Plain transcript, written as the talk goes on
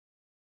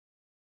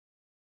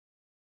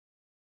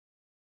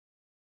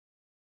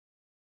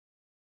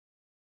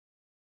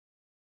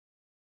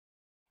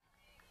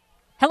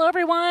Hello,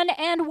 everyone,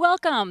 and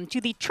welcome to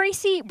the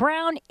Tracy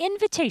Brown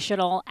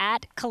Invitational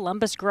at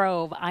Columbus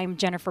Grove. I'm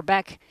Jennifer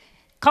Beck,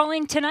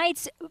 calling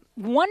tonight's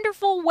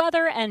wonderful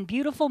weather and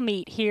beautiful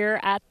meet here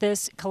at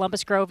this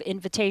Columbus Grove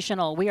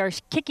Invitational. We are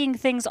kicking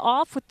things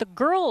off with the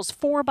girls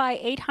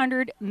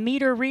 4x800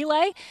 meter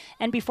relay.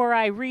 And before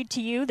I read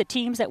to you the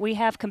teams that we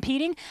have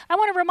competing, I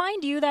want to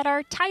remind you that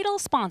our title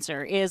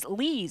sponsor is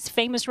Lee's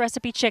Famous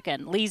Recipe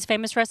Chicken. Lee's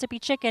Famous Recipe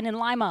Chicken in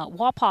Lima,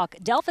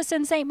 Wapak, Delphus,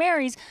 and St.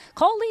 Mary's.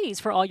 Call Lee's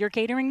for all your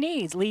catering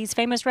needs. Lee's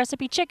Famous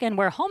Recipe Chicken,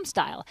 where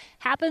homestyle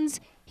happens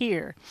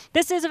here.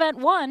 This is event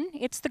 1.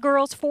 It's the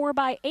girls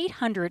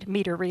 4x800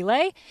 meter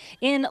relay.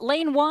 In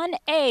lane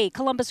 1A,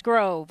 Columbus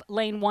Grove.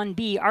 Lane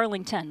 1B,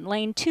 Arlington.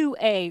 Lane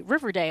 2A,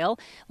 Riverdale.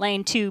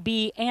 Lane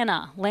 2B,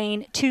 Anna.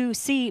 Lane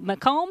 2C,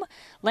 Macomb.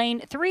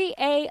 Lane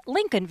 3A,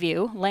 Lincoln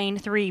View. Lane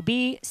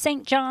 3B,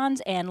 St. John's.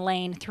 And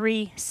lane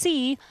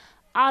 3C,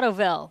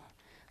 Ottoville.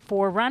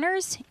 4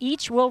 runners,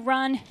 each will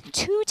run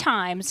 2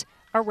 times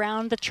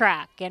around the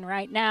track. And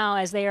right now,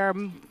 as they are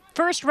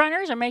first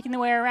runners are making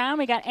their way around,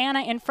 we got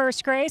Anna in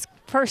first place,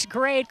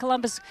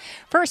 Columbus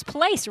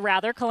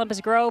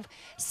Grove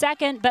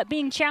second, but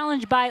being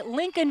challenged by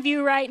Lincoln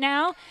View right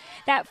now.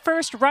 That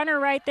first runner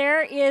right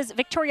there is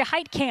Victoria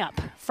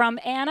Heitkamp from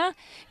Anna.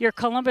 Your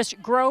Columbus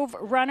Grove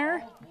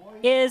runner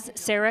is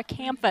Sarah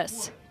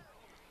Campus.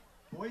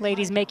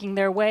 Ladies making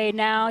their way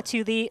now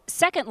to the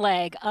second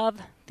leg of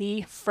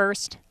the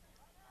first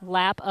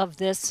lap of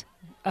this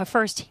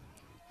first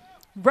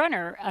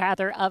runner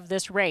of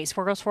this race.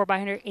 Girls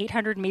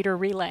 4x800 meter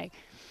relay.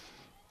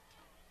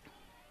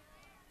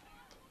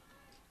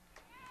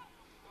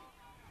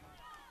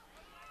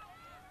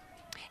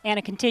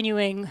 Anna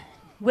continuing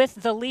with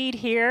the lead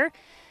here.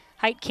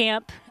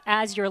 Heitkamp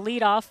as your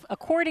leadoff,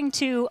 according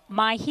to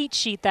my heat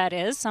sheet, that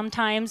is.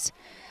 Sometimes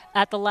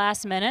at the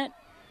last minute,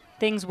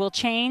 things will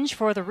change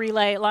for the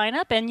relay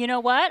lineup. And you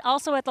know what?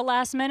 Also at the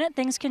last minute,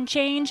 things can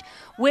change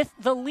with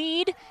the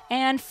lead.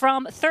 And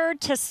from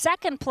third to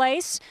second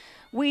place,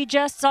 we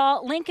just saw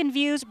Lincoln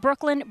View's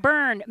Brooklyn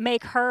Byrne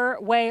make her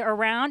way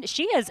around.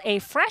 She is a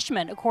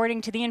freshman,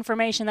 according to the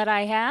information that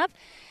I have.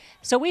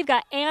 So we've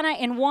got Anna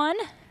in 1,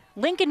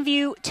 Lincoln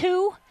View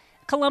 2,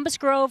 Columbus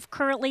Grove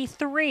currently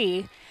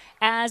 3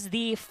 as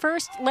the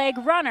first leg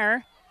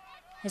runner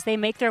as they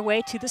make their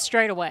way to the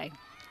straightaway.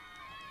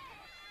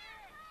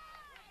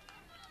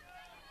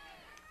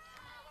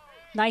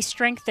 Nice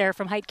strength there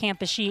from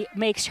Heitkamp as she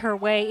makes her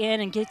way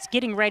in and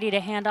getting ready to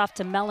hand off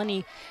to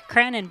Melanie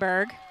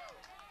Cranenberg.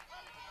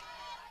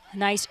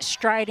 Nice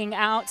striding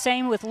out.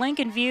 Same with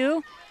Lincoln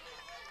View.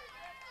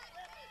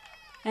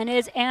 And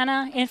is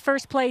Anna in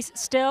first place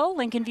still?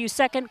 Lincoln View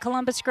second.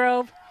 Columbus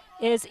Grove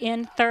is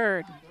in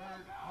third.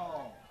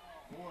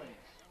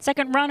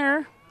 Second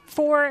runner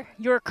for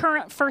your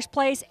current first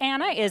place,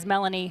 Anna, is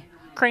Melanie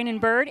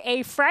Cranenberg,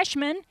 a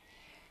freshman.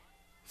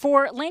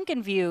 For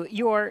Lincoln View,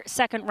 your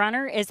second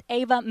runner is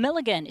Ava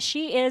Milligan.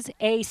 She is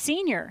a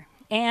senior.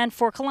 And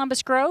for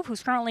Columbus Grove,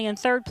 who's currently in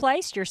third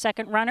place, your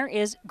second runner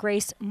is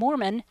Grace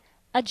Mormon,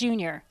 a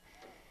junior.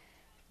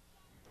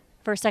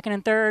 First, second,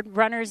 and third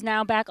runners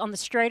now back on the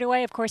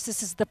straightaway. Of course,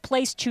 this is the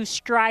place to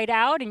stride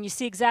out, and you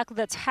see exactly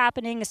that's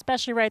happening,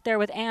 especially right there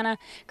with Anna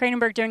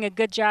Cranenberg doing a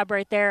good job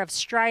right there of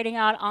striding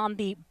out on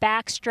the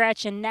back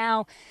stretch and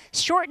now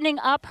shortening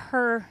up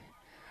her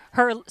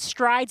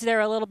strides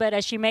there a little bit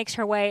as she makes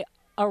her way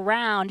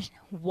around.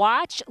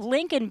 Watch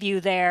Lincoln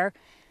View there.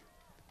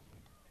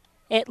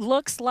 It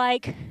looks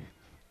like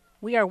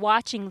we are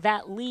watching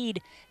that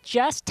lead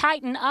just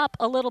tighten up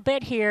a little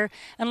bit here.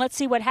 And let's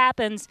see what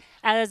happens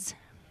as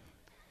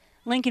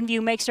Lincoln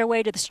View makes their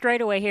way to the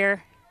straightaway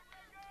here.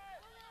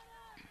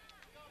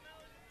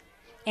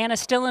 Anna's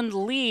still in the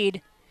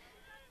lead,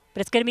 but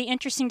it's going to be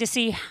interesting to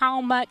see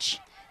how much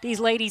these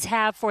ladies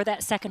have for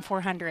that second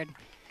 400.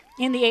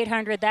 In the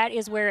 800, that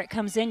is where it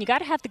comes in. You got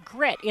to have the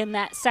grit in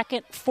that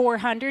second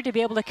 400 to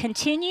be able to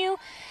continue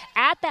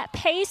at that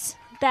pace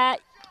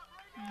that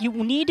you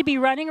need to be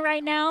running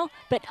right now,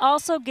 but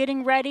also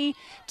getting ready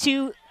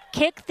to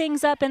kick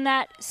things up in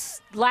that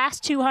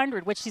last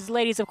 200, which these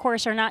ladies, of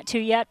course, are not to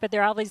yet, but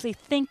they're obviously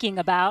thinking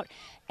about.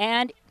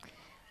 And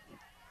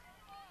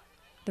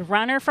the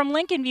runner from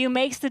Lincoln View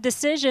makes the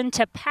decision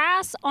to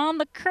pass on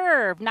the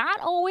curve. Not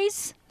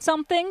always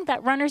something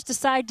that runners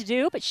decide to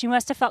do, but she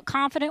must have felt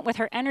confident with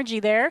her energy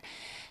there.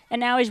 And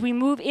now as we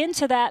move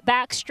into that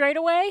back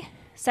straightaway,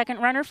 second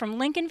runner from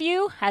Lincoln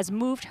View has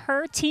moved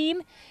her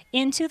team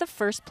into the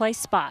first place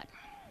spot.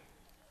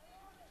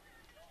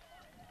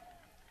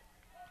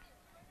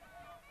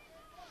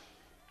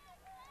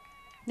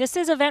 This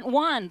is event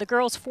 1, the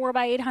girls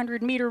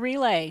 4x800 meter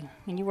relay,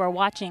 and you are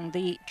watching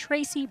the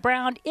Tracy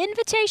Brown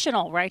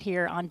Invitational right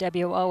here on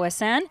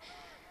WOSN.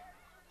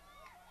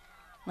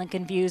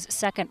 Lincoln View's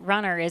second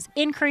runner is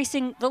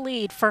increasing the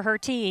lead for her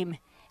team.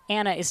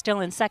 Anna is still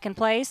in second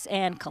place,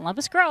 and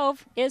Columbus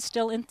Grove is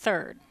still in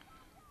third.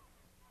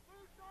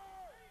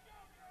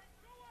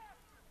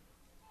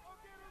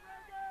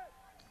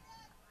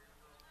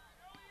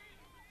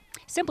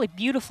 simply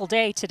beautiful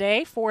day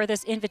today for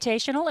this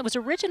Invitational. It was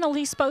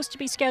originally supposed to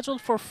be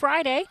scheduled for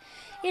Friday.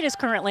 It is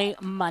currently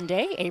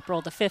Monday, April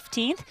the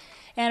 15th.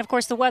 And of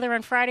course, the weather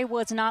on Friday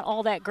was not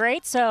all that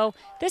great, so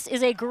this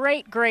is a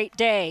great, great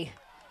day.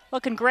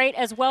 Looking great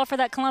as well for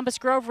that Columbus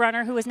Grove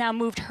runner who has now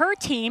moved her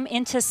team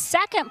into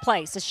second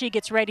place as she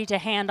gets ready to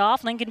hand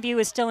off. Lincoln View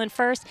is still in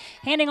first,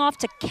 handing off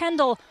to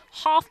Kendall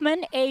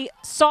Hoffman, a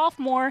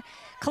sophomore.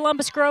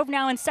 Columbus Grove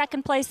now in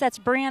second place. That's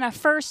Brianna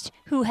First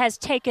who has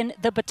taken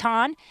the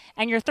baton.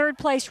 And your third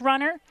place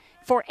runner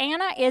for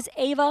Anna is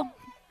Ava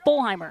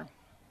Bolheimer.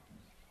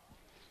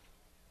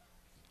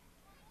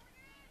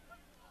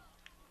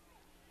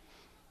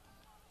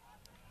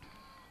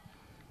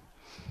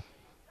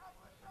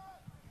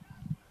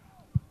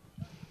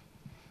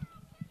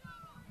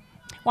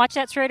 Watch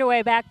that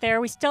straightaway back there.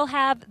 We still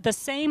have the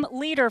same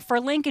leader for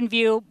Lincoln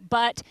View,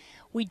 but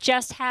we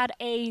just had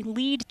a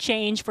lead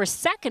change for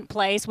second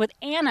place with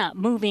Anna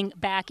moving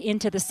back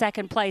into the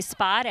second place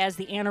spot as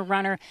the Anna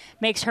runner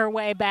makes her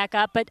way back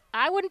up. But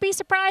I wouldn't be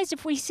surprised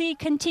if we see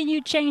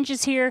continued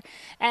changes here,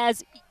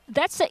 as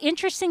that's the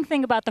interesting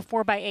thing about the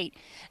 4x8.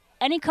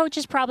 Any coach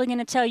is probably going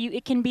to tell you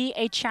it can be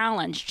a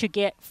challenge to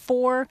get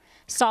 4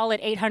 solid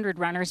 800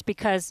 runners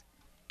because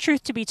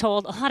truth to be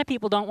told, a lot of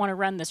people don't want to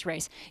run this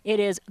race.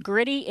 It is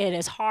gritty, it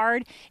is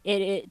hard,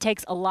 it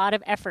takes a lot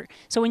of effort.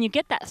 So when you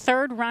get that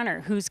third runner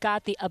who's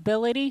got the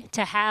ability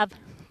to have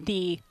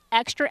the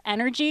extra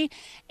energy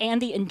and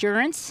the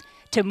endurance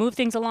to move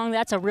things along,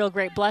 that's a real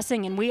great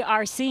blessing. And we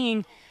are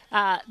seeing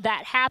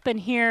that happen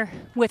here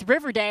with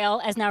Riverdale,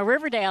 as now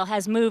Riverdale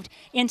has moved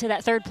into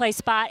that third place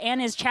spot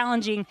and is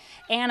challenging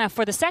Anna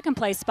for the second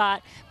place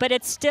spot. But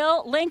it's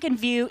still Lincoln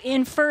View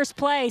in first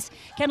place.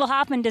 Kendall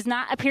Hoffman does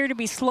not appear to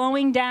be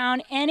slowing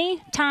down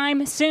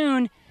anytime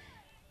soon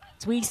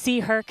as we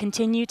see her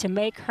continue to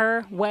make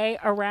her way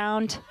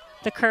around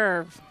the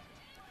curve.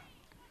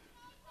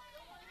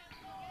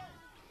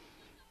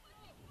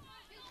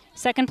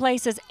 Second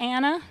place is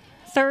Anna.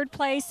 Third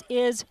place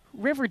is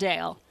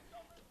Riverdale.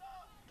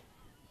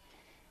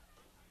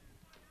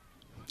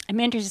 I'm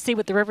interested to see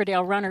what the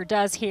Riverdale runner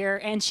does here,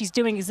 and she's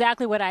doing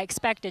exactly what I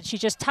expected. She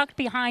just tucked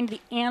behind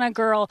the Anna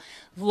girl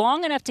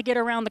long enough to get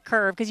around the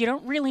curve, because you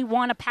don't really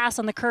want to pass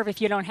on the curve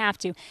if you don't have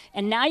to.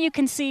 And now you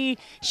can see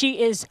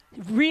she is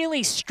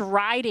really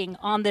striding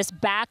on this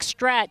back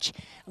stretch.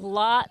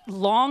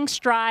 Long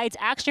strides.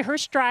 Actually, her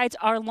strides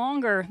are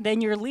longer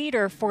than your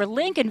leader for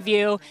Lincoln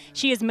View.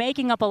 She is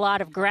making up a lot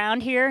of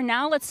ground here.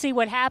 Now let's see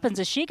what happens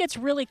as she gets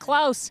really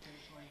close.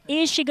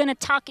 Is she going to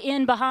tuck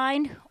in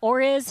behind,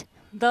 or is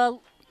the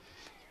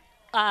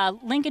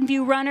Lincoln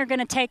View runner going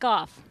to take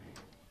off?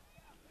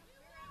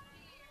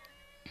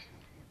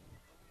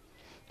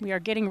 We are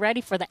getting ready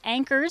for the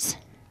anchors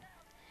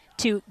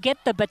to get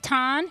the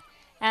baton,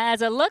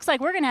 as it looks like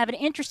we're going to have an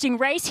interesting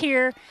race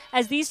here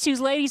as these two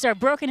ladies are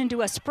broken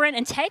into a sprint.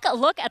 And take a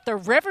look at the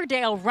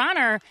Riverdale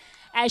runner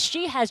as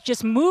she has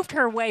just moved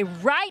her way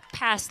right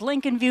past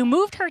Lincoln View,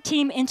 moved her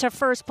team into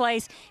first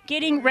place,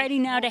 getting ready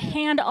now to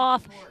hand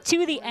off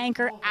to the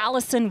anchor,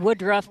 Allison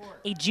Woodruff,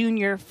 a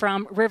junior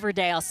from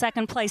Riverdale.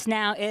 Second place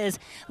now is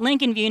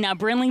Lincoln View. Now,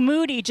 Brinley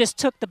Moody just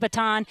took the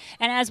baton,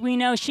 and as we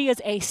know, she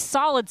is a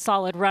solid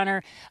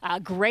runner, a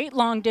great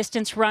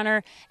long-distance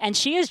runner, and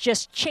she is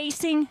just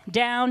chasing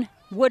down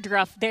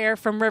Woodruff there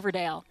from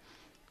Riverdale.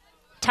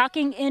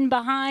 Tucking in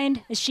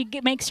behind as she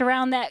makes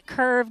around that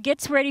curve,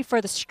 gets ready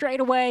for the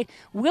straightaway.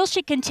 Will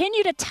she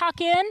continue to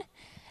tuck in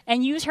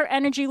and use her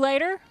energy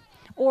later,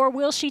 or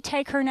will she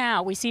take her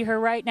now? We see her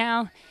right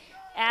now.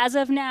 As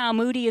of now,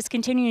 Moody is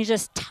continuing to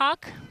just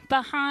tuck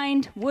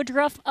behind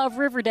Woodruff of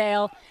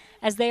Riverdale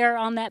as they are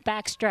on that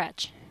back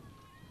stretch.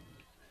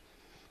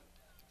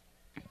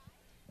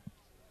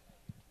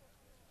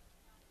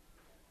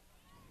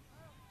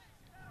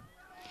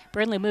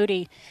 Brinley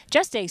Moody,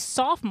 just a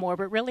sophomore,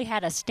 but really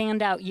had a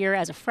standout year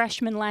as a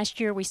freshman last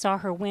year. We saw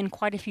her win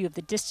quite a few of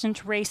the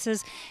distance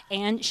races,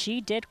 and she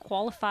did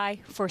qualify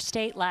for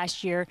state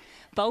last year,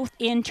 both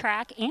in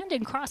track and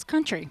in cross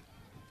country.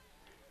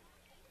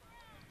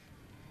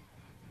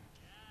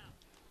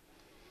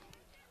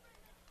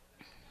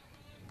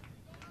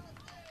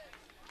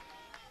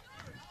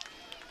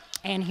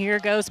 And here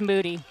goes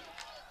Moody.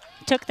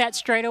 Took that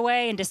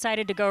straightaway and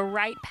decided to go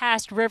right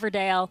past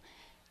Riverdale.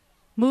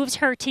 Moves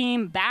her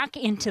team back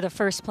into the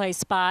first place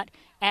spot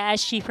as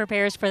she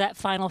prepares for that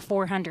final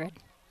 400.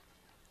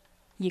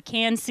 You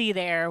can see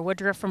there,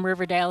 Woodruff from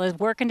Riverdale is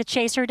working to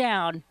chase her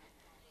down.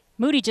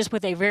 Moody just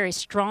with a very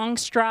strong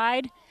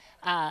stride.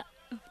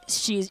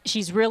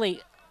 She's really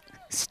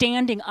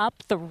standing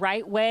up the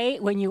right way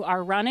when you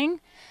are running.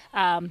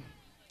 And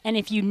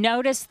if you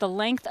notice the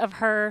length of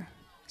her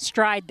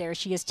stride there,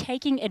 she is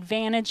taking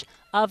advantage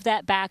of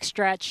that back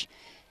stretch,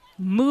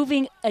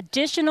 moving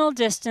additional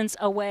distance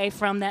away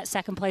from that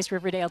second place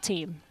Riverdale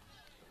team.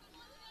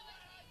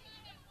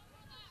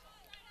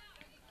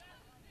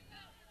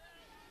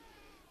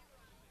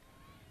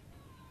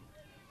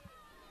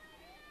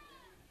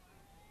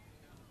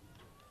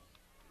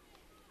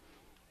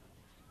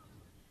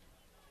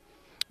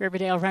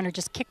 Riverdale runner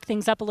just kicked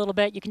things up a little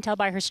bit. You can tell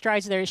by her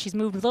strides there she's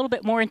moved a little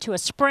bit more into a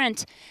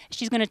sprint.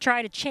 She's going to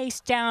try to chase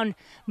down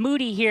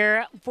Moody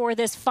here for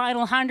this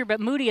final 100, but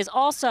Moody is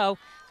also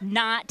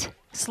not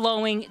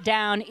slowing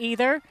down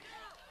either.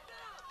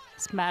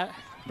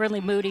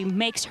 Brinley Moody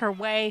makes her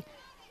way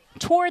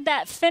toward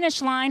that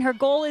finish line. Her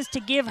goal is to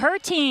give her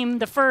team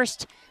the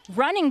first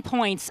running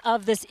points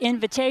of this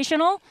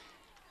Invitational,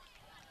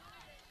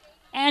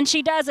 and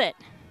she does it.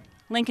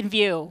 Lincoln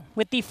View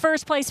with the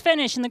first place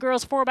finish in the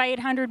girls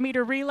 4x800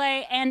 meter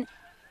relay, and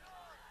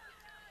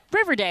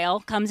Riverdale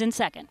comes in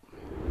second.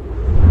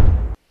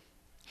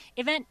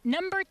 Event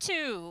number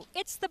 2,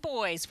 it's the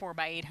boys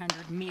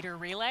 4x800 meter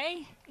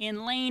relay.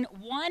 In lane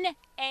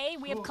 1A,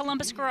 we have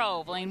Columbus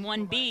Grove. Lane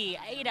 1B,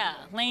 Ada.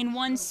 Lane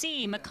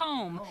 1C,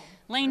 Macomb.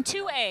 Lane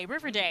 2A,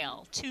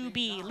 Riverdale.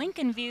 2B,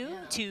 Lincoln View.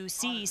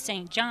 2C,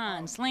 St.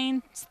 John's.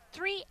 Lane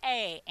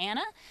 3A,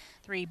 Anna.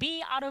 3B,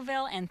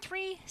 Ottoville, and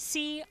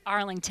 3C,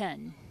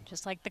 Arlington.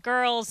 Just like the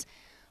girls,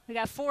 we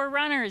got 4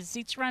 runners.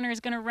 Each runner is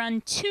going to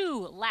run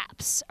 2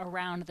 laps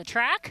around the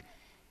track.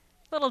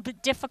 A little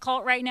bit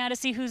difficult right now to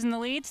see who's in the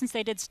lead since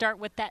they did start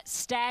with that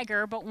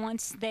stagger, but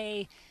once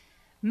they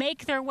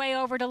make their way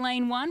over to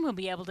lane 1, we'll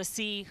be able to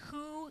see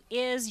who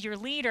is your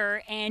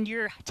leader, and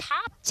your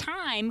top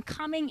time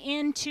coming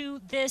into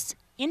this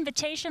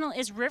Invitational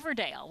is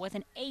Riverdale with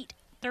an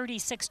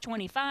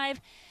 8:36.25.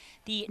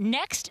 The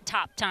next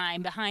top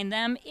time behind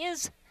them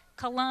is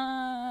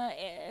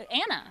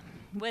Anna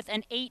with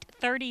an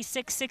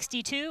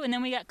 8:36.62, and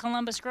then we got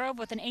Columbus Grove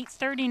with an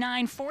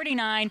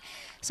 8:39.49.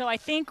 So I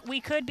think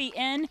we could be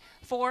in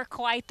for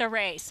quite the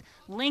race.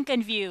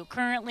 Lincoln View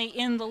currently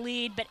in the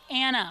lead, but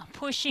Anna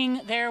pushing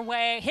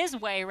his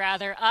way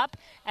up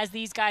as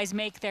these guys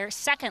make their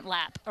second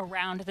lap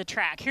around the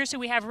track. Here's who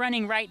we have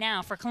running right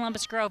now. For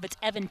Columbus Grove, it's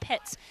Evan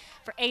Pitts.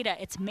 For Ada,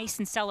 it's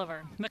Mason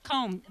Sullivan.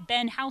 Macomb,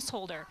 Ben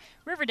Householder.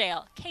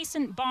 Riverdale,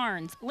 Kaysen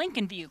Barnes.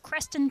 Lincoln View,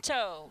 Creston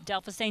Toe.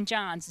 Delphia St.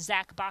 John's,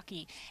 Zach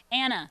Bakke.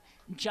 Anna,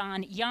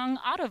 John Young.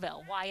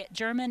 Ottoville, Wyatt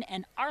German.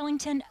 And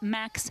Arlington,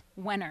 Max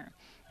Wenner.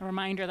 A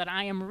reminder that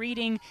I am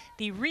reading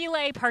the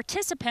relay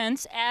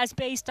participants as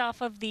based off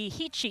of the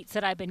heat sheets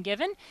that I've been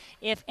given.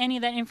 If any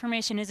of that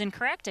information is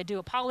incorrect, I do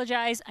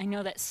apologize. I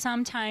know that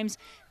sometimes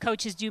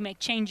coaches do make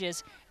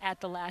changes at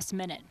the last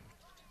minute.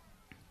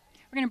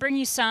 We're going to bring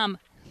you some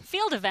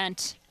field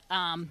event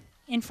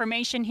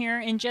information here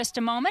in just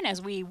a moment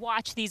as we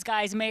watch these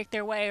guys make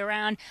their way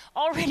around.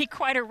 Already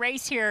quite a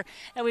race here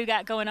that we've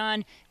got going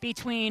on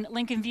between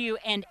Lincoln View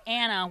and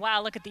Anna.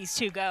 Wow, look at these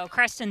two go.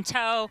 Creston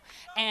Toe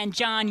and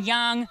John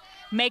Young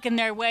making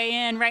their way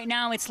in. Right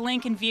now it's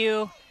Lincoln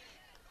View,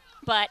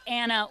 but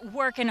Anna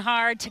working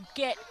hard to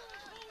get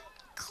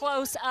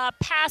close up.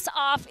 Pass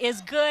off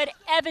is good.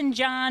 Evan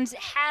Johns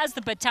has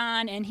the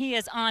baton, and he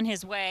is on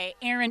his way.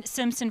 Aaron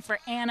Simpson for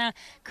Anna,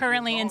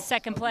 currently in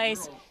second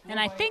place. And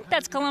I think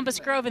that's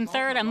Columbus Grove in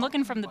third. I'm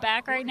looking from the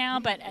back right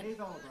now, but I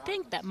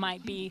think that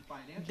might be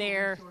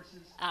their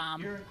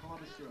I'm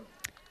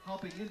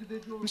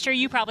sure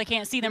you probably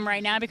can't see them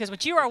right now because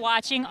what you are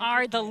watching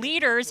are the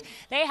leaders.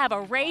 They have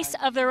a race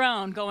of their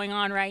own going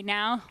on right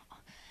now.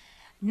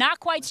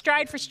 Not quite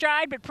stride for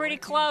stride, but pretty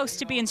close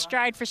to being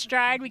stride for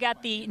stride. We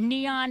got the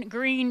neon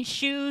green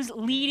shoes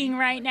leading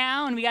right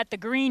now, and we got the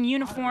green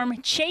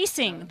uniform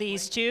chasing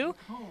these two.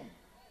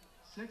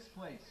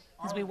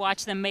 As we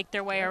watch them make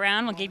their way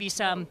around, we'll give you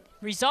some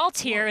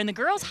results here. In the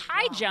girls'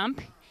 high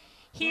jump,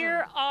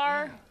 here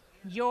are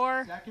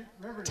your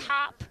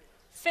top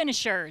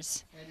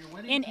finishers.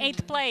 In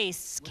 8th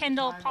place,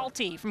 Kendall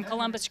Paulty from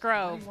Columbus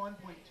Grove.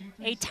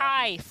 A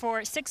tie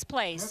for 6th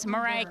place,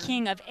 Mariah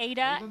King of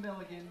Ada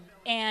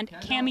and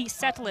Cami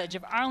Settlage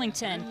of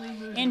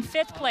Arlington. In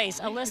 5th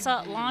place,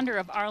 Alyssa Launder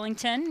of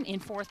Arlington.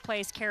 In 4th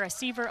place, Kara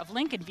Seaver of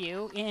Lincoln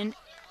View. In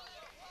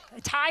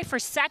a tie for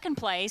 2nd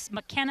place,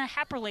 McKenna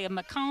Hepperly of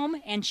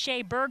Macomb and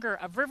Shay Berger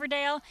of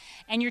Riverdale.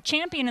 And your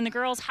champion in the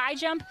girls' high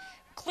jump,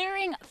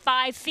 clearing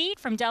 5 feet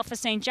from Delphia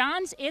St.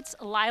 John's, it's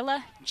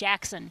Lila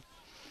Jackson.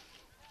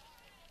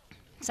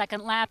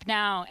 Second lap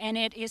now, and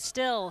it is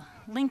still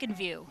Lincoln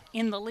View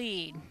in the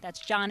lead.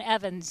 That's John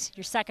Evans,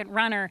 your second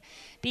runner,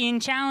 being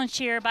challenged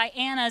here by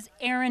Anna's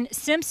Aaron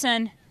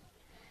Simpson.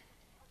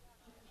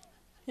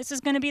 This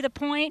is going to be the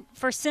point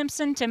for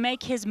Simpson to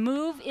make his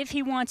move if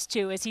he wants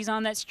to, as he's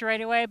on that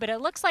straightaway, but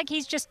it looks like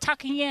he's just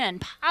tucking in,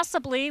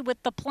 possibly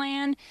with the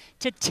plan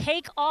to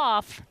take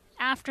off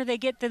after they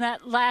get to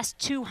that last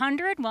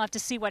 200. We'll have to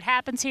see what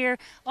happens here.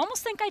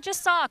 Almost think I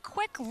just saw a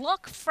quick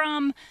look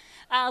from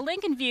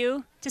Lincoln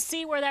View to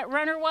see where that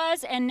runner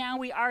was, and now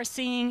we are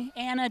seeing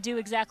Anna do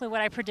exactly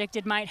what I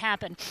predicted might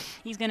happen.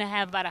 He's going to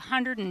have about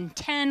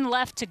 110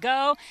 left to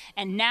go,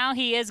 and now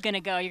he is going to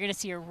go. You're going to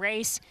see a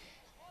race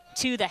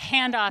to the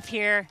handoff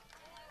here,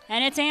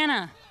 and it's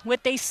Anna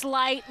with a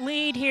slight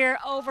lead here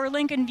over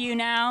Lincoln View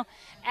now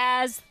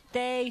as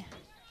they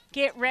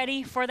get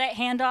ready for that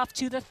handoff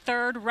to the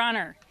third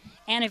runner.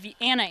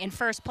 Anna in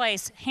first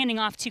place, handing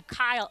off to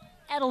Kyle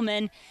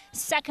Edelman.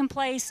 Second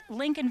place,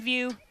 Lincoln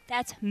View,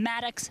 that's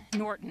Maddox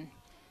Norton.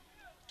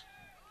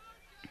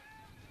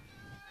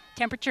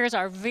 Temperatures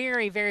are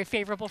very, very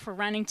favorable for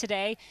running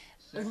today.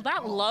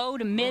 About low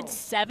to mid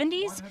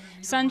 70s.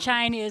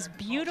 Sunshine is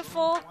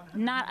beautiful,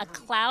 not a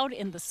cloud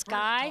in the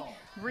sky.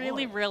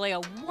 Really, really a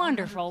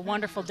wonderful,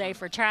 wonderful day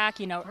for track.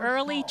 You know,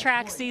 early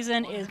track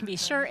season is can be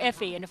sure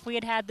iffy, and if we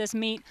had had this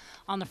meet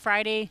on the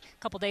Friday a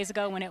couple days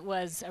ago when it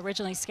was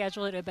originally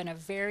scheduled, it would have been a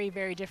very,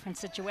 very different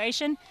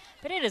situation.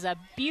 But it is a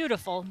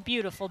beautiful,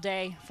 beautiful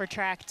day for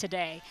track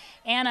today.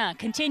 Anna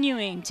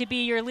continuing to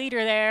be your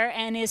leader there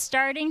and is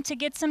starting to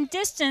get some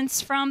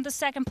distance from the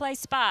second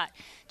place spot.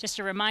 Just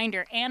a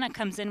reminder, Anna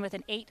comes in with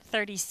an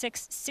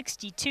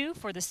 8:36.62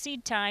 for the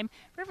seed time.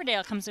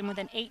 Riverdale comes in with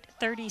an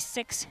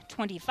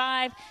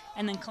 8:36.25,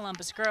 and then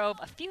Columbus Grove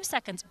a few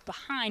seconds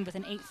behind with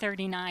an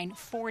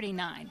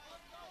 8:39.49.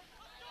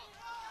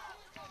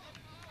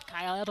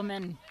 Kyle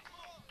Edelman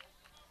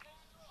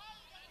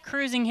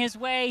cruising his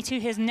way to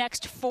his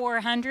next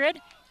 400.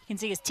 You can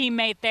see his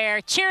teammate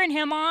there cheering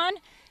him on.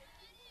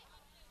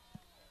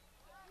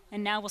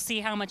 And now we'll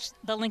see how much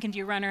the Lincoln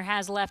View runner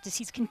has left as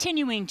he's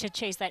continuing to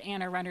chase that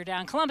Anna runner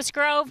down. Columbus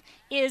Grove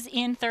is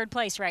in third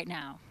place right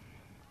now.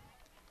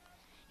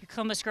 Your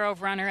Columbus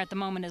Grove runner at the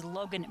moment is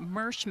Logan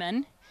Mershman.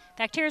 In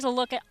fact, here's a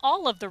look at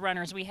all of the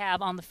runners we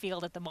have on the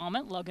field at the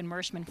moment. Logan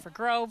Mershman for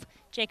Grove,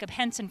 Jacob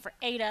Henson for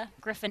Ada,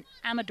 Griffin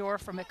Amador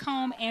for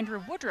Macomb,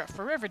 Andrew Woodruff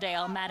for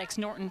Riverdale, Maddox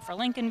Norton for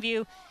Lincoln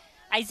View,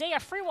 Isaiah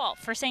Freewalt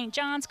for St.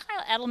 John's,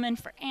 Kyle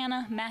Edelman for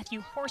Anna,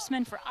 Matthew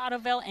Horseman for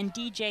Ottoville, and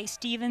DJ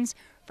Stevens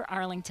for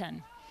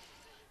Arlington.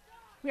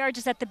 We are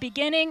just at the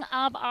beginning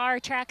of our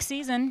track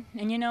season,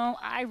 and you know,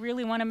 I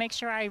really want to make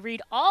sure I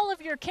read all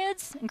of your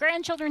kids' and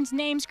grandchildren's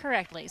names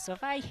correctly. So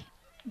if I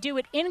do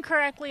it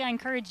incorrectly, I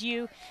encourage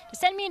you to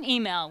send me an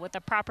email with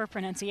the proper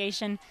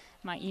pronunciation.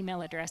 My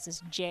email address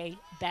is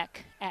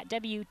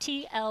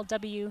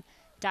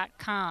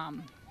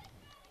jbeck@wtlw.com.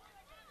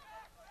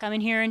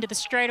 Coming here into the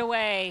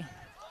straightaway.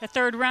 The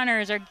third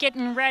runners are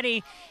getting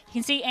ready. You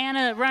can see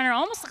Anna, the runner,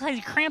 almost looks like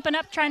he's cramping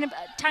up trying to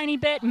a tiny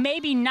bit.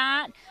 Maybe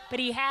not, but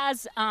he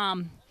has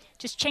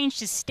just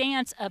changed his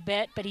stance a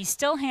bit, but he's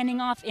still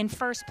handing off in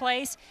first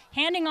place.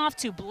 Handing off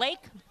to Blake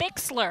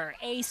Bixler,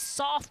 a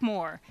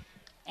sophomore.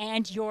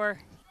 And your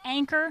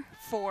anchor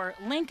for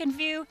Lincoln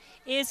View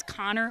is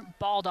Connor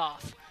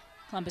Baldoff.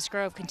 Columbus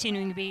Grove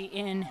continuing to be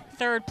in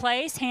third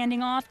place,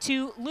 handing off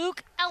to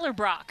Luke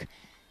Ellerbrock.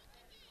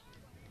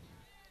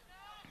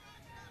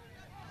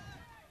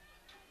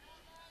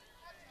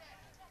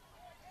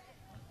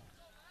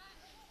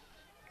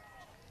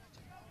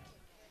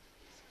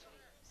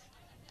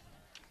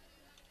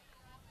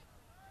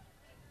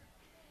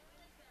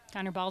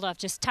 Connor Baldoff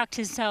just tucked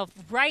himself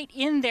right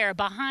in there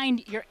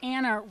behind your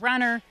Anna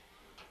runner.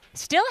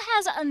 Still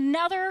has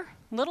another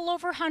little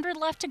over 100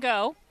 left to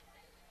go.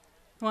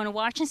 We want to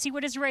watch and see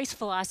what his race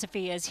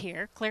philosophy is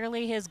here.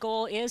 Clearly his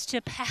goal is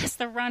to pass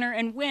the runner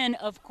and win,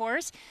 of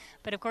course.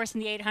 But of course in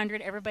the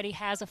 800, everybody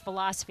has a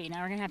philosophy.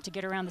 Now we're going to have to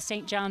get around the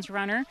St. John's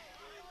runner.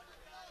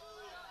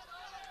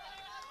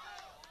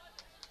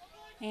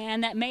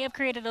 And that may have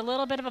created a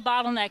little bit of a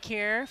bottleneck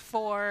here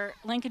for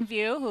Lincoln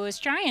View, who is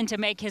trying to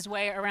make his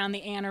way around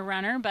the Anna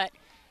runner, but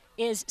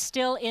is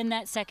still in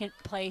that second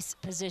place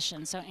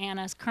position. So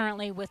Anna's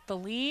currently with the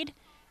lead.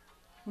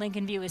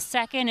 Lincoln View is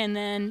second, and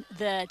then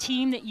the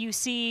team that you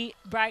see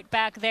right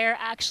back there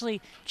actually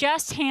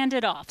just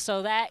handed off.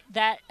 So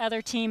that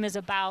other team is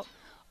about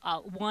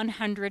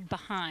 100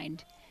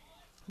 behind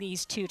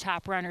these two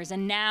top runners.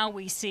 And now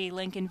we see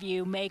Lincoln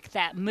View make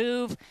that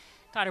move.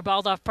 Connor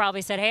Baldoff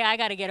probably said, hey, I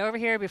got to get over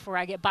here before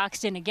I get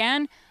boxed in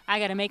again. I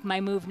got to make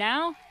my move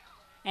now.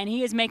 And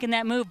he is making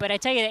that move. But I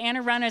tell you, the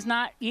Anna runner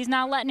he's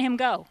not letting him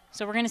go.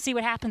 So we're going to see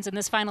what happens in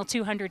this final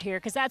 200 here,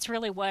 because that's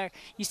really where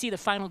you see the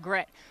final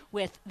grit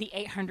with the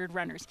 800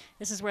 runners.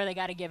 This is where they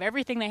got to give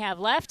everything they have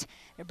left.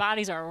 Their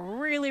bodies are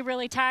really,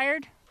 really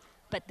tired.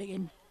 But the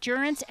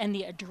endurance and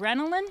the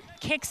adrenaline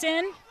kicks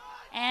in.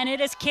 And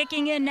it is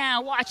kicking in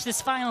now. Watch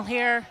this final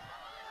here.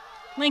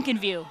 Lincoln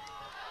View.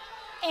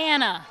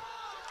 Anna.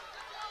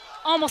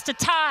 Almost a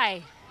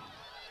tie.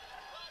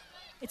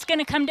 It's going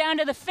to come down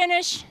to the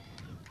finish.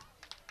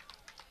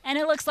 And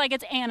it looks like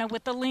it's Anna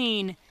with the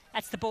lean.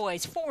 That's the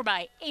boys'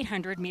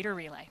 4x800 meter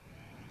relay.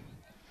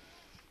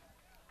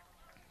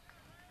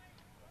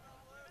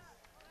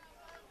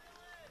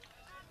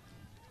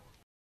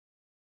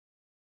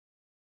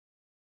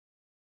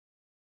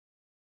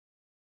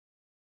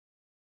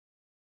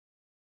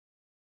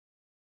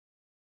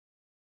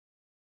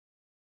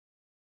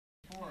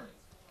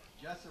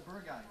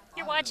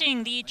 You're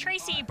watching the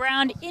Tracy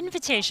Brown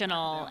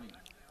Invitational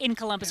in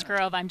Columbus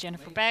Grove. I'm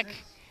Jennifer Beck.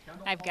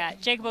 I've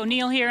got Jacob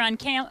O'Neill here on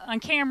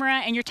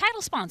camera, and your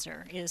title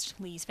sponsor is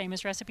Lee's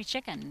Famous Recipe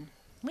Chicken.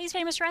 Lee's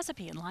Famous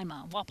Recipe in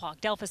Lima, Wapak,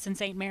 Delphus, and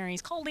St.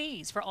 Mary's. Call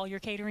Lee's for all your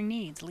catering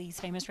needs. Lee's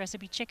Famous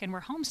Recipe Chicken,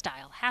 where home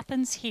style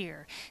happens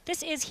here.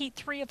 This is Heat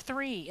 3 of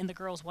 3 in the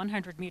girls'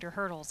 100-meter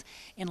hurdles.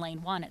 In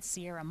Lane 1, it's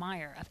Sierra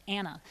Meyer of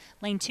Anna.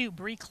 Lane 2,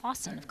 Bree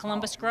Clausen of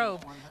Columbus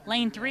Grove.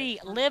 Lane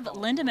 3, Liv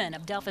Lindemann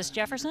of Delphus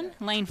Jefferson.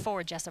 Lane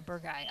 4, Jessa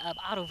Burgai of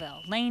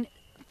Ottoville. Lane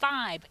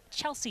 5,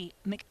 Chelsea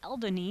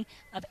McEldeney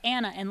of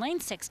Anna. And lane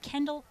 6,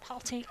 Kendall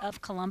Palte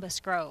of Columbus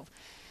Grove.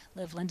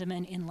 Liv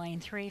Lindemann in lane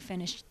 3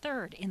 finished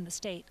 3rd in the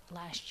state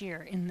last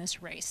year in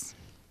this race.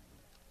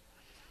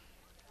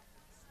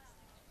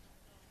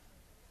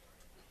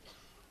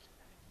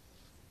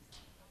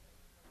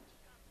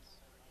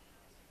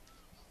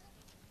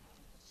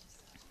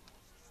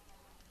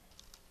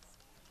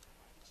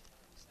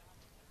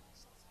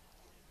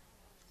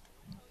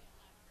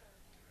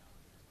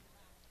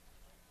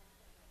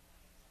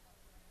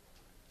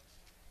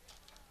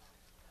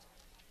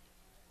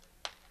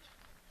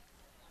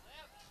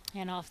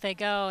 And off they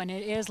go, and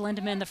it is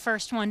Lindemann, the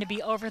first one to be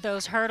over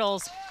those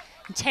hurdles.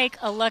 And take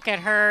a look at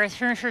her.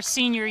 Her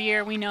senior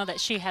year, we know that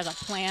she has a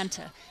plan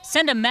to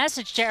send a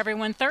message to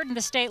everyone. 3rd in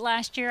the state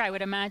last year. I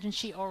would imagine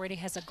she already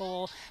has a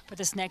goal for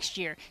this next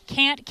year.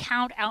 Can't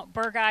count out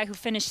Burgeye, who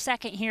finished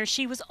 2nd here.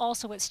 She was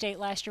also at state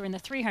last year in the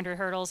 300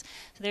 hurdles.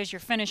 So there's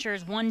your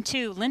finishers, 1,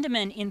 2.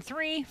 Lindemann in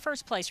 3,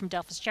 first place from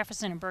Delphus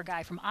Jefferson, and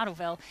Burgeye from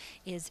Ottoville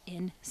is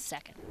in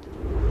 2nd.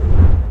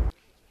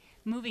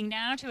 Moving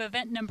now to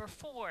event number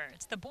 4.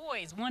 It's the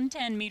boys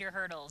 110-meter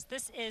hurdles.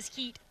 This is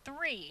heat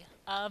 3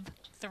 of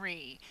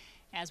 3.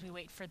 As we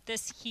wait for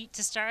this heat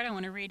to start, I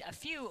want to read a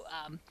few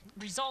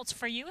results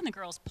for you in the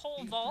girls'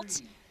 pole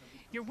vault.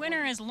 Your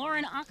winner is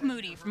Lauren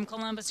Akmoody from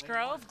Columbus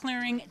Grove,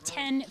 clearing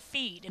 10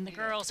 feet in the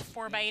girls'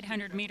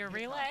 4x800 meter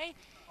relay.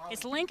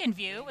 It's Lincoln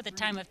View with a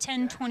time of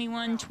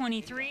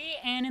 10:21.23,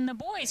 and in the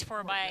boys'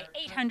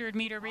 4x800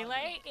 meter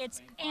relay,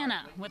 it's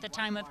Anna with a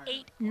time of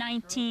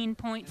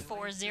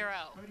 8:19.40.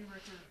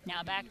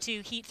 Now back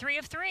to heat 3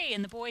 of 3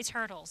 in the boys'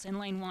 hurdles. In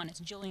lane 1, it's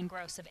Julian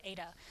Gross of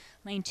Ada.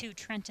 Lane 2,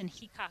 Trenton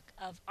Heacock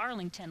of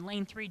Arlington.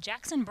 Lane 3,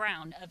 Jackson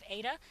Brown of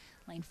Ada.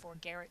 Lane 4,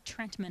 Garrett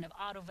Trentman of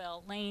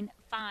Ottoville. Lane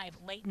 5,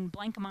 Leighton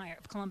Blankmeyer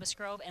of Columbus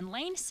Grove. And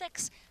lane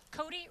 6,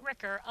 Cody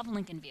Ricker of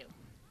Lincoln View.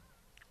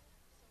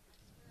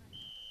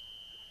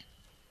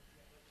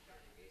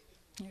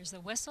 Here's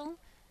the whistle.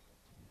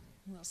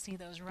 We'll see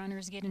those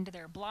runners get into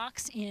their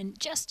blocks in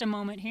just a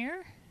moment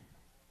here.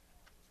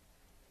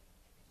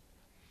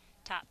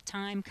 Top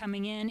time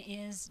coming in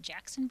is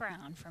Jackson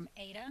Brown from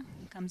Ada.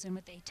 Comes in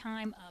with a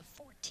time of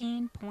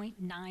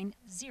 14.90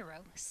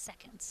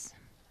 seconds.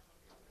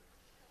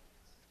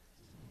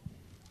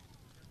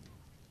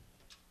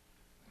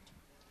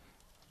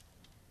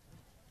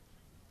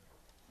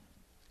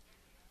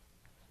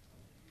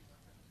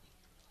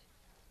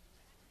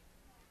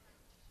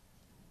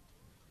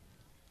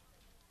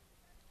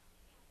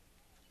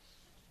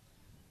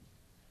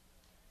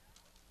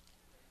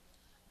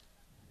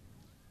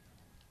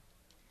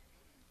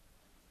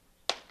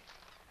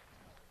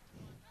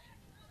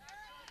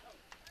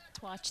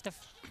 Watch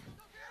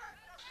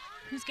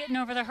who's getting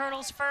over the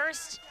hurdles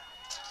first.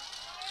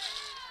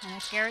 And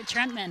it's Garrett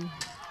Trentman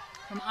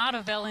from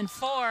Ottoville in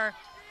 4.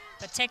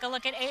 But take a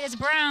look at Ada's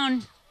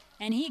Brown,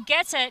 and he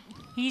gets it.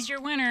 He's your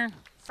winner.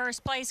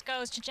 First place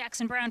goes to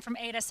Jackson Brown from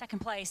Ada. Second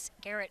place,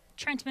 Garrett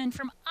Trentman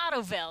from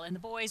Ottoville in the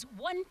boys'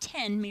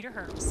 110-meter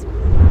hurdles.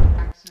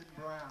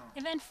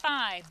 Event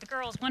 5, the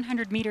girls'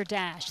 100-meter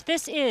dash.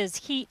 This is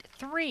heat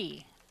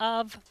 3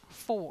 of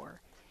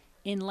 4.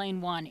 In lane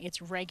 1, it's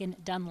Reagan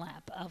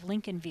Dunlap of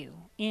Lincoln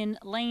View. In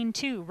lane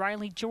 2,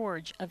 Riley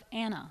George of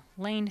Anna.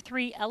 Lane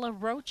 3, Ella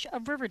Roach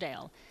of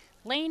Riverdale.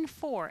 Lane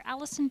 4,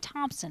 Allison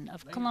Thompson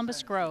of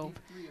Columbus Grove.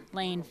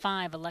 Lane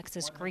 5,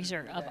 Alexis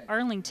Greaser of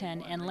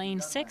Arlington. And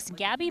lane 6,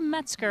 Gabby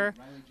Metzger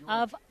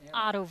of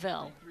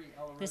Ottoville.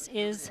 This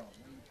is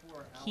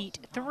heat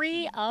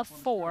 3 of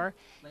 4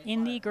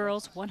 in the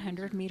girls'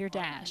 100-meter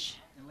dash.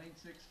 In lane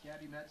 6,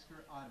 Gabby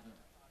Metzger, Ottoville.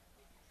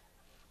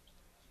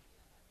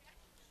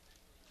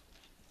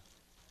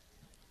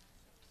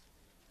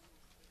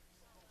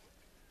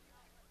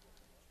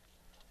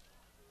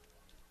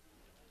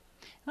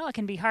 Well, it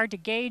can be hard to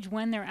gauge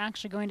when they're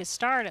actually going to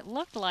start. It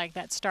looked like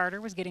that starter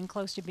was getting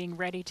close to being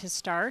ready to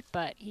start,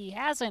 but he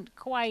hasn't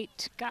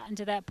quite gotten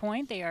to that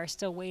point. They are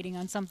still waiting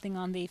on something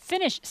on the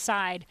finish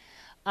side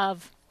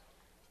of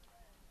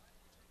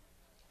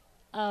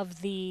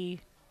the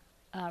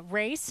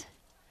race.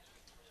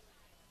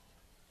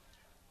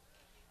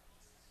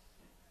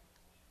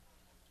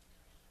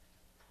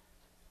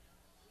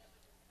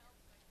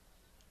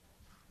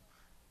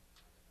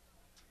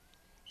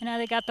 And now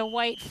they got the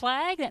white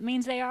flag. That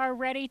means they are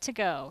ready to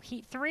go.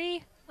 Heat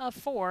 3 of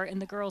 4 in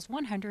the girls'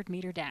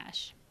 100-meter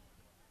dash.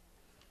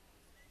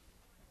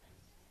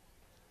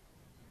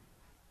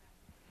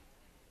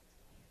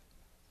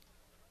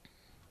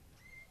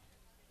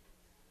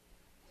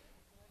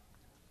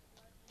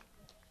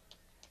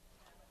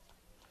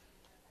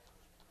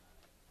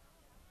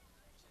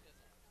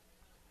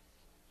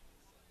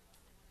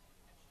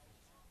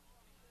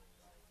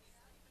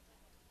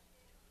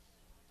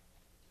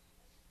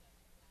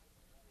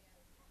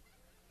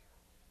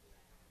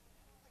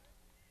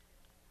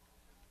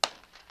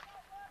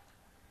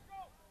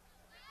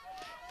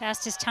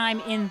 Fastest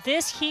time in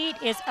this heat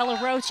is Ella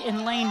Roach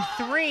in lane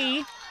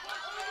 3.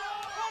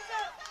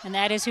 And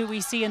that is who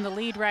we see in the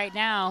lead right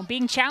now.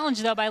 Being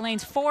challenged, though, by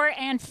lanes 4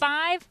 and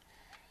 5.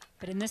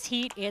 But in this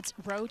heat, it's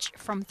Roach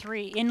from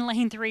 3. In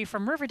lane 3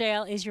 from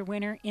Riverdale is your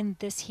winner in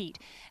this heat.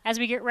 As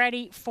we get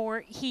ready for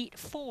heat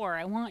 4,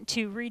 I want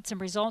to read some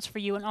results for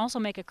you and also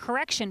make a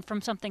correction from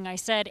something I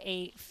said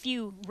a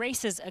few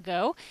races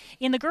ago.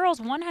 In the girls'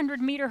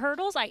 100-meter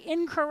hurdles, I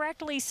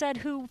incorrectly said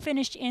who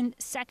finished in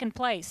second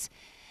place.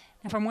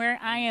 And from where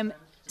I am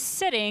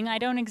sitting, I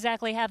don't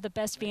exactly have the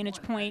best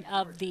vantage point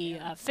of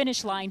the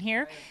finish line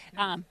here.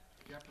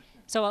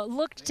 So it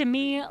looked to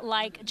me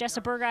like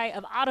Jessa Burgai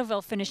of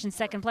Ottoville finished in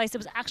second place. It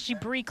was actually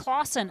Bree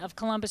Clausen of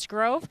Columbus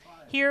Grove.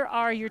 Here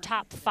are your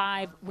top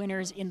 5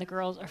 winners in the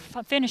girls, or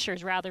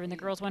finishers rather, in the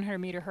girls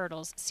 100-meter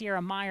hurdles.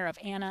 Sierra Meyer of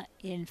Anna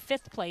in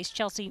 5th place.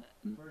 Chelsea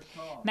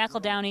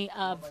McEldowney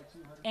of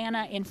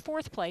Anna in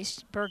 4th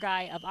place.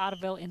 Burgai of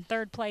Ottoville in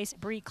 3rd place.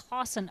 Bree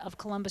Clausen of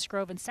Columbus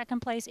Grove in 2nd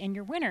place. And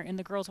your winner in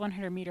the girls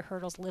 100-meter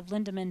hurdles, Liv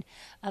Lindemann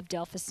of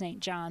Delphos St.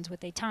 John's,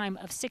 with a time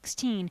of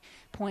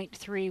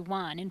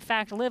 16.31. In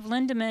fact, Liv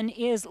Lindemann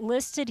is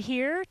listed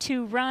here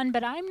to run,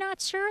 but I'm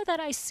not sure that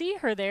I see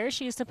her there.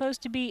 She is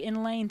supposed to be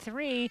in lane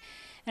 3.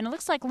 And it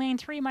looks like lane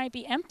 3 might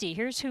be empty.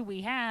 Here's who we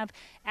have.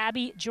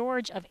 Abby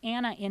George of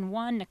Anna in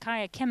 1.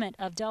 Nakaya Kimmett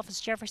of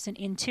Delphos Jefferson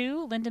in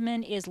 2.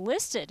 Lindemann is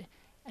listed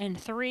in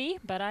 3,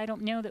 but I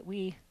don't know that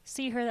we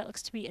see her. That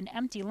looks to be an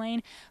empty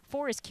lane.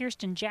 4 is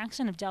Kirsten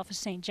Jackson of Delphos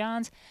St.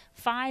 John's.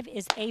 5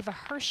 is Ava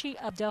Hershey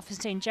of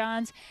Delphos St.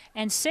 John's.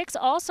 And 6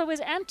 also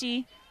is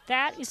empty.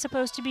 That is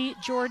supposed to be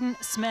Jordan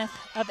Smith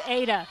of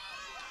Ada.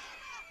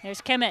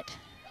 There's Kimmett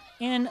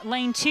in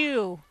lane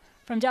 2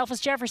 from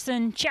Delphos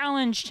Jefferson,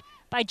 challenged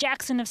by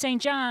Jackson of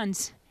St.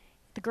 John's,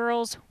 the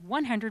girls'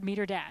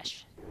 100-meter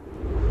dash.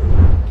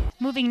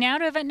 Moving now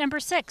to event number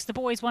 6, the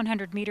boys'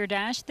 100-meter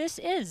dash. This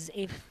is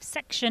a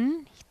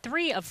section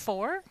 3 of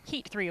 4,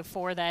 heat 3 of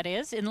 4, that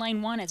is. In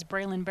lane 1, it's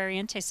Braylon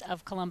Barrientos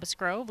of Columbus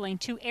Grove. Lane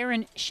 2,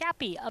 Aaron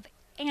Shappy of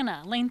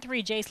Anna. Lane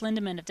 3, Jace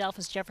Lindemann of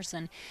Delphos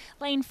Jefferson.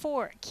 Lane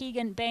 4,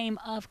 Keegan Bame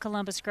of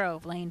Columbus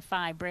Grove. Lane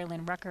 5,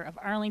 Braylon Rucker of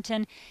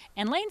Arlington.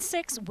 And lane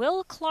 6,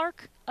 Will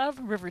Clark of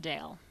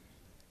Riverdale.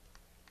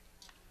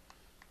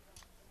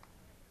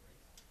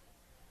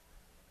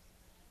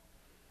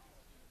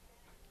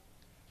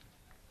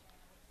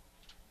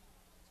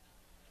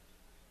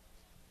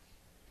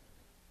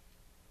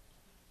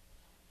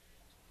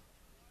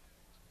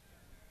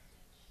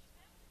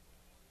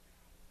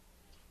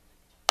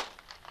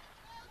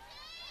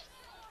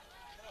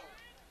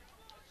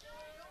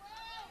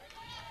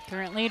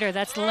 Current leader,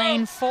 that's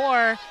lane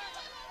 4.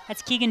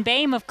 That's Keegan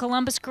Bame of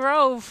Columbus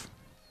Grove.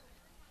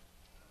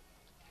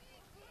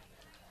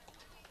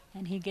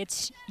 And he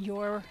gets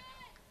your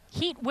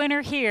heat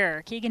winner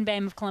here. Keegan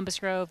Bame of Columbus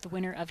Grove, the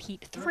winner of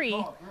heat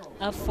 3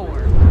 of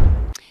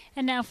 4.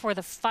 And now for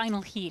the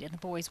final heat in the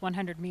boys'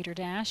 100-meter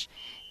dash.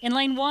 In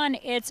lane 1,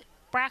 it's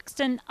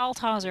Braxton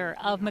Althauser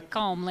of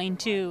Macomb. Lane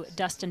 2,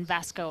 Dustin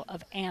Vasco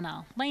of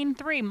Anna. Lane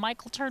 3,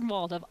 Michael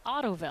Turnwald of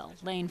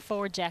Ottoville. Lane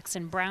 4,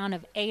 Jackson Brown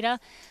of Ada.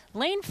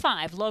 Lane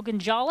 5, Logan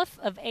Jolliffe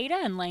of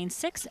Ada. And lane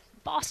 6,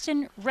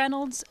 Boston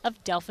Reynolds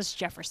of Delphos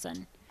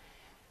Jefferson.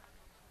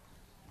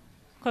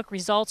 Quick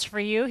results for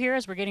you here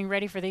as we're getting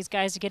ready for these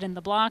guys to get in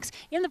the blocks.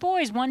 In the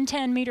boys'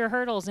 110-meter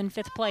hurdles in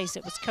 5th place,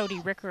 it was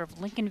Cody Ricker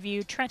of Lincoln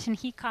View, Trenton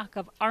Heacock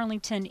of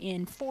Arlington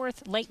in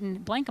 4th, Leighton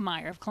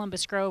Blankemeyer of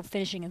Columbus Grove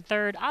finishing in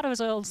 3rd,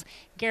 Ottoville's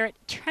Garrett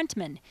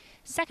Trentman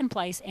 2nd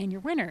place, and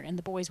your winner in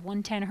the boys'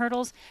 110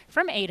 hurdles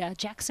from Ada,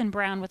 Jackson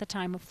Brown, with a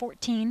time of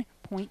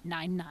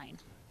 14.99.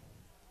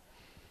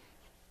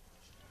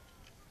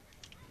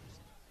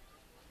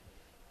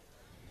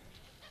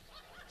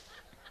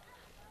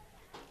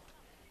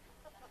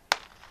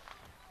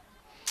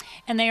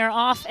 And they are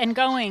off and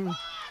going.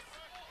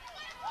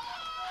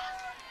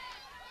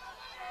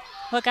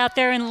 Look out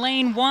there in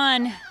lane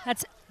 1.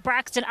 That's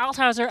Braxton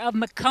Althauser of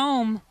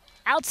Macomb.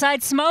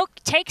 Outside Smoke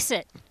takes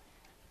it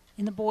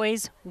in the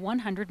boys'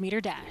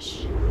 100-meter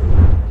dash.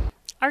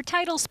 Our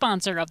title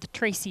sponsor of the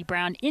Tracy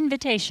Brown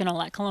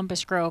Invitational at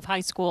Columbus Grove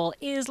High School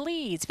is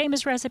Lee's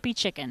Famous Recipe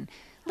Chicken.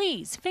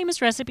 Lee's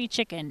Famous Recipe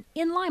Chicken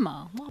in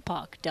Lima,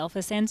 Wapak,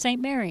 Delphos, and St.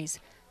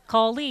 Mary's.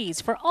 Call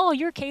Lee's for all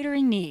your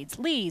catering needs.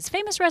 Lee's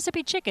Famous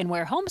Recipe Chicken,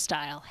 where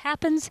homestyle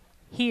happens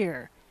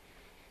here.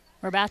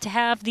 We're about to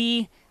have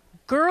the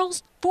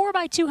girls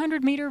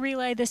 4x200-meter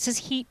relay. This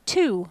is heat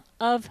 2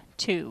 of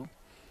 2.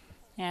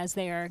 As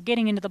they are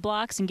getting into the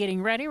blocks and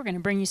getting ready, we're going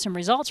to bring you some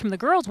results from the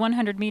girls'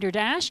 100-meter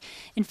dash.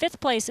 In 5th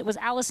place, it was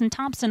Allison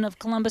Thompson of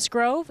Columbus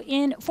Grove.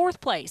 In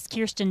 4th place,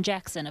 Kirsten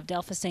Jackson of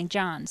Delphos St.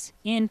 John's.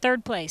 In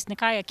 3rd place,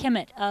 Nakaya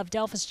Kimmett of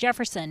Delphos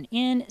Jefferson.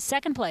 In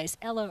 2nd place,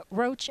 Ella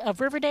Roach of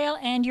Riverdale.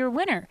 And your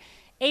winner,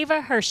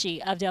 Ava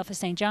Hershey of Delphos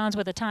St. John's,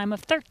 with a time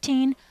of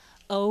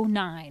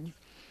 13:09.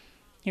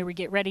 Here we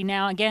get ready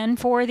now again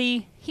for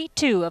the heat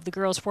 2 of the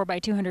girls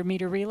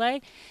 4x200-meter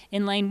relay.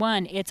 In lane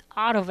 1, it's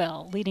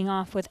Ottoville leading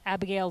off with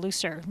Abigail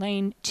Lusser.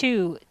 Lane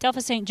 2,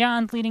 Delphos St.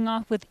 John's leading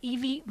off with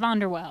Evie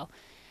Vonderwell.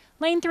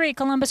 Lane 3,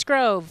 Columbus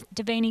Grove,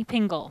 Devaney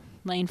Pingle.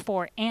 Lane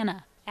 4,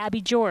 Anna,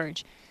 Abby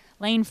George.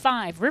 Lane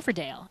 5,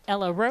 Riverdale,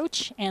 Ella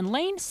Roach. And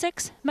lane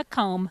 6,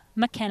 Macomb,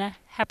 McKenna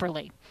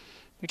Hepperly.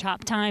 Your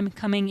top time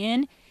coming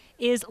in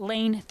is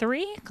lane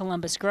 3,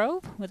 Columbus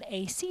Grove, with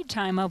a seed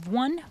time of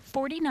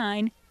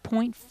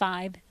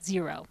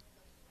 1:49.50.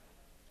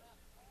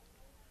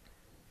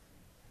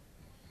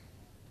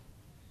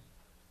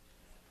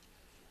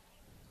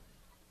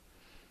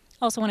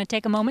 Also want to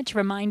take a moment to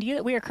remind you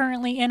that we are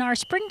currently in our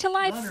Spring to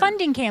Life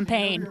funding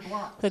campaign,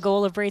 the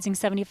goal of raising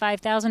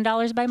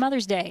 $75,000 by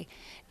Mother's Day.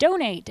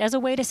 Donate as a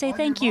way to say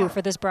thank you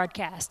for this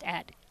broadcast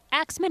at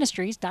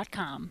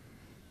axministries.com.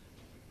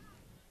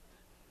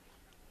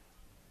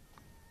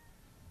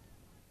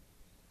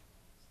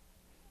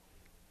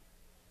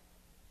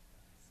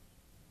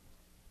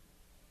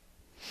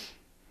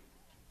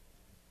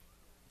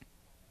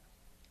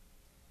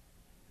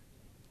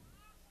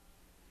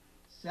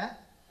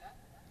 Set.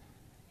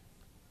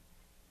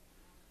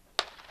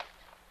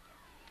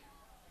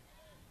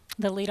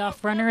 The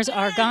leadoff runners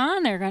are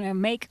gone. They're going to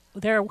make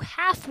their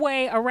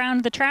halfway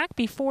around the track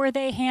before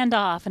they hand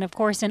off. And of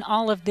course, in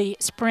all of the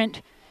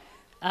sprint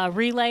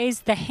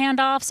relays, the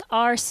handoffs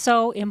are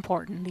so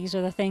important. These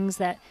are the things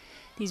that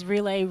these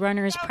relay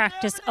runners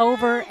practice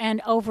over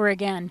and over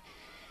again.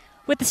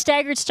 With the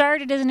staggered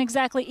start, it isn't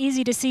exactly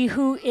easy to see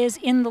who is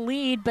in the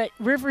lead, but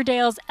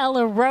Riverdale's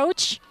Ella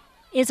Roach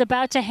is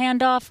about to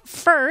hand off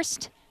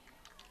first,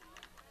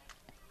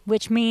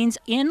 which means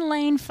in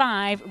lane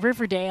 5,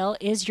 Riverdale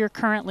is your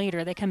current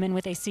leader. They come in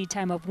with a seed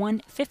time of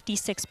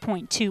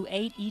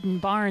 1:56.28. Eden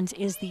Barnes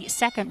is the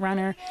second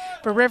runner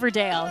for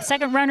Riverdale.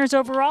 Second runners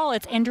overall,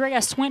 it's Andrea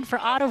Swint for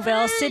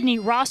Ottoville, Sydney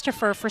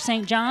Rosterfer for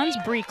St. John's,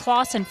 Bree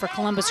Clausen for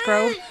Columbus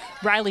Grove,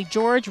 Riley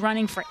George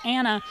running for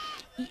Anna,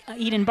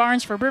 Eden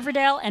Barnes for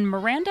Riverdale, and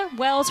Miranda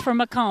Wells for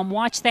Macomb.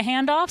 Watch the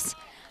handoffs.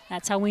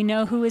 That's how we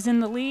know who is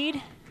in the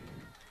lead.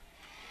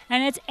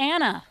 And it's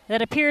Anna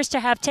that appears to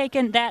have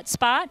taken that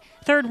spot.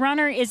 Third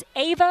runner is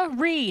Ava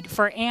Reed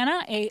for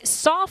Anna, a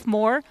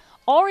sophomore,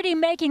 already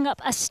making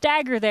up a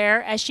stagger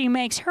there as she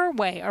makes her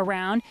way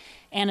around.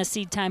 Anna's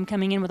seed time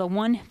coming in with a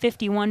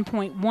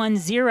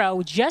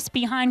 1:51.10, just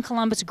behind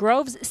Columbus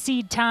Grove's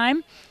seed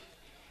time.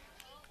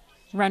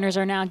 Runners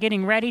are now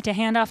getting ready to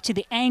hand off to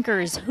the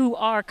anchors, who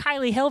are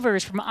Kylie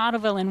Hilvers from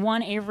Ottoville in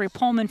 1, Avery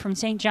Pullman from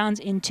St. John's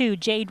in 2,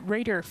 Jade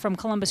Rader from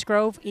Columbus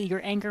Grove, your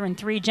anchor in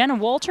 3, Jenna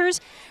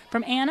Walters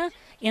from Anna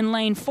in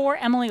lane 4,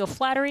 Emily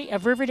O'Flattery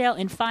of Riverdale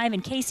in 5,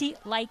 and Casey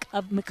Like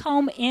of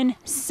Macomb in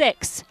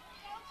 6.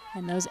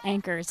 And those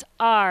anchors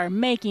are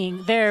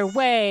making their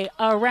way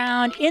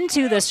around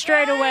into the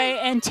straightaway.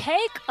 And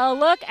take a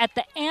look at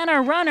the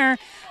Anna runner,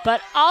 but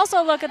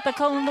also look at the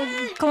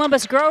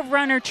Columbus Grove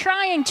runner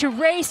trying to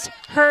race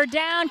her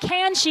down.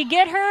 Can she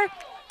get her?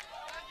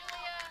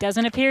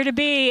 Doesn't appear to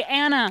be.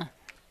 Anna,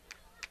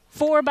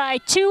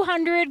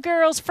 4x200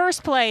 girls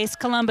first place.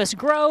 Columbus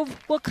Grove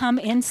will come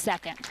in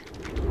second.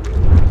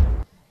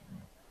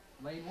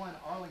 Lane 1,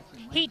 Arlington.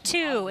 Heat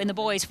 2 in the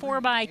boys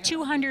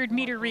 4x200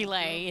 meter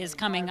relay is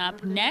coming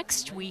up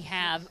next. We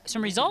have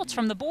some results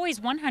from the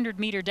boys 100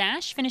 meter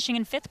dash. Finishing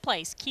in 5th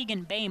place,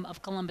 Keegan Bame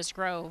of Columbus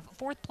Grove.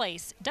 4th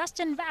place,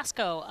 Dustin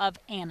Vasco of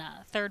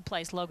Anna. 3rd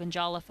place, Logan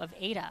Jolliffe of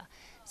Ada.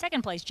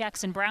 2nd place,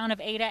 Jackson Brown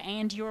of Ada.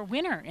 And your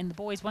winner in the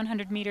boys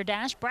 100 meter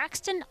dash,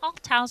 Braxton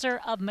Althauser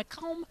of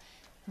Macomb,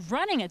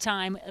 running a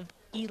time of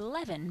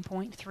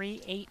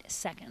 11.38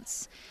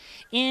 seconds.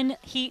 In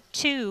Heat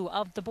 2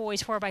 of the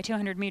boys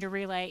 4x200 meter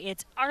relay,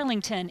 it's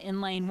Arlington in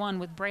lane 1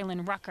 with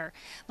Braylon Rucker.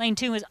 Lane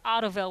 2 is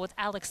Ottoville with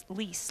Alex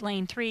Lease.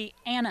 Lane 3,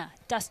 Anna,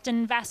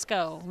 Dustin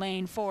Vasco.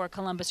 Lane 4,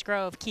 Columbus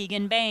Grove,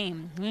 Keegan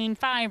Bame. Lane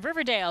 5,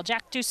 Riverdale,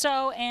 Jack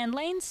Dussault. And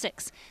lane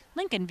 6,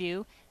 Lincoln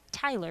View,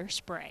 Tyler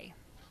Spray.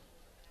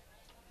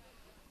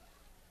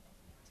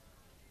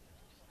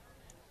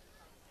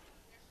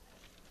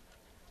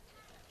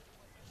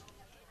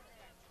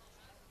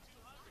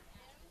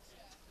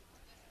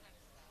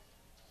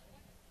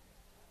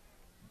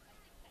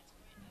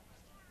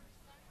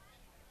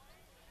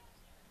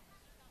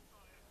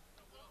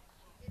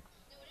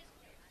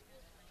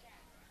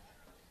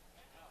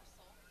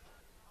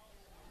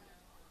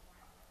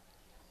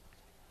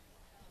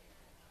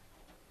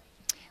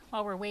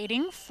 While we're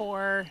waiting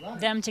for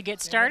them to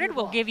get started,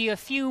 we'll give you a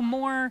few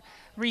more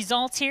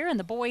results here in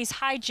the boys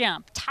high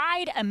jump.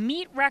 Tied a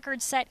meet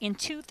record set in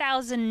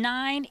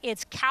 2009.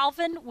 It's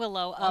Calvin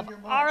Willow of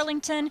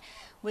Arlington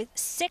with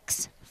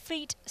 6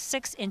 feet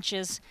 6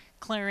 inches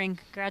clearing.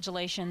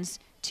 Congratulations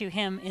to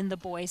him in the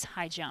boys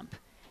high jump.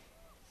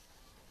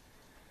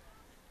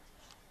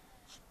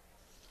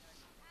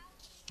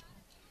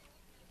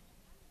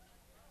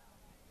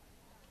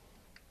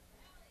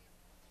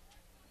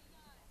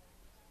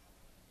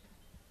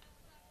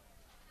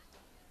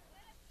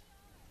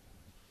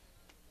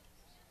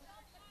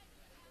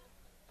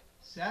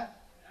 Set.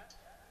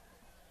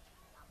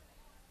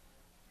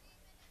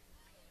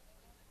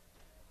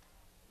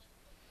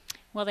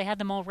 Well, they had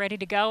them all ready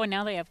to go, and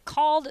now they have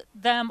called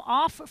them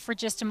off for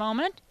just a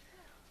moment.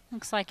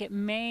 Looks like it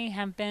may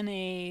have been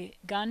a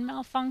gun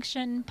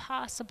malfunction,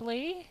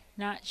 possibly.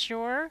 Not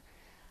sure.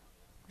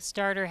 The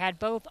starter had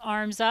both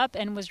arms up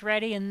and was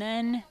ready, and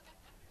then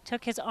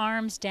took his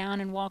arms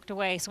down and walked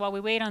away. So while we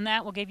wait on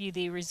that, we'll give you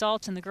the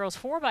results in the girls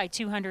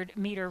 4x200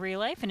 meter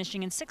relay.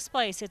 Finishing in 6th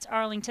place, it's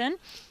Arlington.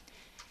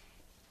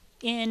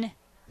 In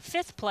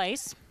 5th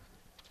place,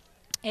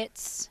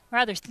 it's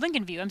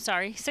Lincoln View, I'm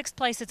sorry. 6th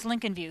place, it's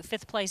Lincoln View.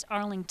 5th place,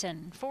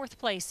 Arlington. 4th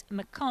place,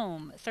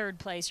 Macomb. 3rd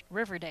place,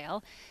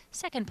 Riverdale.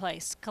 2nd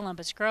place,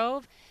 Columbus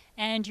Grove.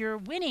 And your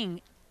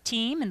winning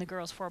team in the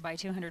girls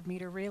 4x200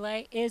 meter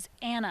relay is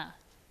Anna,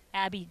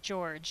 Abby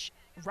George,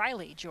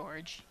 Riley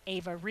George,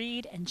 Ava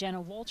Reed, and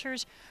Jenna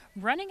Walters,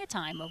 running a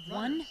time of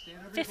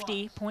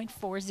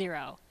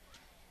 1:50.40.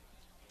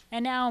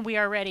 And now we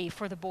are ready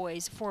for the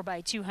boys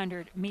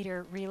 4x200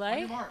 meter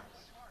relay.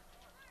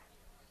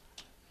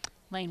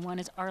 Lane 1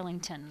 is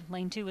Arlington.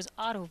 Lane 2 is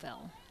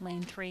Ottoville.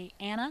 Lane 3,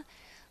 Anna.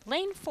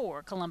 Lane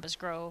 4, Columbus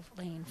Grove.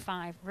 Lane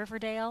 5,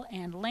 Riverdale.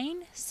 And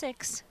Lane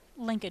 6,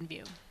 Lincoln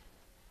View.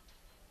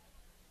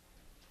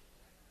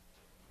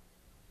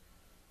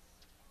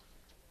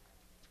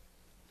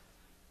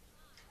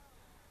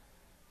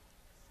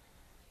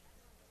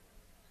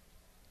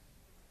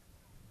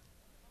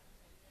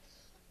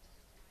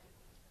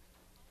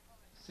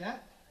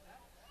 Set.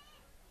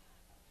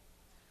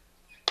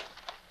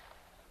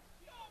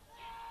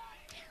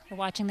 We're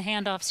watching the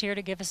handoffs here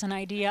to give us an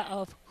idea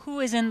of who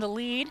is in the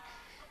lead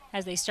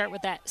as they start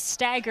with that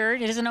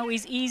staggered. It isn't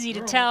always easy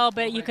to tell,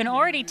 but you can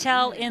already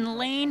tell in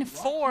lane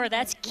 4,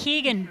 that's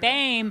Keegan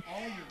Bame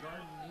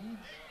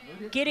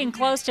getting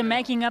close to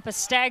making up a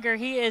stagger.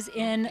 He is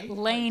in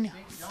lane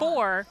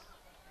 4.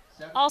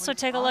 Also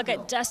take a look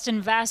at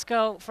Dustin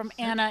Vasco from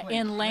Anna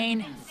in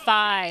lane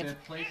 5.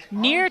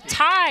 Near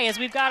tie as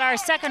we've got our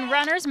second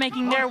runners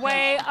making their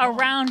way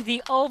around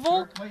the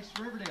oval.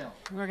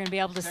 We're going to be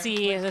able to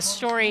see the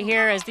story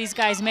here as these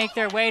guys make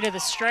their way to the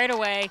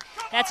straightaway.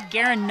 That's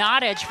Garen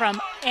Nottage from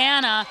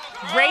Anna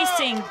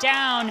racing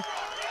down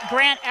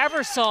Grant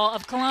Eversole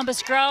of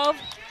Columbus Grove.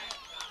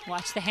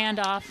 Watch the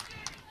handoff.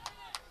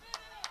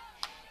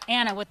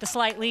 Anna with the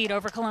slight lead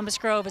over Columbus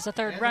Grove as the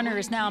third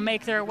runners now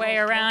make their way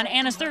around.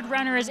 Anna's third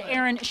runner is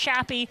Aaron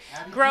Shappy.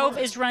 Grove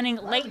is running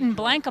Leighton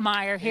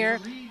Blankemeyer here.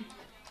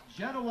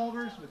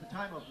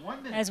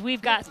 As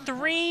we've got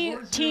 3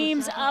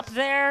 teams up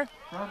there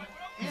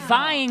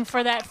vying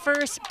for that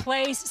first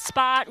place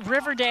spot.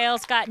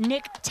 Riverdale's got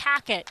Nick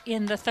Tackett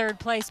in the third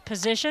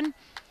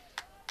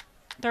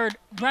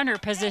runner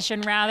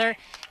position rather.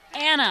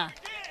 Anna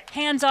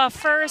hands off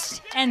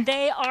first, and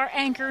they are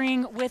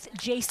anchoring with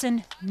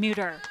Jason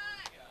Muter.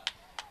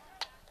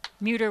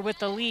 Muter with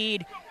the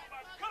lead.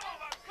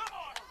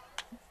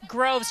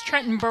 Grove's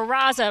Trenton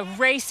Barraza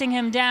racing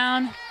him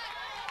down.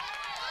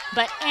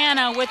 But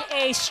Anna with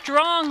a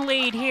strong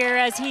lead here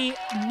as he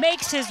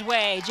makes his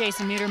way,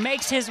 Jason Muter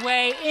makes his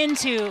way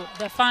into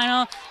the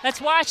final.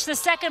 Let's watch the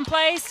second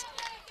place,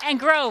 and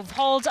Grove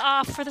holds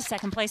off for the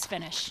second place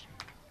finish.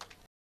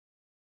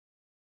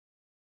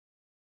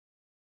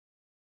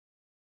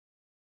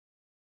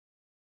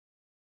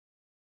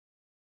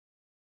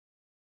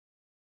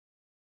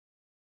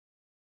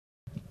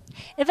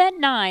 Event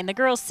 9, the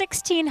girls'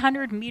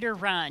 1,600 meter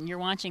run. You're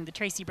watching the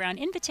Tracy Brown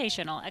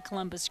Invitational at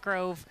Columbus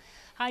Grove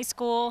High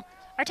School.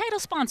 Our title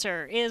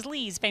sponsor is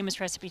Lee's Famous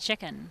Recipe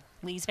Chicken.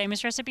 Lee's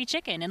Famous Recipe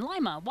Chicken in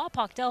Lima,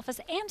 Wapak, Delphus,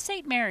 and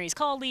St. Mary's.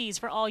 Call Lee's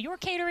for all your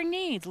catering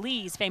needs.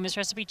 Lee's Famous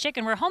Recipe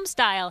Chicken, where home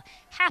style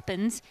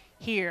happens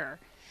here.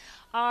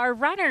 Our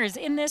runners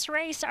in this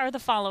race are the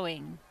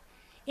following.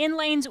 In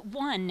lane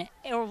 1,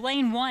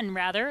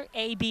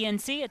 A, B,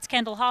 and C, it's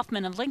Kendall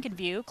Hoffman of Lincoln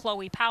View,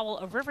 Chloe Powell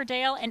of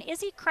Riverdale, and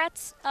Izzy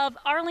Kretz of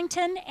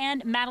Arlington,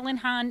 and Madeline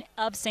Hahn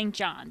of St.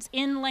 John's.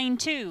 In lane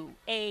 2,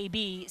 A,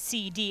 B,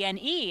 C, D,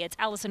 and E, it's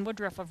Allison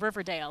Woodruff of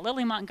Riverdale,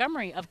 Lily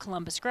Montgomery of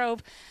Columbus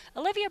Grove,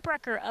 Olivia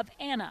Brecker of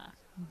Anna,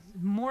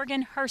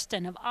 Morgan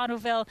Hurston of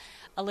Ottoville,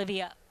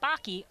 Olivia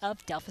Bakke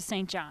of Delphus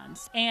St.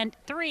 John's. And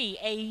 3,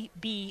 A,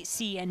 B,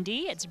 C, and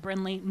D, it's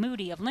Brinley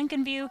Moody of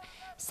Lincoln View,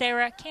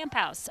 Sarah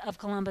Camphouse of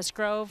Columbus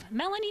Grove,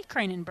 Melanie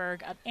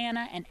Kranenberg of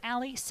Anna, and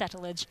Allie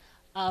Settlage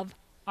of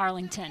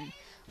Arlington.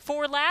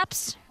 4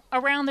 laps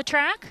around the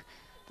track.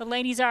 The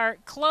ladies are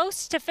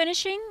close to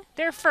finishing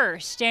their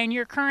first, and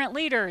your current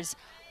leaders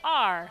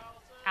are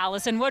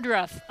Allison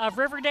Woodruff of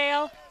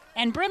Riverdale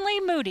and Brinley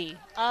Moody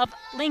of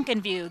Lincoln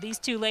View. These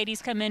 2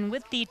 ladies come in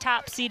with the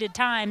top seeded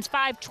times,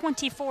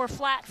 5:24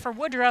 flat for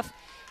Woodruff,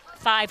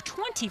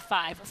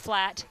 5:25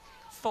 flat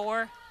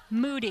for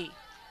Moody.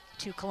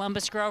 2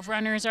 Columbus Grove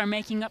runners are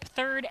making up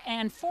 3rd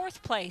and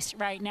 4th place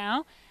right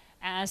now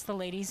as the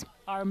ladies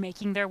are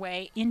making their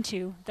way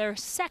into their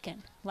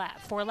second lap.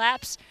 4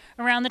 laps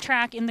around the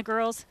track in the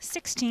girls'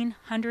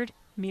 1,600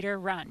 meter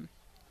run.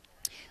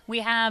 We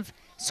have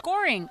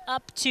scoring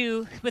up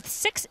to, with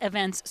 6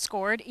 events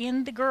scored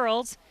in the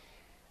girls.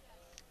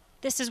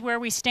 This is where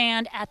we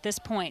stand at this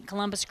point.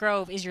 Columbus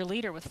Grove is your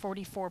leader with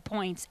 44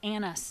 points.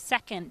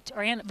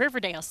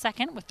 Riverdale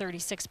second with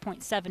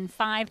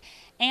 36.75.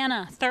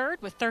 Anna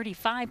third with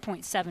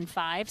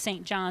 35.75.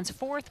 St. John's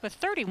fourth with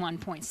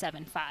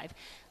 31.75.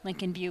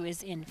 Lincoln View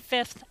is in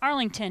 5th.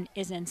 Arlington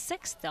is in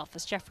 6th.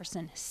 Delphus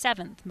Jefferson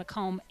 7th.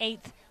 Macomb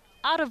 8th.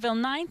 Ottoville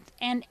 9th,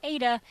 and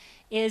Ada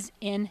is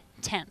in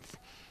 10th.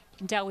 You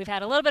can tell we've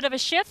had a little bit of a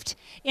shift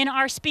in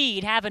our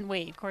speed, haven't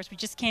we? Of course, we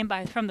just came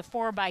by from the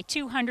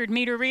 4x200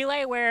 meter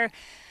relay where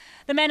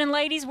the men and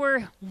ladies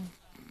were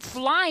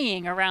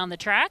flying around the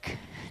track.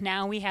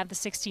 Now we have the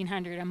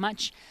 1600, a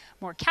much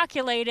more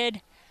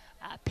calculated,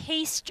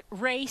 paced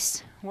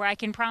race where I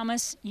can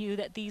promise you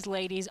that these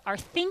ladies are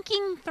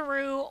thinking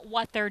through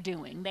what they're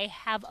doing. They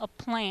have a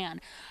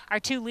plan. Our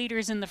two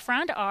leaders in the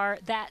front are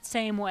that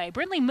same way.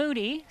 Brindley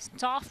Moody,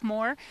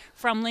 sophomore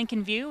from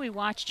Lincoln View. We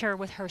watched her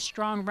with her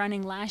strong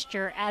running last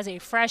year as a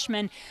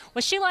freshman.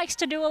 What she likes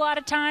to do a lot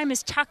of time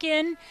is tuck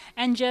in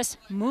and just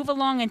move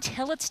along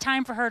until it's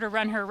time for her to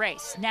run her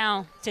race.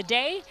 Now,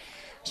 today,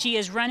 she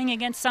is running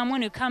against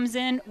someone who comes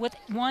in with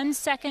 1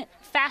 second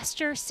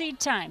faster seed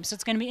time. So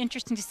it's going to be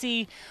interesting to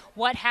see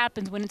what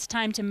happens when it's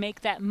time to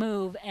make that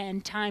move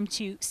and time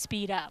to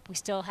speed up. We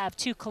still have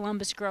two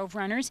Columbus Grove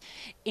runners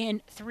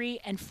in 3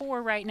 and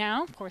 4 right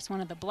now. Of course,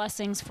 one of the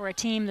blessings for a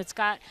team that's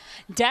got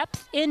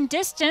depth in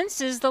distance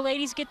is the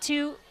ladies get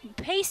to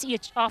pace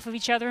off of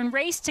each other and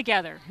race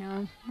together. You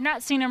know,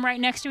 not seeing them right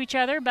next to each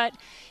other, but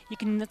you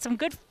can get some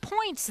good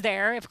points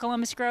there if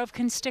Columbus Grove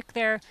can stick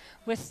there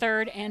with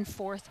 3rd and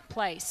 4th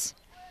place.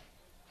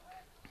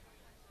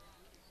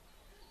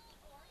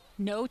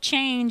 No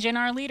change in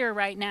our leader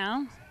right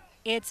now.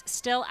 It's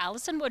still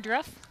Allison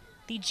Woodruff,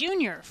 the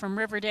junior from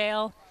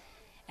Riverdale,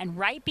 and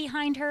right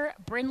behind her,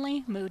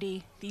 Brindley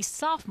Moody, the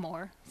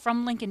sophomore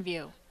from Lincoln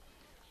View.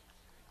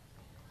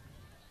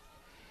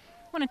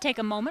 I want to take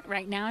a moment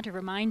right now to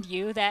remind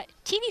you that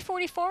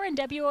TV44 and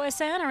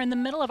WOSN are in the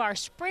middle of our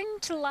Spring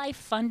to Life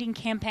funding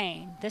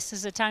campaign. This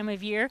is a time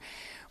of year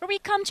where we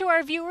come to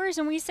our viewers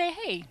and we say,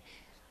 hey,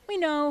 we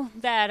know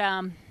that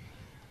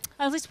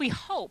at least we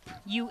hope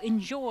you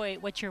enjoy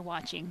what you're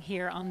watching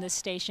here on this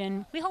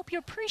station. We hope you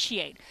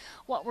appreciate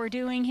what we're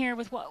doing here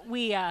with what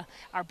we are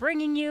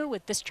bringing you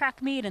with this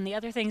track meet and the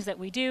other things that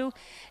we do.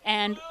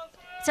 And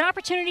it's an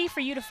opportunity for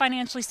you to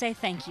financially say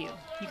thank you.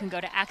 You can go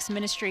to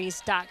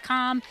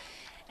axministries.com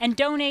and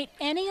donate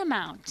any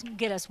amount to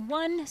get us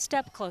one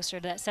step closer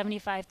to that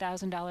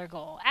 $75,000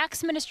 goal.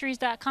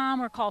 axministries.com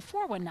or call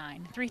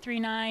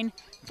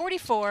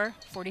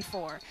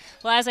 419-339-4444.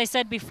 Well, as I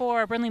said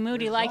before, Brindley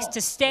Moody likes to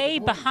stay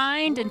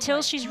behind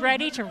until she's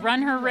ready to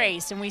run her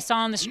race. And we saw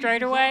on the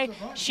straightaway,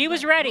 she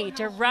was ready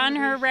to run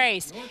her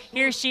race.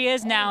 Here she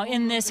is now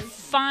in this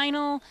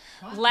final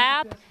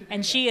lap,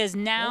 and she is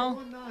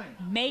now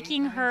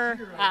making her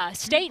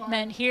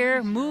statement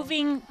here,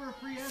 moving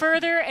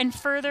further and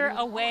further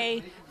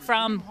away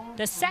from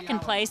the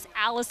 2nd place,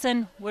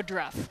 Allison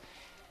Woodruff.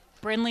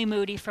 Brindley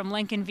Moody from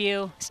Lincoln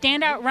View,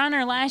 standout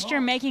runner last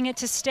year, making it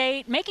to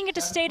state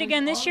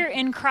again this year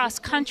in cross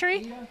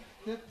country.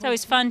 It's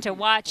always fun to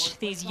watch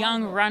these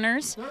young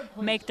runners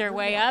make their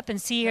way up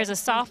and see here's a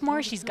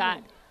sophomore. She's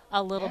got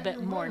a little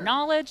bit more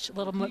knowledge, a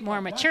little bit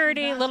more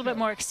maturity, a little bit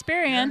more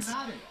experience.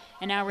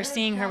 And now we're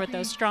seeing her with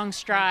those strong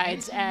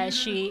strides as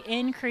she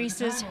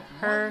increases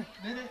her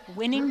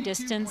winning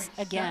distance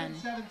again.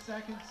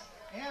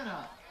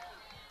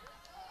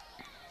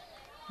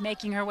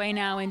 Making her way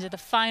now into the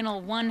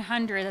final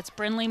 100. That's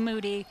Brindley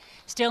Moody,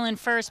 still in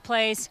 1st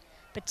place.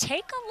 But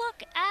take a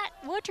look at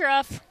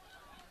Woodruff,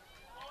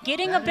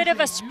 getting a bit of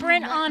a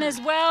sprint on as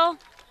well.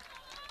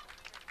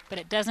 But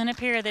it doesn't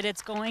appear that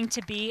it's going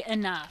to be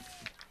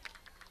enough.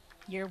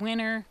 Your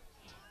winner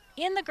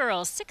in the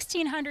girls'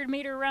 1,600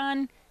 meter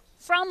run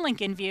from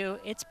Lincoln View,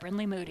 it's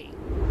Brindley Moody.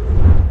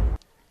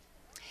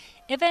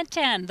 Event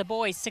 10, the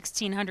boys'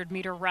 1,600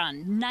 meter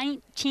run.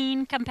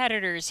 19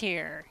 competitors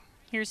here.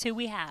 Here's who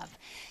we have.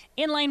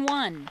 In lane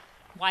 1,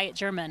 Wyatt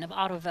German of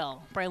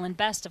Ottoville, Braylon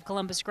Best of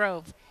Columbus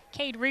Grove,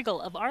 Cade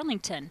Regal of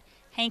Arlington,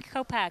 Hank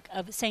Kopak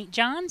of St.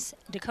 John's,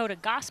 Dakota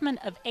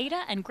Gossman of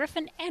Ada, and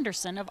Griffin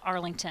Anderson of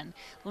Arlington.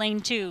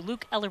 Lane 2,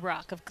 Luke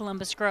Ellerbrock of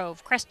Columbus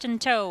Grove, Creston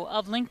Toe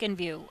of Lincoln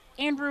View,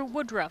 Andrew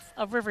Woodruff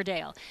of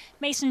Riverdale,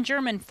 Mason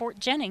German, Fort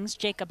Jennings,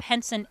 Jacob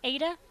Henson,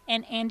 Ada,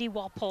 and Andy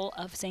Walpole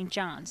of St.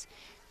 John's.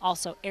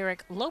 Also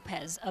Eric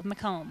Lopez of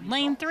Macomb.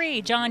 Lane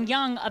 3, John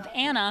Young of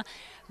Anna,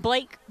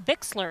 Blake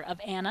Bixler of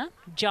Anna,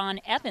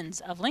 John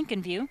Evans of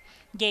Lincoln View,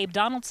 Gabe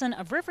Donaldson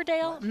of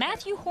Riverdale,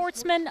 Matthew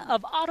Hortzman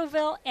of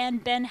Ottoville,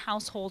 and Ben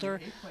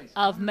Householder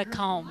of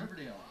Macomb.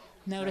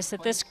 Notice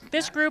that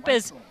this group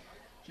is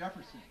a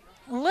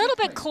little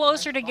bit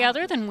closer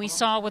together than we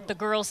saw with the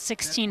girls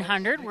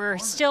 1,600. We're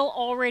still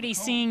already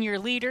seeing your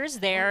leaders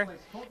there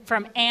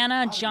from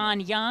Anna, John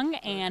Young,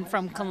 and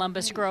from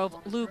Columbus Grove,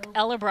 Luke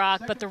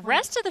Ellerbrock. But the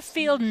rest of the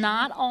field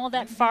not all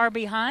that far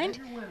behind.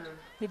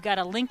 We've got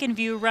a Lincoln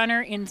View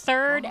runner in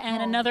 3rd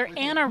and another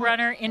Anna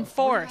runner in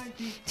 4th.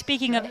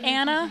 Speaking of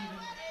Anna,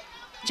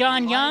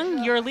 John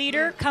Young, your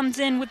leader, comes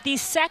in with the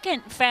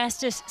 2nd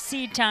fastest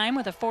seed time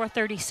with a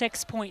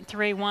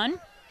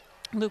 4:36.31.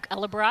 Luke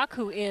Ellerbrock,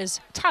 who is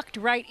tucked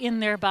right in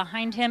there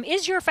behind him,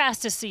 is your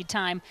fastest seed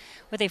time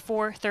with a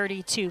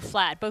 4:32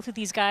 flat. Both of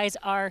these guys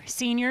are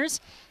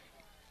seniors,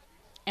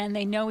 and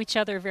they know each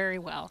other very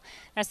well.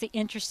 That's the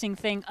interesting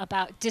thing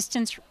about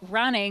distance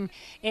running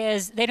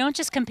is they don't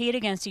just compete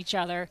against each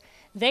other.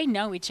 they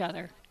know each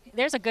other.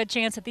 There's a good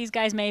chance that these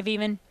guys may have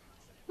even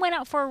went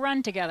out for a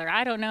run together.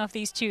 I don't know if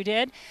these two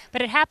did,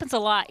 but it happens a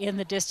lot in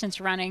the distance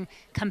running.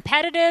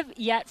 Competitive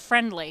yet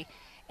friendly.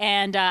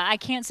 And I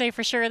can't say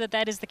for sure that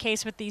that is the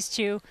case with these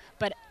two,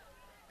 but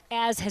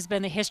as has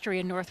been the history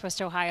in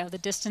Northwest Ohio, the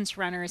distance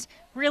runners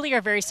really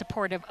are very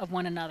supportive of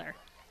one another.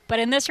 But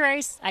in this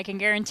race, I can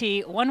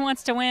guarantee one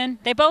wants to win.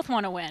 They both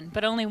want to win,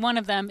 but only one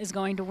of them is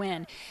going to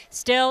win.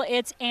 Still,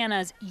 it's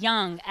Anna's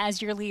Young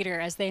as your leader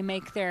as they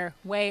make their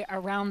way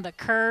around the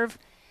curve.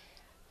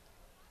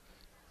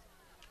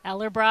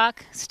 Ellerbrock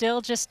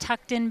still just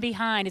tucked in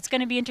behind. It's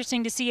going to be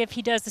interesting to see if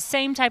he does the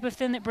same type of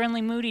thing that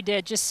Brinley Moody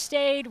did, just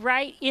stayed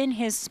right in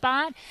his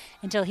spot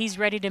until he's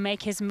ready to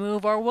make his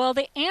move, or will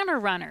the Anna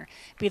runner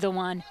be the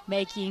one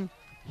making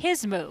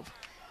his move?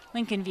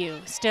 Lincoln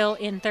View still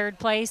in third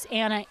place,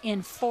 Anna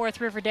in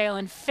fourth, Riverdale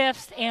in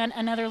fifth, and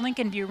another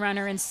Lincoln View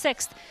runner in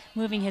sixth,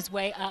 moving his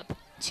way up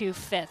to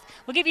fifth.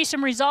 We'll give you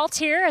some results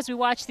here as we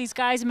watch these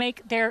guys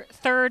make their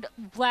third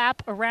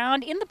lap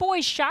around. In the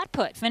boys shot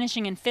put,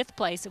 finishing in fifth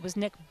place, it was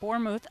Nick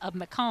Bormuth of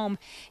Macomb.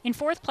 In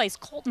fourth place,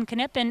 Colton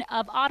Knippen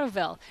of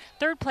Ottoville.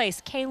 Third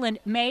place, Kaylin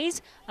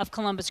Mays of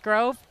Columbus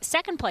Grove.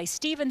 Second place,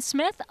 Stephen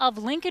Smith of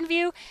Lincoln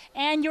View.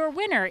 And your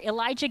winner,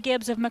 Elijah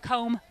Gibbs of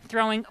Macomb,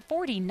 throwing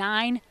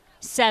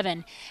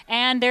 49.7.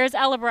 And there's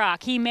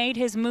Ellerbrock. He made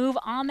his move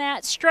on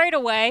that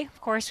straightaway.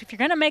 Of course, if you're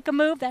going to make a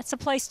move, that's the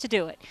place to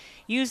do it.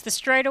 Use the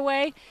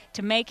straightaway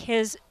to make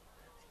his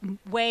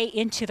way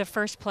into the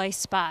first place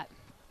spot.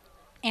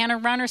 Anna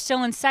runner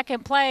still in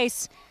second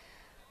place,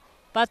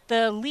 but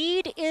the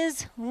lead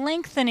is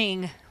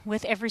lengthening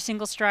with every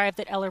single stride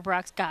that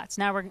Ellerbrock got.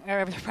 Now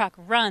Ellerbrock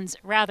runs,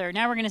 rather.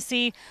 Now we're going to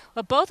see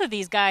what both of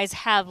these guys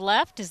have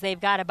left, as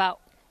they've got about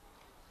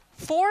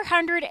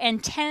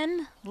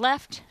 410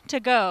 left to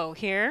go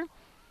here.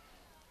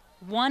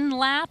 One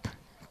lap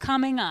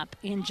coming up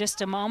in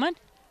just a moment.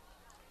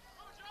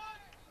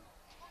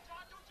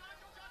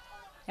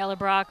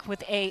 Ellerbrock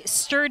with a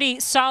sturdy,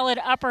 solid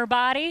upper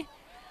body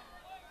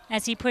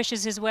as he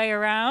pushes his way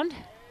around.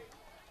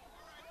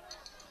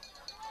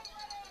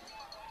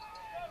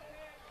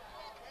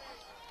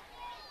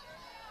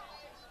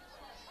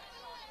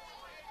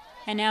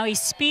 And now he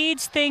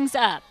speeds things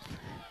up.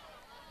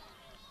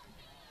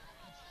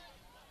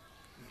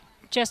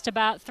 Just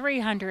about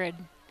 300.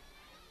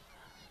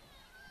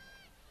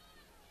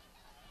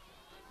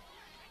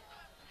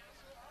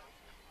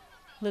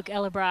 Luke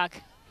Ellerbrock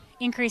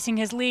increasing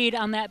his lead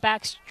on that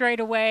back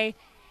straightaway.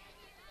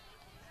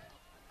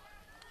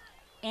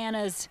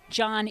 Anna's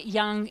John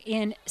Young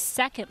in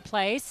second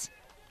place.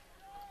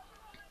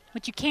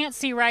 What you can't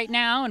see right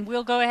now, and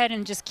we'll go ahead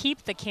and just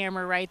keep the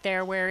camera right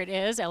there where it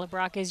is,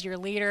 Ellerbrock is your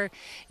leader,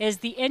 is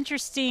the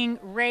interesting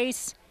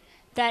race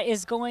that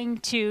is going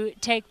to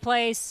take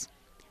place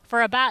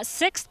for about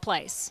sixth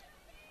place.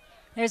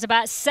 There's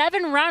about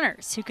 7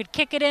 runners who could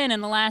kick it in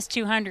the last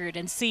 200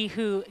 and see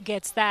who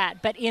gets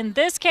that. But in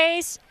this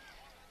case,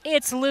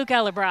 it's Luke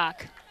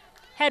Ellerbrock.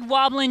 Head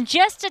wobbling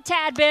just a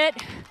tad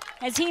bit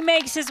as he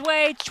makes his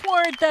way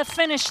toward the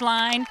finish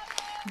line.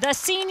 The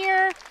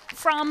senior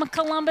from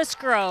Columbus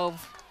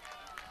Grove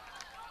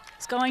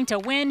is going to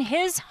win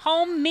his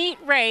home meet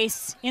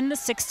race in the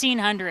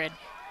 1600.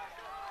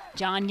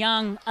 John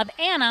Young of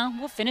Anna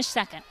will finish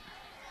second.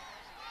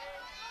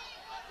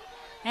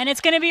 And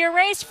it's going to be a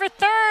race for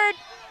third.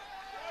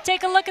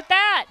 Take a look at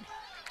that.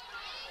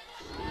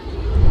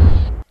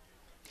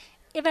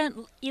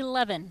 Event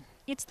 11.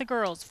 It's the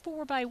girls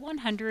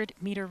 4x100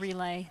 meter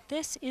relay.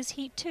 This is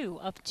heat 2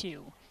 of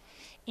 2.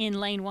 In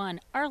lane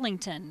 1,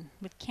 Arlington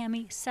with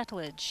Cami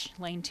Settlage.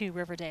 Lane 2,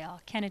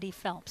 Riverdale, Kennedy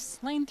Phelps.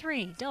 Lane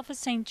 3, Delphus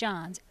St.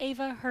 John's,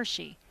 Ava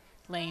Hershey.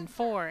 Lane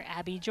 4,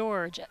 Abby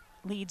George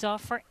leads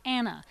off for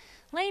Anna.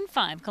 Lane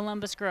 5,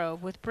 Columbus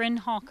Grove with Bryn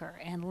Hawker.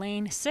 And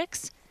lane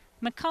 6,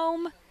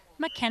 Macomb,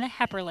 McKenna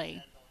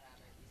Hepperly.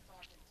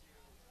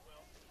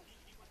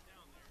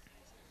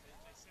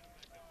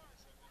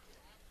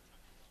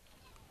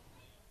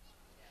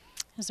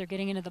 As they're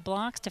getting into the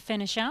blocks to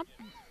finish up,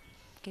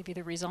 give you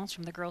the results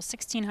from the girls'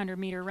 1600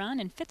 meter run.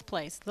 In fifth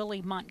place,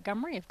 Lily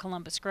Montgomery of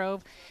Columbus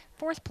Grove.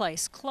 Fourth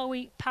place,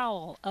 Chloe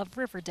Powell of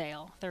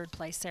Riverdale. Third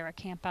place, Sarah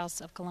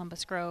Camphouse of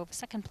Columbus Grove.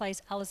 Second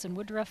place, Allison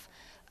Woodruff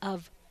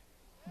of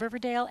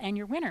Riverdale. And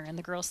your winner in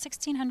the girls'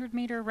 1600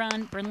 meter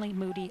run, Brinley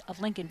Moody of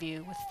Lincoln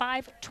View with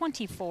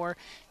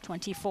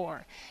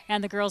 5:24.24.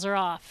 And the girls are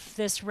off.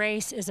 This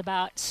race is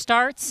about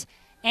starts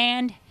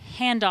and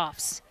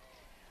handoffs.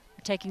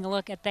 Taking a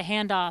look at the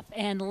handoff,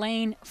 and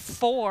lane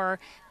 4,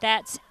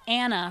 that's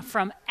Anna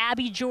from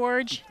Abby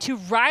George to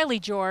Riley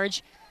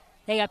George.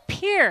 They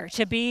appear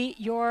to be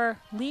your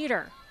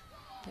leader,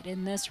 but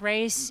in this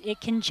race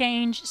it can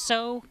change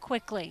so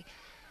quickly.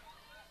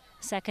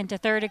 Second to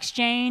third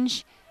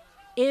exchange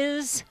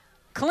is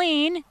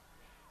clean,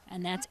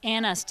 and that's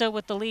Anna still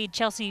with the lead.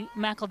 Chelsea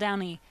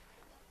McEldowney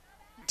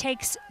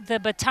takes the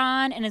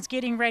baton and is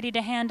getting ready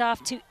to hand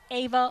off to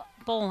Ava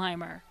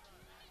Bolheimer.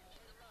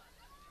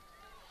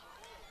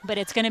 But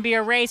it's going to be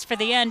a race for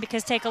the end,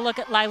 because take a look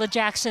at Lila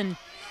Jackson.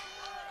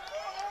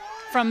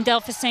 from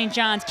Delphos St.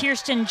 John's.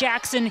 Kirsten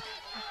Jackson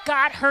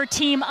got her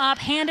team up,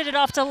 handed it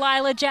off to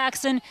Lila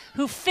Jackson,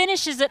 who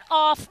finishes it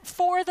off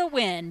for the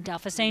win.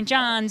 Delphos St.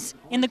 John's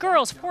in the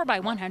girls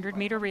 4x100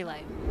 meter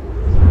relay.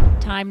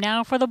 Time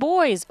now for the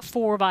boys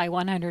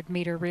 4x100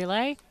 meter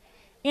relay.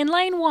 In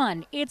lane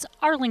 1, it's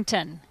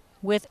Arlington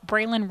with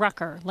Braylon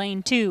Rucker.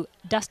 Lane 2,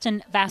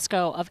 Dustin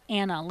Vasco of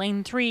Anna.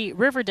 Lane 3,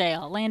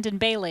 Riverdale, Landon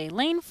Bailey.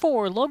 Lane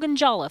 4, Logan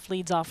Jolliffe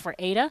leads off for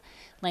Ada.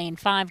 Lane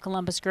 5,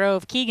 Columbus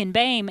Grove, Keegan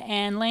Bame.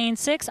 And lane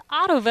 6,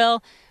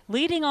 Ottoville,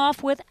 leading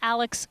off with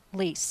Alex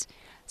Lease.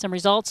 Some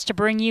results to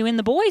bring you in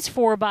the boys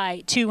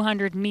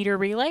 4x200 meter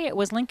relay. It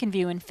was Lincoln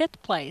View in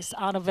 5th place,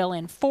 Ottoville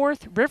in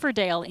 4th,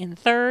 Riverdale in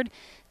 3rd,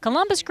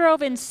 Columbus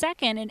Grove in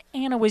 2nd, and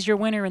Anna was your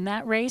winner in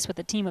that race with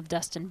a team of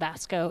Dustin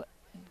Vasco,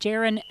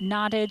 Jaron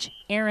Nottage,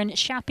 Aaron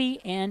Shappy,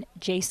 and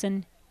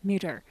Jason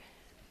Muter.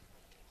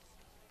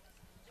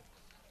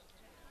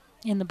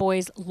 In the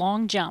boys'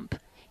 long jump,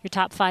 your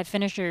top 5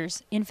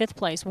 finishers: in 5th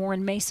place,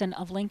 Warren Mason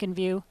of Lincoln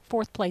View;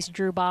 4th place,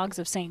 Drew Boggs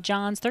of St.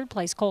 John's; 3rd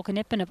place, Cole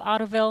Knippen of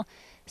Ottoville;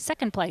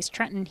 2nd place,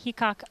 Trenton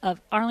Heacock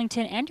of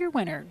Arlington; and your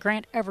winner,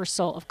 Grant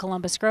Eversole of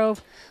Columbus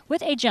Grove,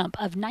 with a jump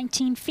of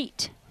 19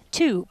 feet,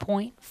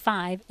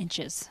 2.5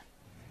 inches.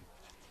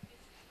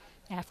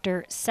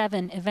 After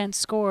 7 events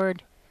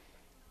scored,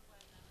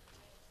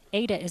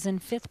 Ada is in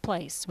 5th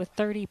place with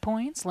 30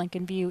 points.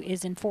 Lincoln View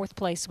is in 4th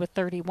place with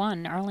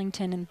 31.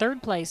 Arlington in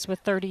 3rd place with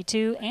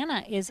 32.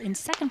 Anna is in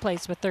 2nd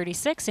place with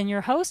 36. And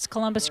your hosts,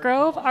 Columbus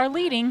Grove, are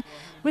leading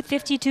with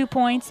 52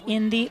 points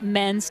in the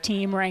men's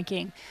team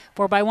ranking.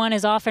 4x1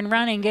 is off and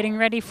running, getting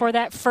ready for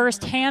that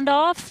first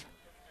handoff.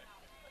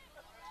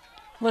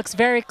 Looks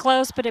very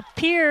close, but it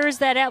appears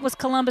that was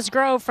Columbus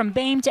Grove from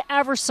Bame to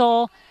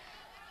Eversole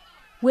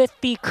with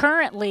the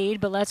current lead,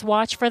 but let's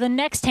watch for the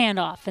next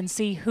handoff and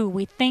see who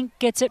we think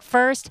gets it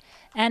first.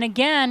 And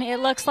again,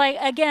 it looks like,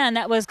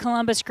 that was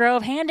Columbus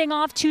Grove handing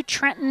off to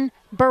Trenton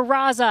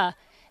Barraza.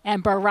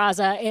 And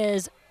Barraza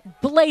is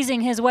blazing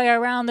his way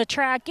around the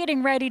track,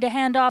 getting ready to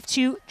hand off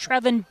to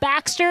Trevin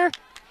Baxter.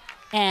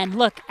 And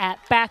look at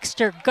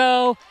Baxter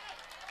go.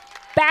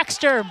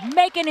 Baxter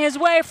making his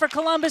way for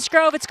Columbus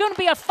Grove. It's going to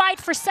be a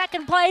fight for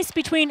 2nd place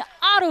between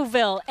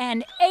Ottoville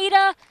and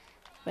Ada.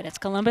 But it's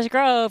Columbus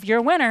Grove,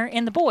 your winner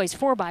in the boys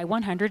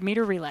 4x100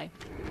 meter relay.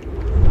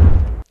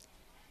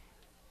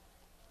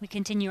 We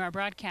continue our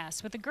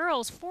broadcast with the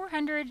girls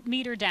 400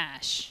 meter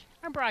dash.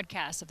 Our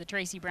broadcast of the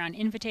Tracy Brown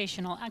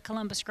Invitational at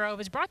Columbus Grove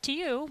is brought to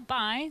you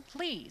by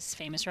Lee's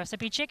Famous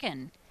Recipe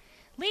Chicken.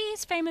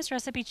 Lee's Famous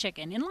Recipe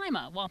Chicken in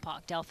Lima,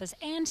 Walpock, Delphos,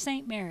 and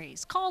St.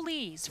 Mary's. Call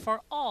Lee's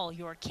for all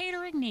your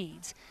catering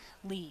needs.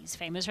 Lee's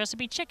Famous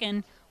Recipe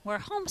Chicken, where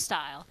home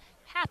style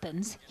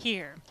happens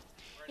here.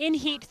 In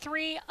heat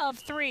 3 of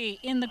 3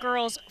 in the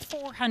girls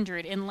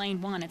 400 in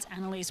lane 1, it's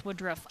Annalise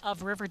Woodruff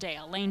of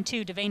Riverdale. Lane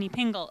 2, Devaney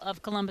Pingle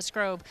of Columbus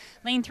Grove.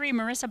 Lane 3,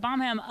 Marissa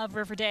Baumham of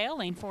Riverdale.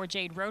 Lane 4,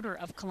 Jade Roeder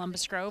of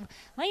Columbus Grove.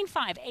 Lane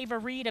 5, Ava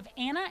Reed of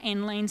Anna.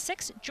 And lane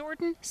 6,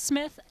 Jordan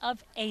Smith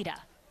of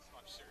Ada.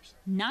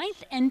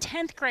 9th and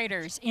 10th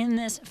graders in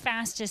this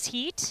fastest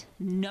heat.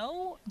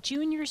 No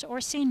juniors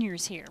or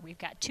seniors here. We've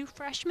got 2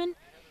 freshmen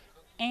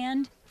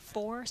and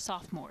 4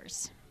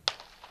 sophomores.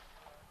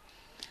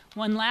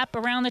 1 lap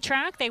around the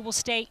track. They will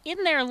stay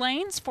in their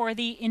lanes for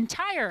the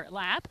entire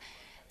lap.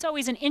 It's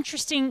always an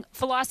interesting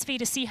philosophy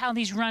to see how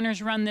these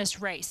runners run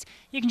this race.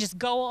 You can just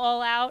go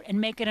all out and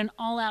make it an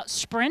all-out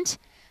sprint.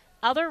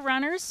 Other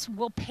runners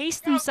will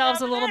pace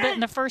themselves a little bit in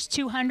the first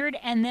 200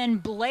 and then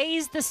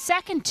blaze the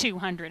second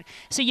 200.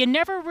 So you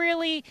never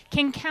really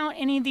can count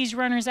any of these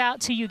runners out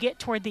till you get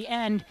toward the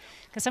end,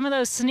 because some of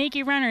those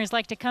sneaky runners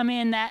like to come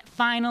in that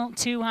final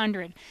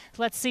 200.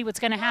 So let's see what's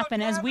going to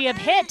happen as we have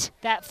hit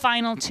that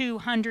final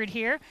 200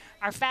 here.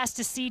 Our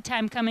fastest seed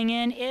time coming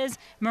in is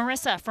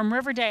Marissa from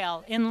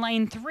Riverdale in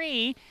lane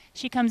 3.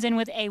 She comes in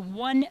with a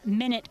 1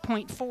 minute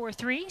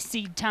 .43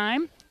 seed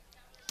time,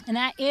 and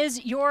that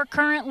is your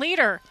current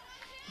leader.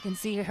 You can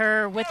see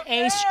her with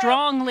a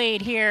strong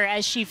lead here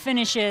as she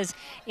finishes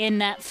in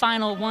that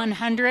final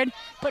 100,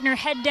 putting her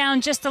head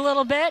down just a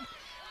little bit,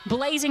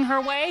 blazing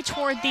her way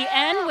toward the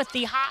end with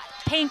the hot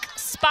pink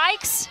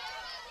spikes.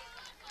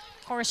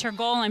 Of course, her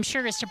goal, I'm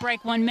sure, is to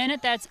break 1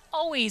 minute. That's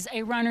always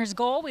a runner's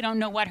goal. We don't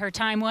know what her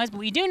time was, but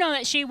we do know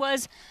that she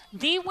was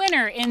the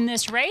winner in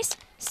this race.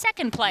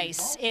 2nd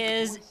place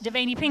is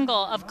Devaney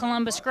Pingle of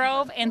Columbus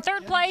Grove, and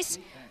 3rd place,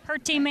 her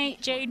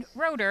teammate Jade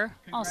Roeder,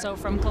 also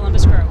from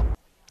Columbus Grove.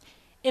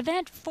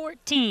 Event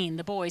 14,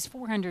 the boys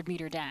 400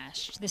 meter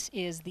dash. This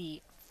is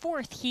the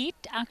 4th heat.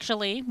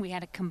 Actually, we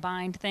had a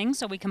combined thing,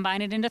 so we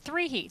combined it into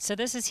 3 heats. So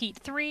this is heat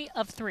 3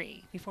 of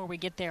 3. Before we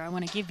get there, I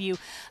want to give you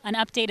an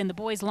update in the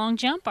boys long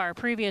jump. Our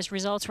previous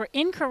results were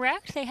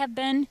incorrect. They have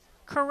been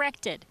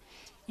corrected.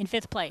 In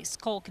 5th place,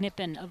 Cole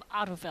Knippen of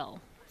Ottoville.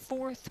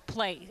 4th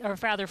place,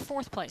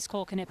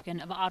 Cole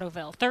Knippen of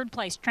Ottoville. 3rd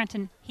place,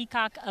 Trenton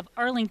Heacock of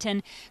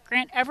Arlington.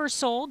 Grant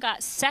Eversole got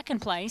 2nd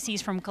place.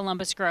 He's from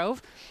Columbus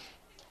Grove.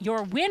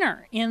 Your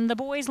winner in the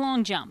boys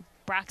long jump,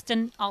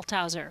 Braxton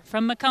Althauser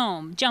from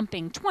Macomb,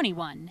 jumping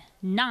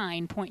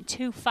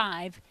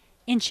 21.9.25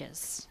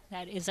 inches.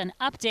 That is an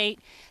update.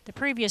 The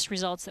previous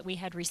results that we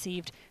had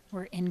received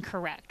were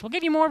incorrect. We'll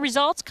give you more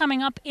results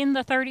coming up in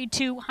the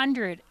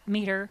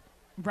 3,200-meter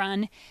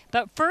run.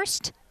 But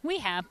first, we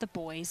have the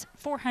boys'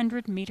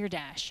 400-meter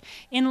dash.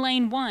 In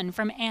lane 1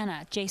 from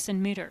Anna,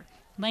 Jason Muter.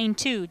 Lane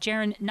 2,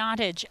 Jaron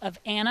Nottage of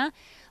Anna.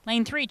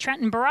 Lane 3,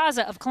 Trenton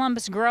Barraza of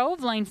Columbus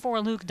Grove. Lane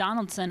 4, Luke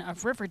Donaldson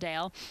of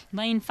Riverdale.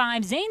 Lane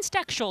 5, Zane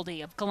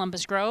Steckschulde of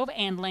Columbus Grove.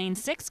 And Lane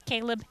 6,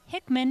 Caleb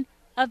Hickman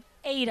of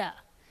Ada.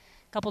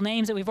 Couple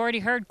names that we've already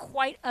heard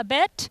quite a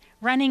bit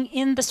running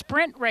in the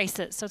sprint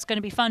races. So it's going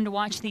to be fun to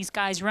watch these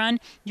guys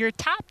run. Your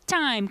top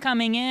time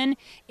coming in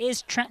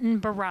is Trenton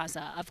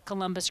Barraza of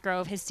Columbus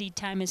Grove. His seed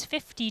time is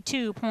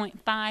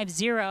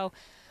 52.50,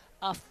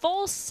 a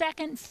full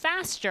second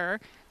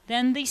faster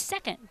than the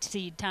second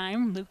seed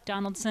time. Luke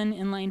Donaldson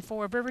in lane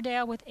 4 of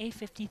Riverdale with a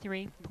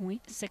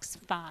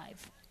 53.65.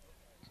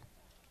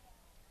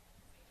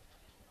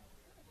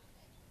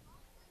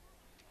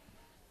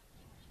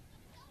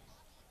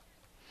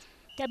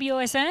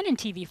 WOSN and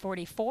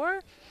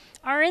TV44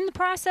 are in the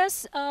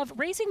process of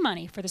raising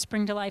money for the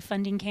Spring to Life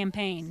funding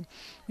campaign.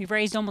 We've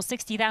raised almost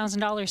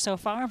 $60,000 so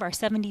far of our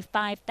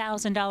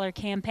 $75,000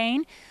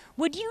 campaign.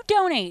 Would you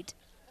donate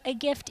a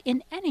gift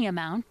in any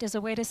amount as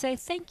a way to say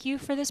thank you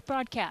for this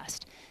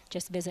broadcast?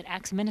 Just visit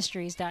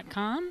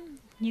axministries.com.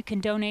 You can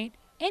donate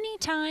any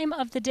time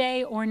of the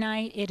day or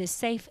night. It is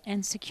safe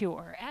and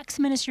secure.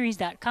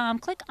 axministries.com.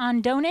 Click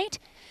on donate.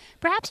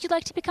 Perhaps you'd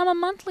like to become a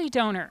monthly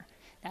donor.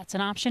 That's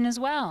an option as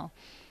well.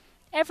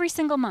 Every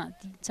single month,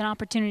 it's an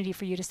opportunity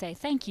for you to say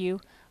thank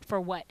you for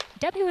what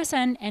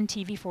WSN and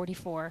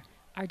TV44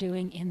 are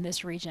doing in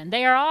this region.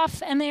 They are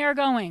off and they are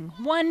going.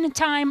 One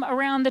time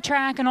around the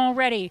track and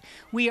already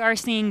we are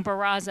seeing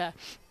Barraza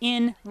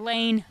in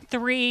lane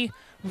 3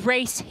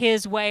 race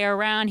his way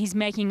around. He's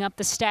making up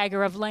the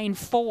stagger of lane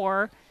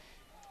 4.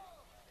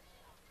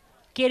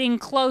 Getting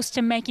close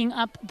to making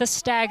up the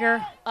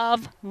stagger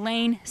of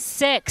lane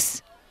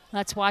 6.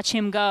 Let's watch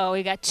him go.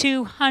 We got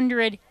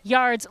 200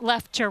 yards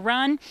left to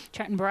run.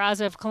 Trenton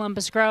Barraza of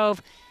Columbus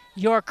Grove,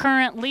 your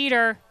current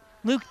leader.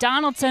 Luke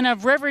Donaldson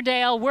of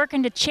Riverdale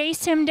working to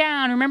chase him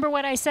down. Remember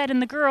what I said in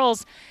the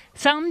girls.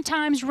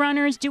 Sometimes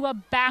runners do a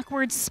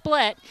backward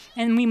split,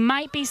 and we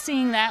might be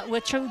seeing that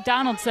with Luke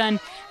Donaldson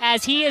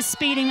as he is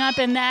speeding up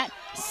in that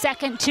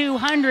second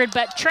 200.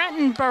 But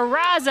Trenton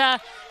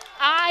Barraza,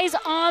 eyes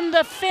on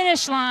the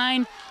finish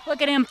line.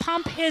 Look at him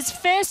pump his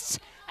fists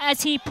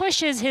as he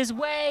pushes his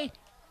way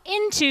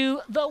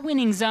into the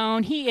winning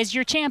zone. He is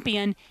your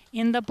champion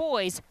in the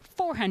boys'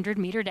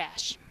 400-meter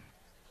dash.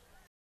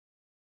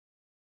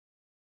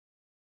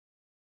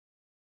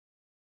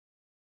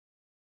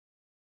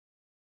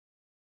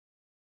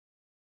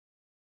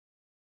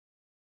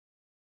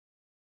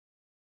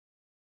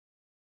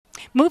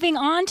 Moving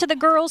on to the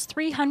girls'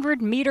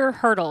 300-meter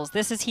hurdles.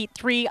 This is heat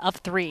 3 of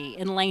 3.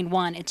 In lane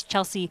 1, it's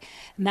Chelsea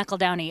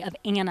McEldowney of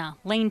Anna.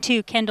 Lane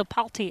 2, Kendall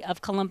Palte of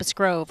Columbus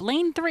Grove.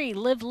 Lane 3,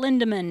 Liv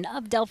Lindemann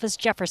of Delphus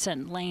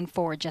Jefferson. Lane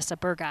 4, Jessa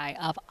Burgai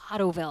of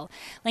Ottoville.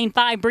 Lane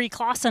 5, Bree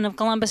Clausen of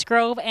Columbus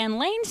Grove. And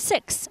lane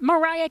 6,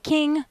 Mariah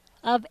King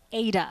of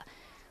Ada.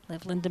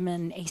 Liv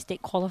Lindemann, a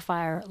state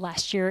qualifier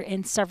last year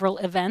in several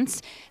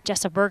events.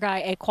 Jessa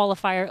Burgai, a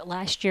qualifier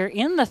last year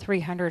in the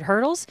 300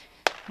 hurdles.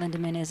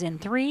 Lindemann is in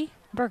 3,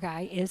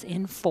 Burgai is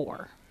in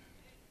 4.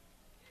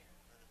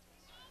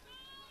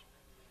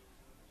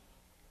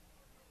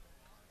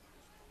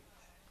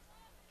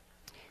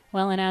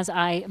 Well, and as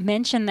I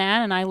mentioned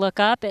that and I look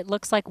up, it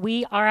looks like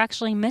we are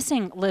actually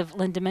missing Liv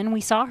Lindemann.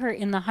 We saw her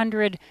in the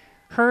 100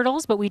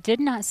 hurdles, but we did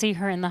not see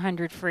her in the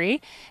 100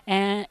 free.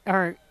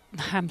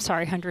 I'm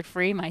sorry, 100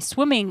 free. My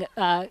swimming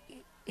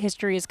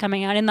history is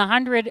coming out in the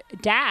 100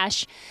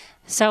 dash.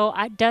 So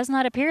it does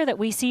not appear that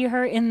we see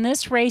her in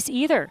this race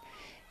either.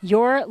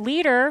 Your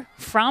leader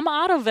from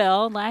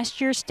Ottoville,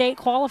 last year's state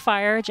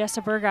qualifier,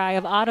 Jessa Burgai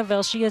of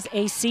Ottoville, she is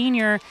a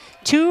senior.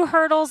 2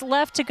 hurdles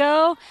left to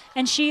go,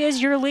 and she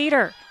is your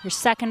leader. Your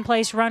second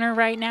place runner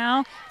right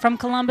now from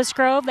Columbus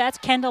Grove, that's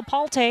Kendall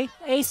Palte,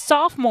 a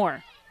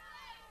sophomore.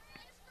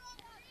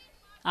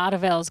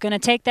 Ottoville is going to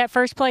take that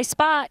first place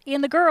spot in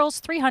the girls'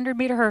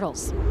 300-meter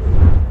hurdles.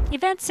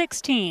 Event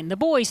 16, the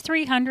boys'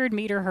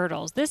 300-meter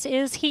hurdles. This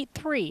is heat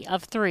 3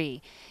 of 3.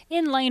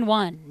 In lane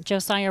 1,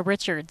 Josiah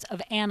Richards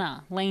of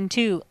Anna. Lane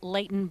 2,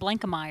 Leighton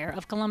Blankemeyer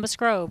of Columbus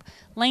Grove.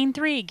 Lane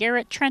 3,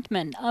 Garrett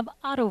Trentman of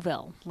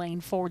Ottoville.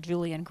 Lane 4,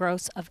 Julian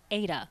Gross of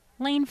Ada.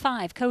 Lane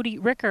 5, Cody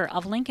Ricker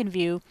of Lincoln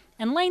View.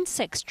 And lane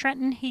 6,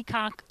 Trenton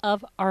Heacock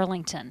of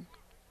Arlington.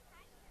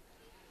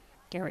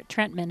 Garrett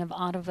Trentman of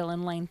Ottoville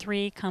in lane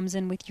 3 comes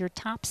in with your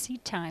top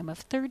seed time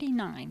of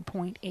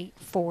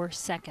 39.84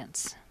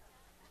 seconds.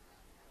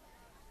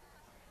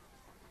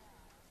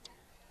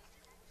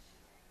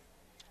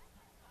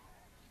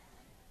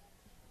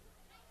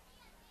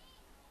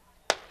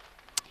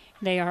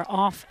 They are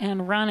off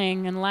and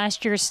running, and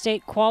last year's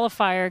state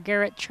qualifier,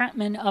 Garrett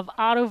Trentman of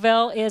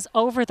Ottoville, is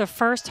over the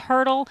first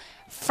hurdle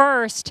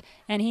first,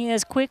 and he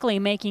is quickly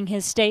making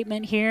his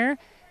statement here.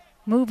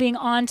 Moving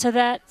on to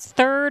that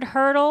third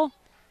hurdle,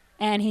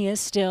 and he is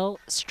still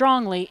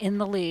strongly in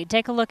the lead.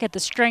 Take a look at the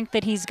strength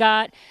that he's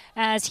got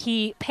as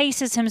he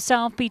paces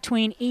himself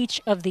between each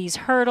of these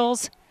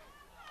hurdles.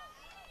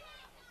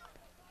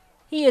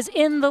 He is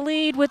in the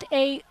lead with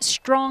a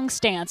strong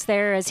stance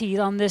there as he's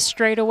on this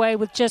straightaway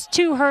with just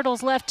 2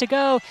 hurdles left to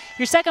go.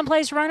 Your second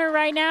place runner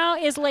right now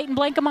is Leighton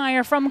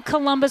Blankemeyer from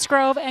Columbus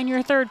Grove, and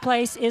your third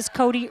place is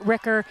Cody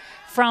Ricker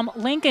from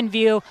Lincoln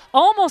View.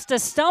 Almost a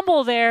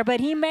stumble there, but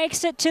he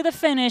makes it to the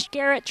finish.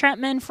 Garrett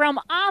Trentman from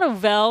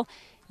Ottoville,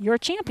 your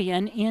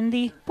champion in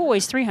the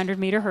boys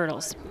 300-meter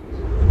hurdles.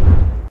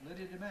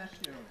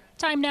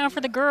 Time now for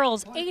the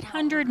girls'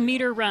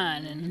 800-meter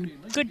run.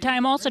 And good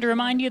time also to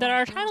remind you that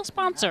our title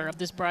sponsor of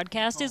this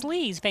broadcast is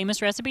Lee's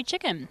Famous Recipe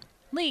Chicken.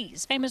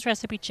 Lee's Famous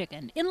Recipe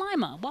Chicken in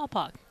Lima,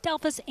 Walpock,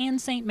 Delphus,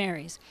 and St.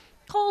 Mary's.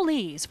 Call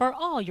Lee's for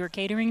all your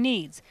catering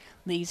needs.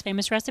 Lee's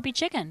Famous Recipe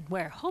Chicken,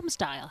 where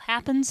homestyle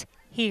happens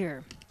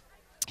here.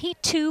 Heat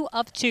 2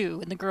 of 2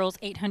 in the girls'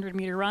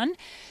 800-meter run.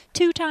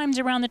 2 times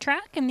around the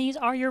track, and these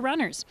are your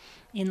runners.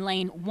 In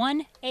lane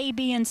 1, A,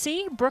 B, and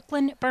C,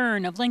 Brooklyn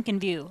Byrne of Lincoln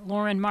View,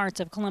 Lauren Martz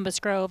of Columbus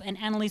Grove, and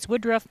Annalise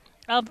Woodruff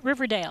of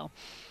Riverdale.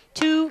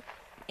 2,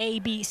 A,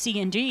 B, C,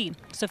 and D,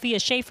 Sophia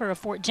Schaefer of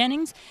Fort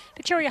Jennings,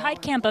 Victoria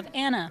Heitkamp of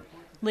Anna,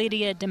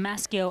 Lydia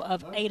Damascio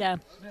of Ada,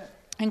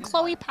 and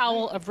Chloe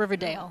Powell of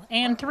Riverdale.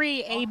 And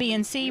 3, A, B,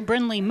 and C,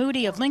 Brinley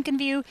Moody of Lincoln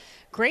View,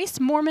 Grace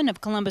Mormon of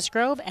Columbus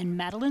Grove, and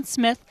Madeline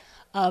Smith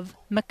of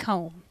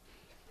Macomb.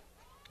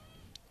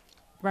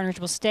 Runners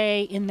will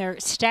stay in their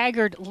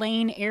staggered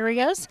lane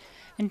areas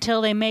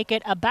until they make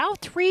it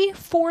about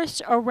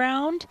 3/4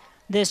 around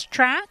this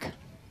track.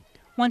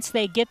 Once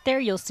they get there,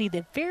 you'll see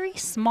the very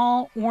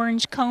small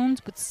orange cones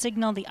which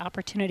signal the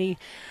opportunity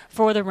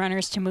for the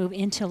runners to move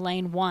into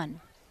lane 1.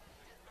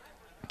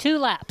 2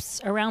 laps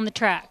around the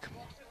track.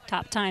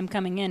 Top time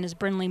coming in is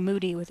Brinley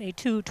Moody with a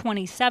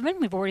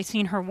 2:27. We've already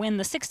seen her win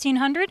the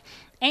 1600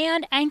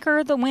 and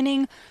anchor the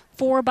winning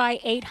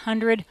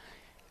 4x800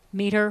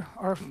 meter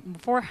or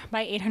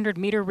 4x800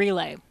 meter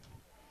relay.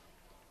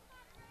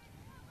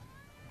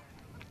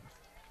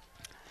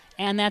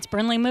 And that's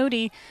Brinley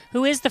Moody,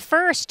 who is the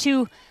first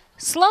to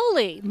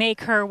slowly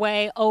make her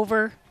way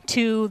over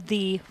to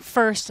the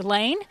first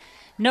lane.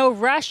 No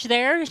rush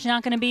there. She's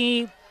not going to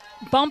be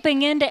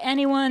bumping into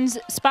anyone's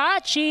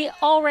spot. She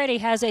already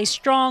has a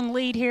strong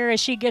lead here as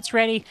she gets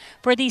ready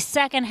for the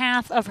second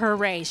half of her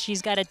race.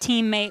 She's got a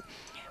teammate,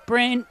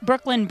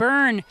 Brooklyn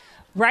Byrne,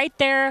 right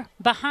there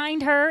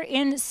behind her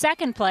in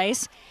second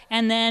place,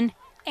 and then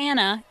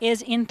Anna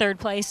is in third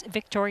place,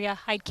 Victoria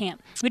Heitkamp.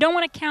 We don't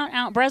want to count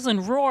out Breslin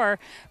Rohr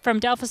from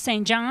Delphus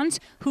St. John's,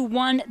 who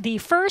won the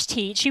first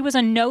heat. She was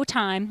a no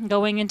time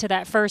going into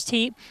that first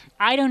heat.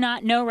 I do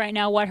not know right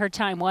now what her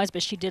time was,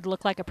 but she did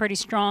look like a pretty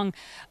strong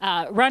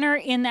runner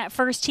in that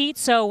first heat.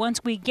 So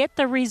once we get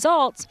the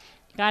results,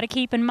 got to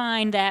keep in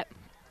mind that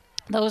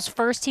those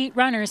first heat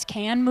runners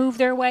can move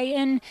their way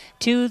in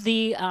to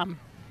the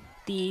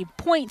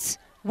points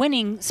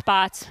winning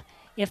spots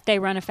if they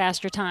run a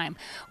faster time.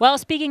 Well,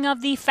 speaking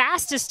of the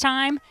fastest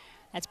time,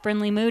 that's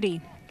Brinley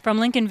Moody from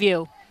Lincoln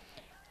View.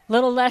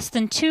 Little less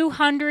than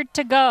 200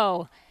 to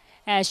go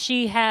as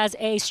she has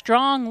a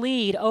strong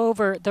lead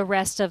over the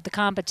rest of the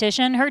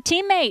competition. Her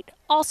teammate,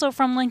 also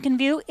from Lincoln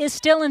View, is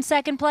still in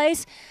second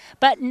place,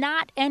 but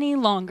not any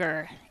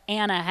longer.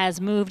 Anna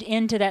has moved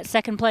into that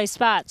second place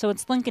spot, so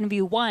it's Lincoln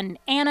View 1,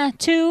 Anna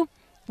 2,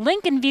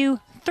 Lincoln View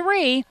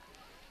 3.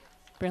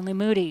 Brinley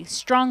Moody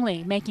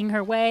strongly making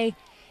her way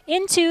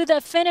into the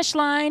finish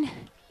line.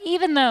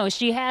 Even though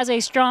she has a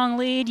strong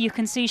lead, you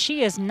can see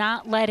she is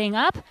not letting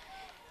up.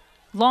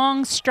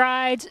 Long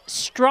strides,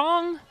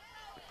 strong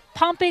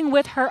pumping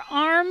with her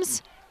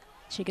arms.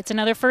 She gets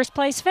another first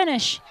place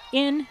finish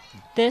in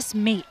this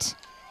meet.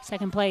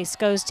 Second place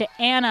goes to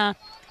Anna.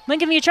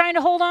 Lincoln View trying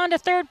to hold on to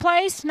third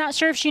place. Not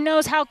sure if she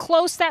knows how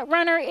close that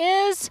runner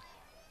is.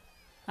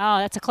 Oh,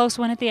 that's a close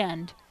one at the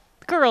end.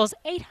 The girls'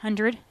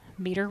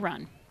 800-meter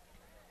run.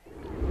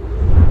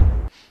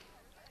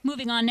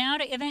 Moving on now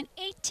to event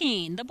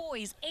 18, the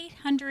boys'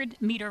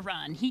 800-meter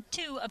run, heat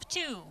 2 of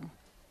 2.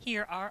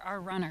 Here are our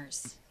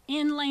runners.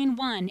 In lane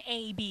 1,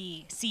 A,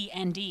 B, C,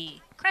 and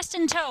D,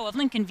 Creston Toe of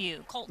Lincoln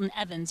View, Colton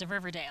Evans of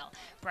Riverdale,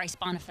 Bryce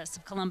Boniface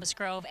of Columbus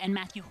Grove, and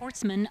Matthew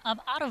Hortzman of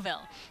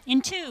Ottoville.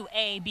 In 2,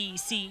 A, B,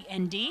 C,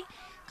 and D,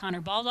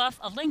 Connor Baldoff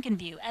of Lincoln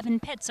View, Evan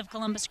Pitts of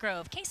Columbus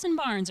Grove, Kason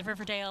Barnes of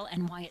Riverdale,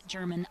 and Wyatt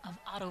German of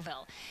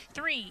Ottoville.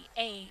 3,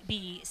 A,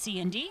 B, C,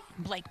 and D,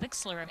 Blake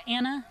Bixler of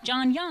Anna,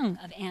 John Young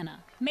of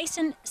Anna,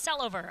 Mason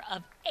Sellover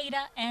of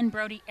Ada, and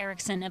Brody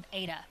Erickson of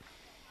Ada.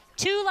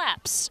 2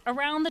 laps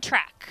around the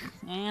track,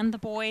 and the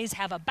boys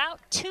have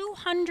about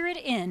 200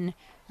 in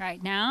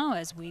right now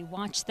as we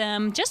watch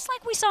them, just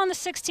like we saw in the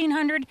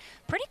 1600,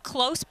 pretty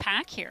close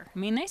pack here. I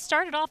mean, they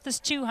started off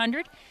this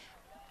 200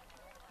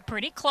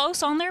 pretty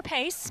close on their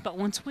pace, but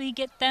once we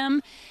get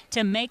them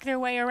to make their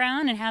way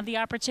around and have the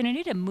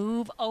opportunity to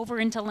move over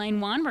into lane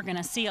 1, we're going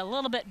to see a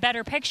little bit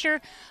better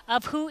picture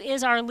of who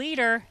is our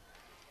leader.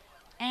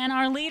 And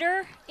our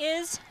leader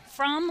is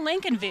from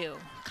Lincoln View.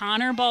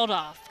 Connor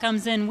Baldoff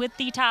comes in with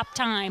the top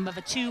time of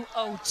a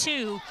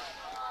 2:02.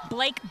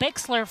 Blake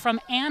Bixler from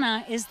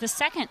Anna is the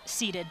second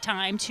seeded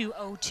time,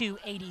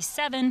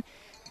 2:02.87.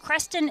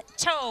 Creston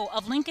Toe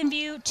of Lincoln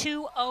View,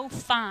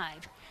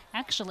 2:05.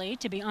 Actually,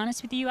 to be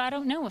honest with you, I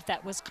don't know if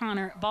that was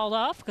Connor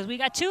Baldoff, because we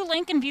got two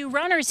Lincoln View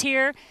runners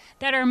here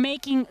that are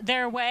making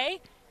their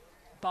way.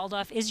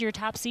 Baldoff is your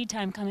top seed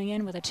time, coming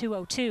in with a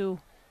 2:02.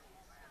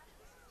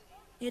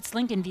 It's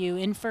Lincoln View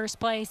in first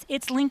place.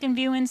 It's Lincoln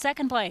View in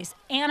second place.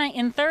 Anna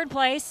in third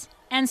place.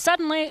 And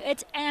suddenly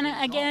it's Anna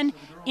again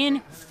in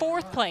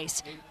fourth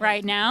place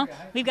right now.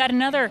 We've got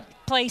another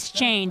place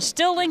change.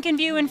 Still Lincoln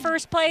View in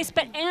first place,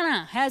 but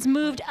Anna has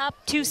moved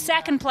up to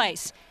second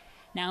place.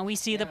 Now we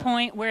see the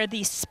point where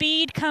the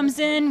speed comes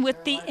in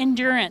with the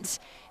endurance.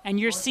 And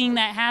you're seeing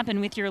that happen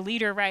with your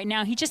leader right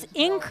now. He just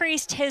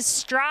increased his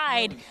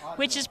stride,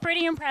 which is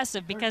pretty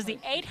impressive, because the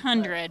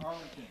 800,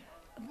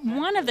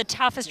 one of the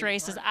toughest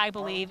races, I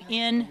believe,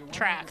 in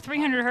track.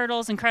 300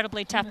 hurdles,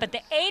 incredibly tough. But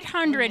the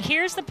 800,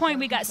 here's the point.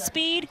 We got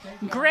speed,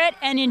 grit,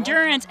 and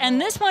endurance.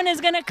 And this one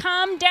is going to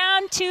come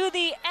down to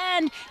the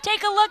end.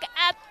 Take a look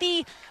at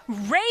the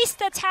race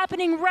that's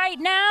happening right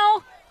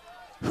now.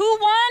 Who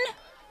won?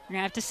 We're going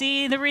to have to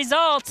see the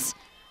results.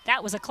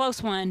 That was a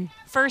close one.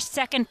 First,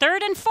 second,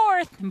 third, and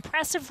fourth.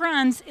 Impressive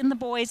runs in the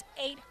boys'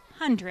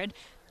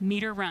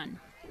 800-meter run.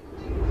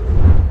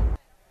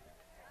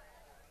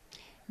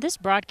 This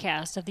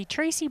broadcast of the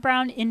Tracy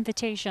Brown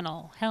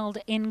Invitational, held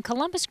in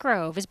Columbus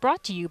Grove, is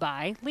brought to you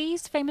by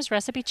Lee's Famous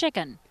Recipe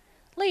Chicken.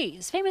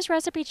 Lee's Famous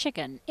Recipe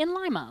Chicken in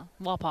Lima,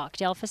 Walpock,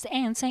 Delphos,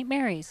 and St.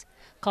 Mary's.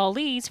 Call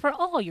Lee's for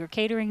all your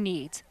catering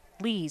needs.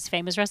 Lee's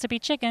Famous Recipe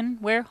Chicken,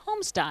 where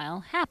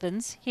homestyle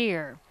happens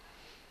here.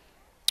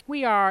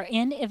 We are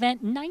in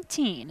event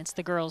 19. It's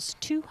the girls'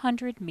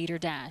 200-meter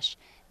dash.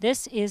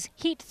 This is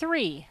heat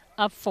 3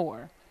 of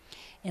 4.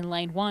 In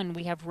lane 1,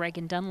 we have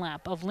Reagan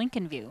Dunlap of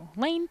Lincoln View.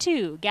 Lane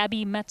 2,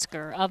 Gabby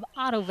Metzger of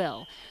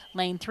Ottoville.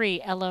 Lane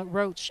 3, Ella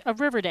Roach of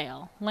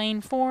Riverdale.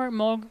 Lane 4,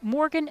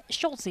 Morgan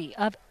Schulze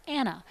of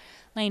Anna.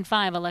 Lane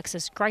 5,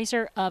 Alexis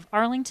Greiser of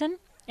Arlington.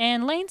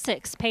 And Lane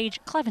 6, Paige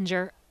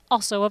Clevenger,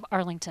 also of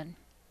Arlington.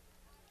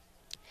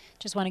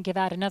 Just want to give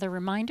out another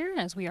reminder,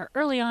 as we are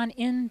early on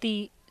in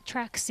the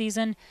track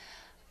season,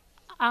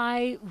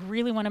 I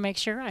really want to make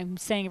sure I'm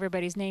saying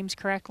everybody's names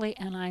correctly,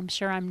 and I'm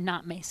sure I'm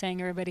not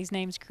saying everybody's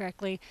names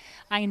correctly.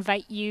 I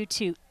invite you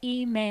to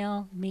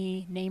email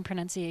me name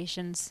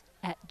pronunciations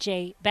at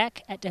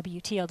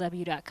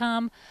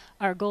jbeck@wtlw.com.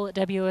 Our goal at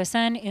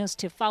WOSN is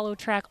to follow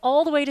track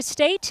all the way to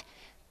state.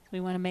 We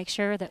want to make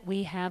sure that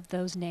we have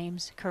those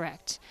names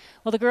correct.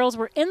 Well, the girls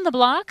were in the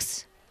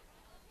blocks.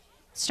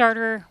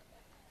 Starter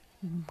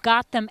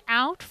got them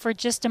out for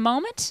just a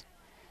moment.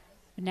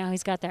 But now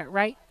he's got that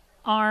right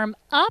arm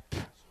up,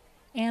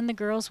 and the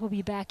girls will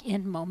be back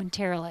in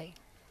momentarily.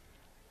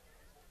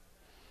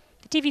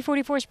 The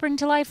TV44 Spring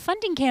to Life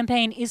funding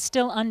campaign is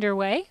still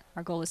underway.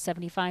 Our goal is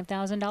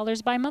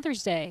 $75,000 by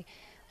Mother's Day.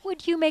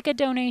 Would you make a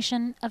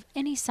donation of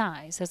any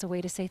size as a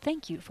way to say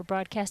thank you for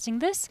broadcasting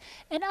this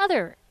and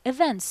other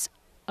events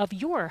of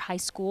your high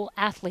school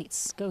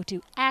athletes? Go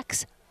to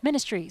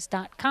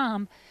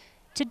axministries.com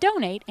to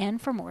donate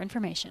and for more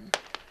information.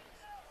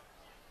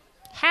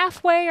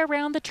 Halfway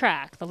around the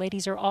track, the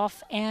ladies are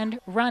off and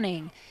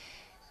running.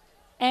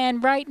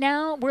 And right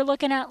now, we're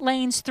looking at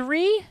lanes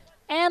 3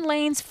 and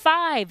lanes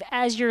 5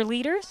 as your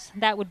leaders.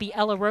 That would be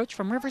Ella Roach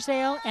from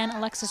Riverdale and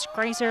Alexis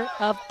Greiser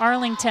of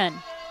Arlington.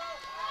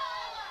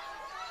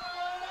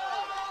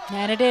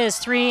 And it is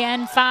 3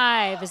 and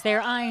 5 as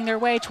they're eyeing their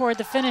way toward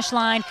the finish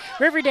line.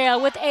 Riverdale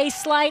with a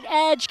slight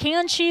edge.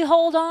 Can she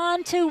hold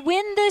on to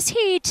win this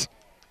heat?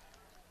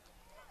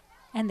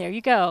 And there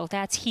you go.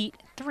 That's heat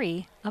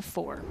 3 of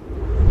 4.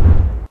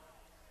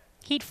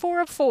 Heat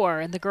 4 of 4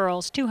 in the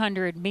girls'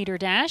 200-meter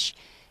dash.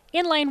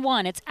 In lane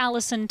 1, it's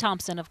Allison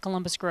Thompson of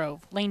Columbus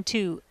Grove. Lane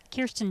 2,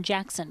 Kirsten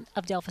Jackson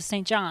of Delphos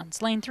St.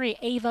 John's. Lane 3,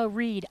 Ava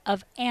Reed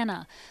of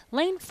Anna.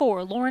 Lane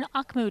 4, Lauren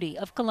Achmoody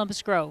of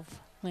Columbus Grove.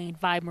 Lane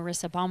 5,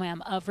 Marissa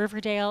Baumam of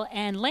Riverdale.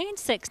 And Lane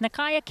 6,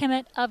 Nakaya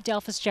Kimmett of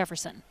Delphos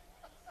Jefferson.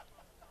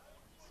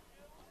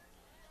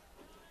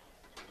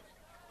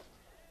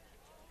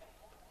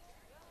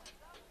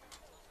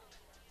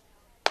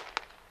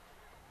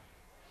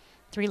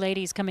 Three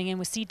ladies coming in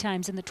with seed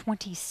times in the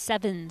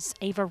 27s.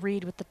 Ava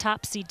Reed with the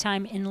top seed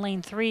time in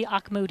lane 3,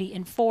 Achmoody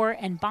in 4,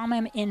 and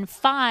Baumam in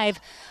 5,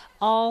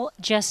 all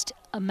just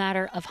a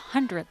matter of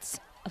hundredths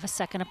of a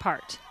second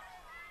apart.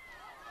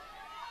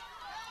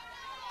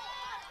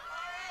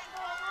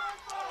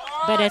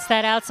 But it's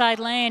that outside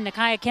lane,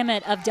 Nakaya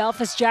Kimmett of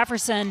Delphos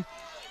Jefferson.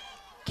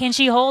 Can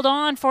she hold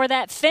on for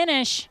that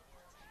finish?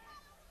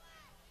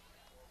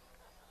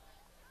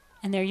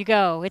 And there you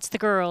go. It's the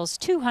girls'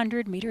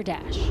 200-meter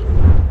dash.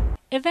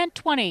 Event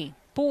 20,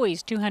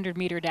 boys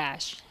 200-meter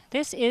dash.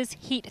 This is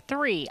heat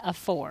 3 of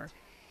 4.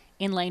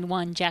 In lane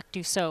 1, Jack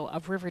Dussault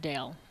of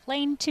Riverdale.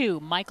 Lane 2,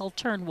 Michael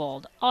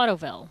Turnwald,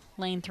 Ottoville.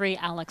 Lane 3,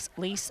 Alex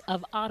Lease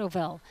of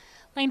Ottoville.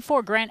 Lane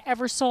 4, Grant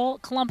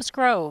Eversole, Columbus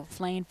Grove.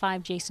 Lane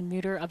 5, Jason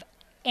Muter of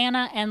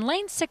Anna. And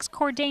Lane 6,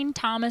 Cordain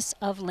Thomas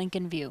of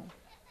Lincoln View.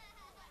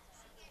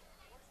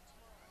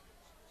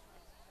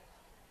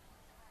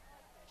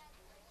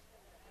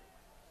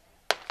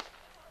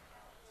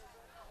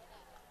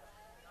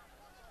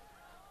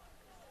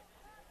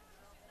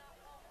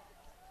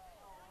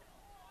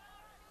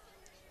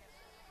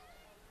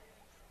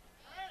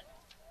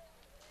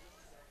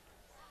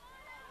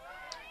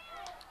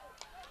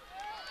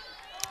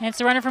 It's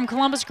the runner from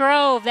Columbus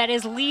Grove that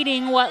is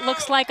leading what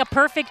looks like a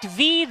perfect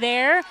V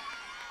there.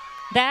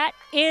 That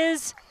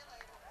is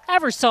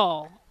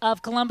Eversole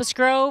of Columbus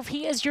Grove.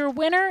 He is your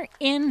winner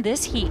in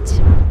this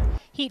heat.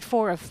 Heat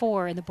 4 of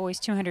 4 in the boys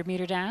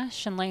 200-meter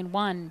dash. In lane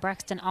 1,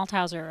 Braxton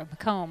Althauser of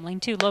Macomb.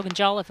 Lane 2, Logan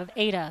Jolliffe of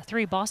Ada.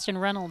 3, Boston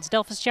Reynolds,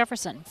 Delphus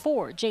Jefferson.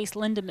 4, Jace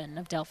Lindemann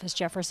of Delphus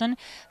Jefferson.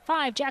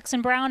 5,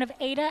 Jackson Brown of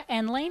Ada.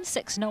 And lane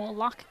 6, Noah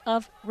Locke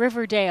of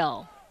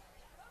Riverdale.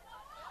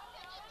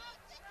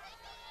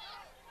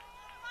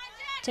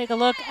 Take a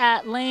look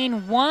at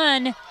lane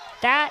 1.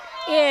 That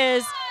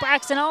is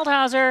Braxton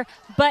Althauser,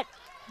 but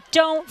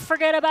don't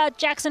forget about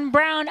Jackson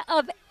Brown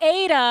of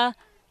Ada.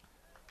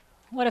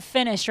 What a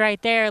finish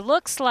right there.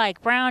 Looks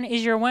like Brown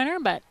is your winner,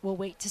 but we'll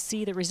wait to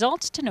see the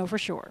results to know for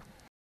sure.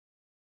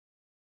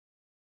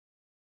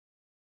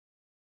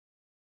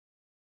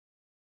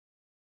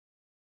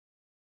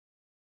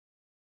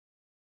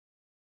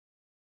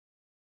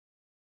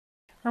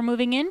 We're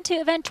moving into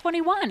event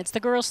 21. It's the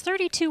girls'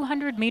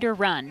 3,200-meter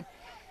run.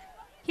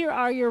 Here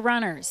are your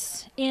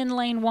runners. In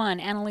lane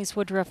 1, Annalise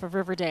Woodruff of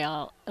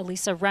Riverdale,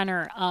 Elisa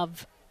Renner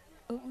of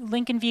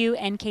Lincoln View,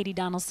 and Katie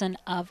Donaldson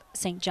of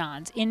St.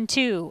 John's. In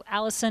 2,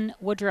 Allison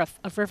Woodruff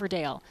of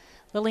Riverdale,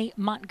 Lily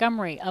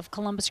Montgomery of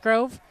Columbus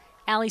Grove.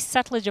 Allie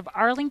Settlage of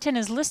Arlington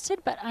is listed,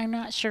 but I'm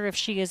not sure if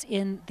she is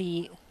in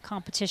the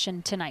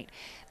competition tonight.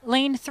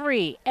 Lane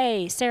 3,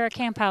 A, Sarah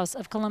Camphouse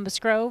of Columbus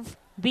Grove.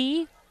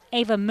 B,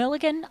 Ava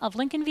Milligan of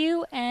Lincoln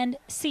View, and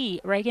C,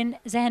 Reagan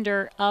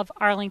Zander of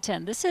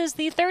Arlington. This is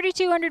the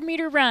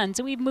 3,200-meter run,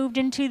 so we've moved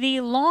into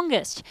the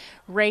longest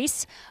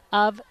race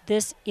of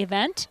this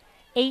event.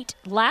 8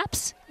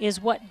 laps is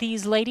what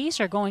these ladies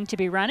are going to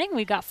be running.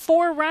 We've got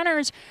 4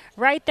 runners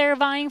right there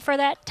vying for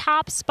that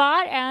top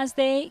spot as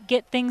they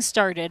get things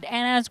started.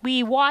 And as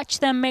we watch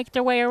them make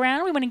their way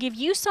around, we want to give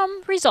you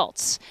some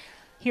results.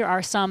 Here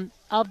are some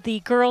of the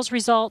girls'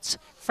 results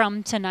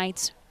from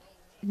tonight's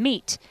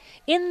meet.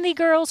 In the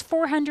girls'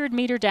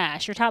 400-meter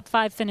dash, your top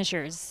 5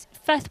 finishers.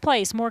 5th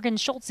place, Morgan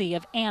Schultze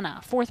of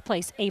Anna. 4th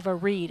place, Ava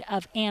Reed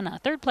of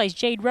Anna. 3rd place,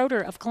 Jade Roeder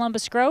of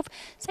Columbus Grove.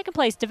 2nd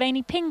place,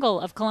 Devaney Pingle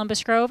of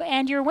Columbus Grove.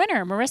 And your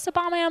winner, Marissa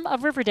Baumham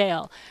of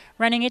Riverdale,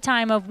 running a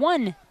time of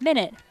 1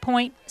 minute,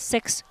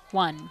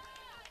 .61.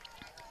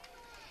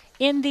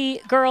 In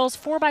the girls'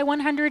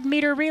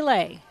 4x100-meter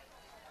relay,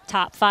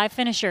 top 5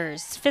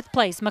 finishers. 5th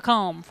place,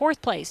 Macomb. 4th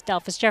place,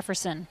 Delphus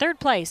Jefferson. 3rd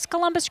place,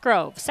 Columbus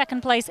Grove.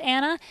 2nd place,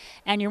 Anna.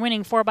 And your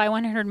winning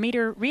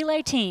 4x100-meter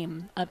relay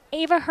team of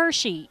Ava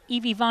Hershey,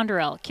 Evie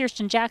Vonderell,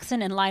 Kirsten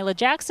Jackson, and Lila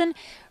Jackson,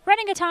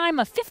 running a time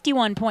of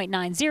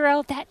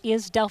 51.90. That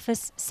is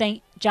Delphus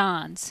St.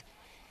 John's.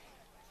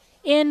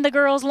 In the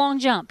girls' long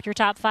jump, your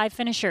top 5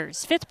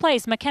 finishers. 5th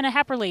place, McKenna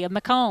Hepperly of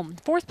Macomb.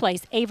 4th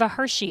place, Ava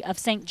Hershey of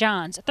St.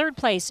 John's. 3rd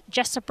place,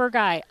 Jessa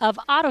Burgai of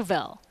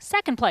Ottoville.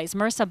 2nd place,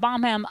 Marissa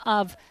Baumham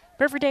of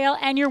Riverdale.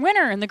 And your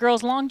winner in the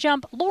girls' long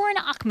jump, Lauren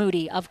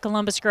Achmoody of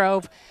Columbus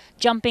Grove,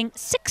 jumping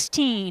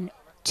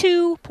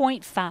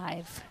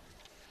 16.2.5.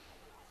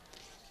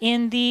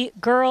 In the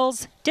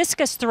girls'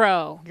 discus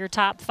throw, your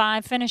top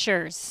 5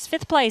 finishers.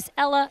 5th place,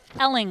 Ella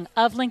Elling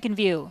of Lincoln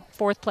View.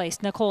 4th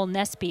place, Nicole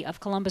Nesby of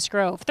Columbus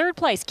Grove. 3rd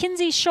place,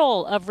 Kinsey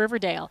Scholl of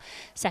Riverdale.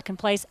 2nd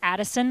place,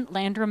 Addison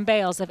Landrum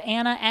Bales of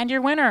Anna. And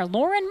your winner,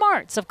 Lauren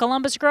Martz of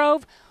Columbus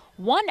Grove.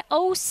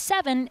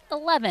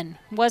 1:07.11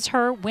 was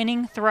her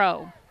winning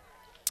throw.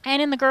 And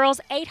in the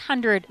girls'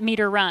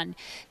 800-meter run,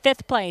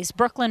 5th place,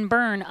 Brooklyn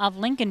Byrne of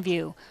Lincoln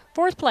View.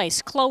 4th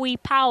place, Chloe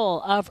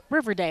Powell of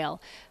Riverdale.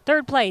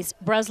 3rd place,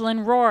 Breslin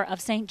Rohr of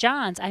St.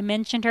 John's. I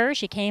mentioned her.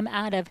 She came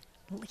out of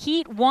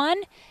Heat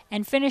 1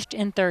 and finished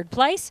in 3rd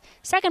place.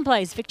 2nd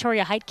place,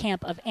 Victoria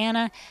Heitkamp of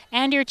Anna.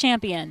 And your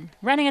champion,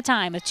 running a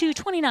time of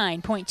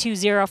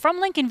 2:29.20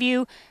 from Lincoln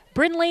View,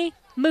 Brinley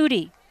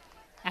Moody.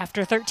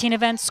 After 13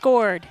 events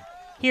scored,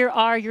 here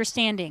are your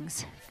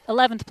standings.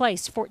 11th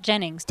place, Fort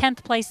Jennings.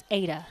 10th place,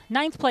 Ada.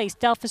 9th place,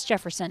 Delphus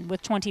Jefferson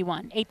with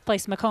 21. 8th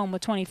place, Macomb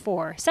with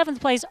 24. 7th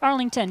place,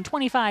 Arlington,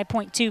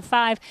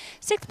 25.25.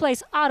 6th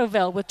place,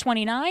 Ottoville with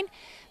 29.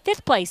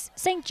 5th place,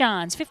 St.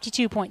 John's,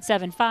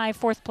 52.75.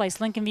 4th place,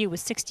 Lincoln View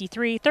with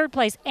 63. 3rd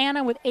place,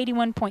 Anna with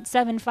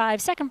 81.75.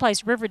 2nd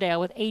place,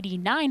 Riverdale with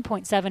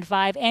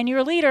 89.75. And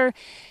your leader,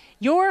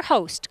 your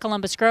host,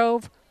 Columbus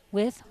Grove,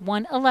 with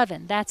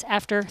 111. That's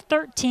after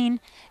 13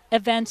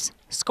 events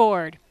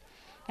scored.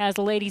 As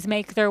the ladies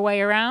make their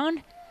way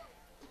around,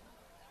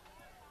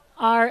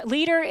 our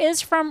leader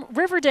is from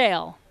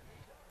Riverdale.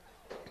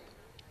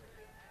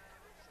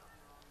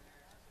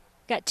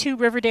 Got 2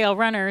 Riverdale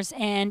runners,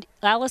 and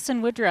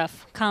Allison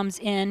Woodruff comes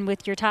in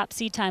with your top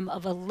seed time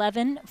of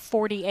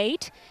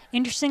 11:48.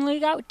 Interestingly, we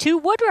got 2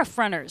 Woodruff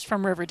runners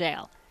from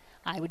Riverdale.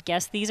 I would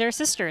guess these are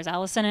sisters,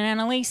 Allison and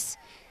Annalise.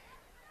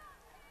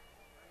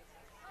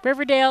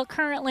 Riverdale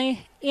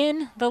currently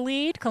in the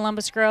lead.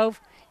 Columbus Grove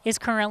is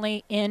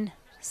currently in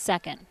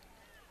 2nd.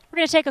 We're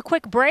going to take a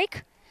quick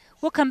break.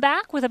 We'll come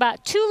back with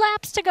about 2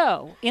 laps to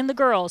go in the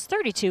girls'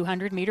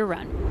 3,200-meter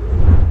run.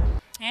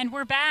 And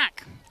we're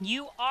back.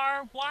 You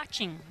are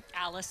watching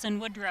Allison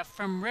Woodruff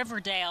from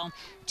Riverdale.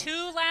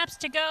 2 laps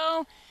to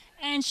go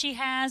and she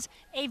has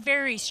a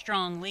very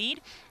strong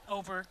lead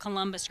over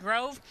Columbus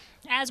Grove.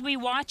 As we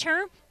watch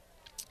her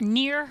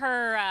near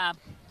her,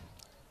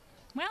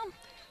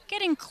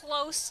 getting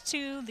close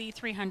to the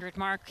 300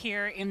 mark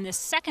here in the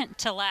second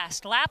to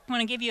last lap. I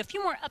want to give you a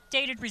few more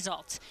updated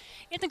results.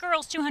 In the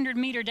girls'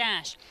 200-meter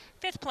dash,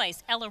 5th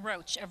place, Ella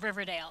Roach of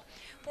Riverdale.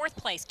 4th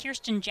place,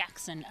 Kirsten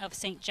Jackson of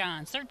St.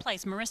 John's. 3rd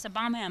place, Marissa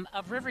Baumham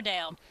of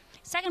Riverdale.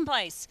 2nd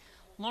place,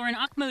 Lauren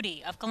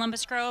Ochmoody of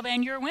Columbus Grove.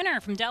 And your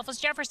winner from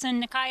Delphos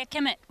Jefferson, Nikaya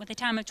Kimmett, with a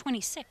time of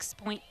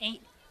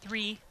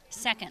 26.83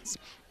 seconds.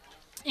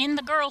 In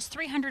the girls'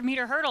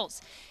 300-meter hurdles,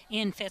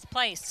 in 5th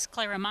place,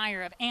 Clara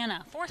Meyer of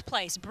Anna. 4th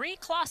place, Bree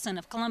Clausen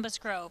of Columbus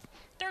Grove.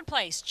 3rd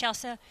place,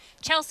 Chelsea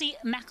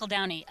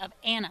McEldowney of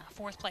Anna.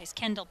 4th place,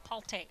 Kendall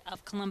Palte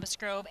of Columbus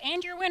Grove.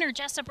 And your winner,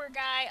 Jessa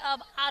Burgai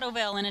of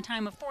Ottoville, in a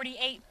time of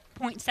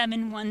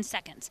 48.71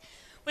 seconds.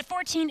 With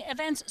 14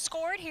 events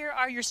scored, here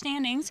are your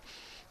standings.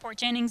 Fort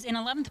Jennings in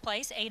 11th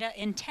place, Ada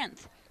in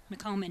 10th,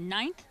 Macomb in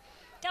 9th,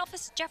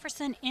 Delphos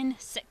Jefferson in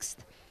 6th.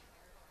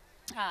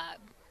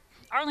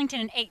 Arlington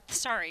in 8th,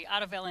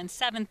 Ottoville in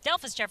 7th,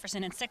 Delphos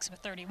Jefferson in 6th with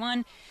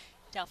 31,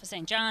 Delphos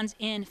St. John's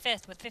in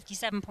 5th with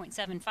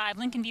 57.75,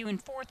 Lincoln View in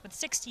 4th with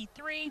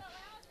 63,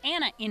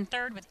 Anna in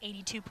 3rd with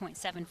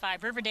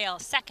 82.75, Riverdale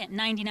 2nd,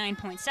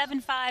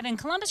 99.75, and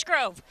Columbus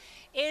Grove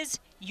is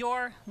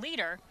your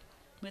leader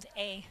with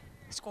a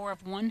score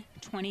of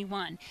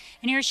 121.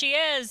 And here she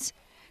is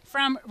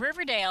from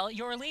Riverdale,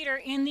 your leader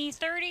in the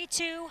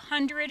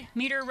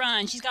 3,200-meter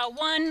run. She's got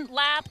 1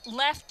 lap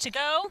left to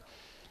go,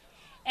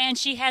 and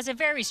she has a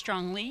very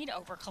strong lead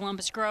over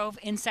Columbus Grove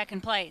in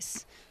 2nd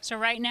place. So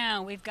right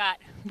now we've got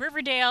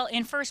Riverdale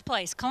in 1st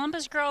place,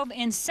 Columbus Grove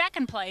in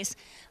 2nd place,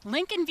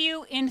 Lincoln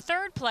View in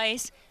 3rd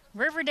place,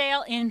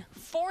 Riverdale in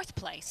 4th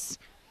place.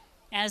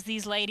 As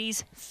these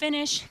ladies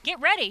get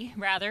ready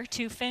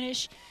to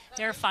finish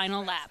their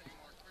final lap.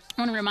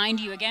 I want to remind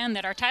you again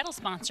that our title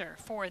sponsor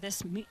for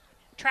this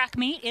track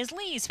meet is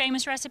Lee's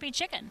Famous Recipe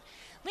Chicken.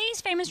 Lee's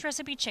Famous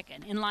Recipe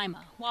Chicken in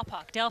Lima,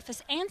 Wapak,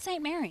 Delphos, and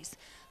St. Mary's.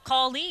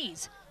 Call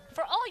Lee's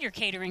for all your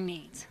catering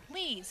needs.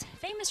 Lee's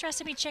Famous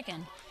Recipe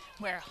Chicken,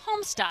 where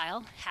home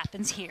style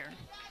happens here.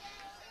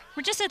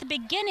 We're just at the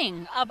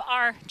beginning of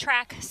our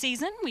track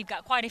season. We've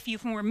got quite a few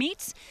more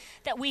meets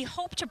that we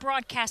hope to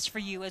broadcast for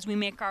you as we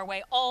make our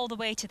way all the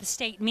way to the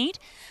state meet.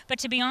 But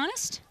to be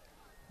honest,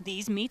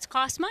 these meets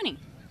cost money.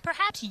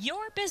 Perhaps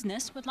your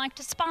business would like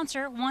to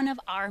sponsor one of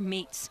our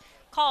meets.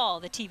 Call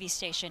the TV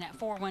station at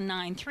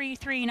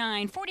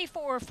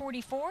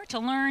 419-339-4444 to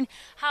learn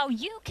how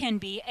you can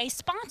be a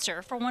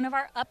sponsor for one of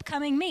our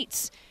upcoming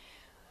meets.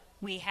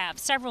 We have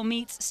several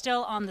meets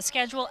still on the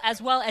schedule,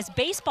 as well as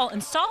baseball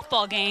and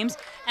softball games,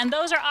 and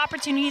those are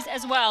opportunities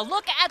as well.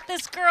 Look at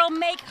this girl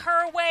make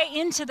her way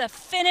into the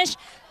finish,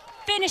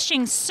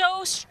 finishing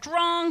so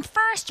strong.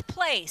 1st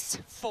place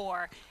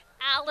for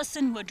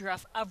Allison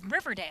Woodruff of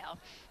Riverdale.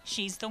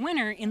 She's the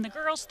winner in the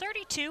girls'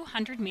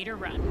 3,200-meter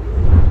run.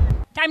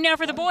 Time now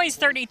for the boys'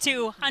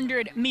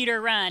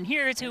 3,200-meter run.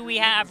 Here's who we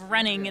have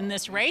running in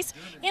this race.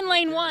 In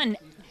lane 1,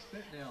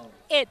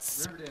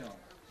 it's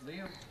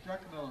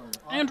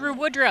Andrew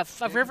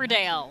Woodruff of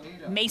Riverdale,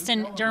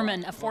 Mason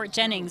Derman of Fort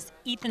Jennings,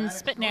 Ethan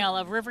Spitnail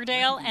of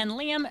Riverdale, and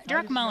Liam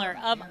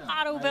Druckmuller of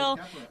Ottoville,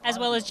 as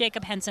well as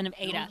Jacob Henson of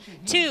Ada.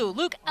 2,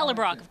 Luke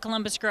Ellebrock of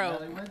Columbus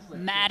Grove,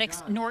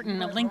 Maddox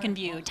Norton of Lincoln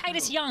View,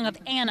 Titus Young of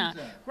Anna,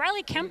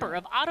 Riley Kemper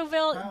of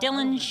Ottoville,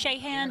 Dylan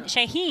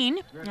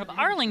Shaheen of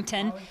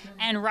Arlington,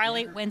 and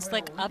Riley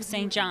Winslick of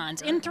St.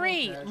 John's. In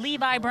 3,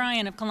 Levi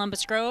Bryan of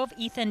Columbus Grove,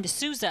 Ethan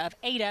D'Souza of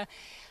Ada,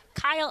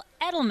 Kyle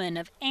Edelman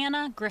of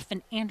Anna,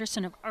 Griffin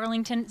Anderson of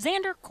Arlington,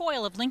 Xander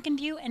Coyle of Lincoln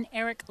View, and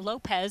Eric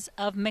Lopez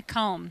of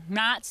Macomb.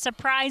 Not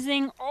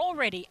surprising,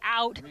 already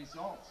out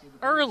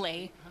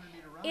early.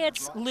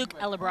 It's Luke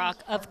Ellebrock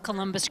of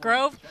Columbus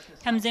Grove.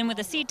 Comes in with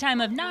a seed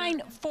time of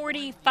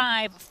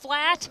 9:45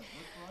 flat.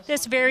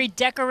 This very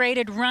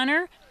decorated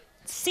runner,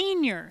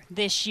 senior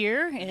this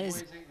year,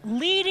 is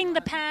leading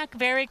the pack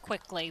very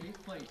quickly.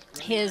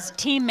 His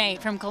teammate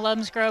from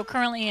Columbus Grove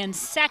currently in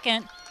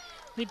 2nd.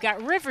 We've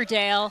got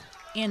Riverdale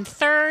in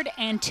 3rd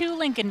and 2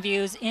 Lincoln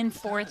Views in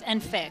 4th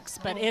and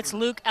 5th. But it's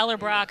Luke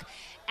Ellebrock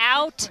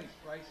out,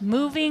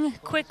 moving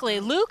quickly.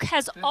 Luke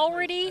has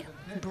already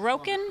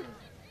broken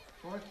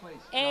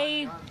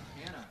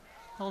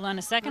hold on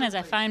a second as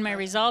I find my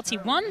results. He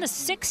won the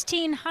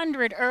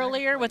 1,600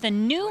 earlier with a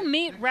new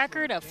meet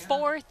record of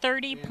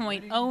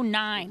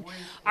 4:30.09.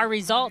 Our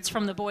results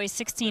from the boys'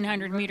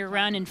 1,600-meter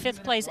run: in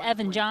 5th place,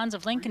 Evan Johns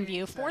of Lincoln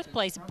View. 4th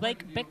place,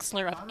 Blake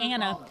Bixler of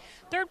Anna.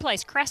 3rd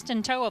place,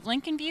 Creston Toe of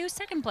Lincoln View.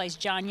 2nd place,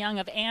 John Young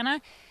of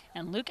Anna.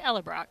 And Luke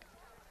Ellebrock,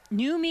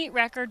 new meet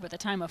record with a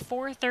time of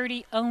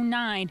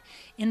 4:30.09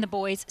 in the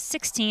boys'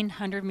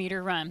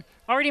 1,600-meter run.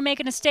 Already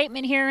making a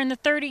statement here in the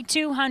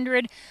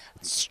 3,200.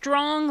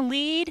 Strong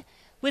lead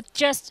with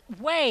just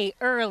way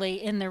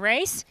early in the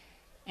race.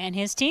 And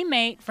his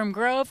teammate from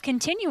Grove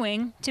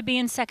continuing to be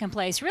in 2nd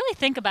place. Really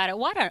think about it.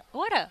 What a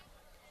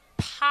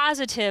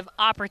positive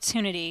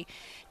opportunity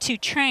to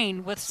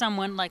train with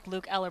someone like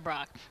Luke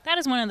Ellerbrock. That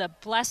is one of the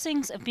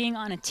blessings of being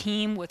on a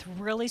team with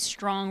really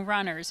strong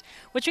runners,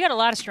 which we got a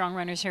lot of strong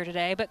runners here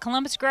today, but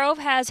Columbus Grove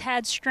has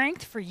had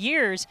strength for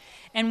years.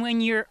 And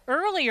when your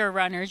earlier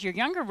runners, your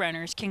younger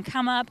runners, can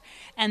come up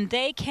and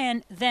they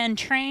can then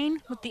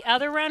train with the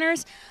other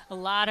runners, a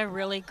lot of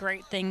really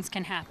great things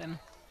can happen.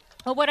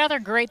 Well, what other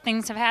great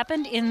things have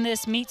happened in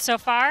this meet so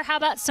far? How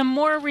about some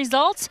more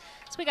results?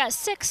 So we got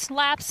 6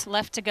 laps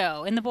left to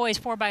go. In the boys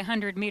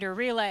 4x100 meter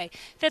relay,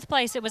 5th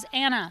place it was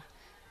Anna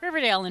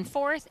Riverdale in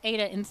 4th,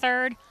 Ada in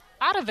 3rd,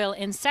 Ottoville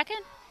in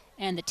 2nd,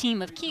 and the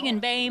team of Keegan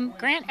Bame,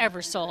 Grant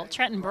Eversole,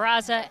 Trenton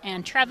Barraza,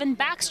 and Trevin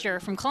Baxter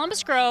from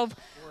Columbus Grove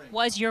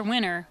was your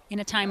winner in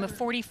a time of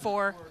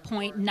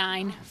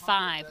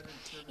 44.95.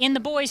 In the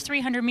boys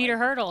 300 meter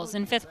hurdles,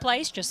 in 5th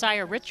place,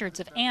 Josiah Richards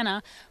of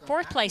Anna.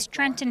 4th place,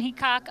 Trenton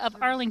Heacock of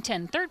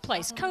Arlington. 3rd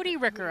place, Cody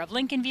Ricker of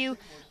Lincoln View.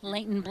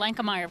 Leighton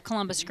Blankemeyer of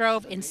Columbus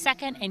Grove in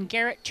 2nd, and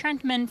Garrett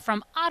Trentman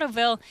from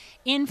Ottoville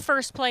in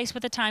 1st place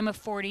with a time of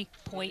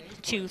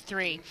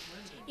 40.23.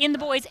 In the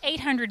boys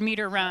 800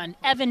 meter run,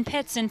 Evan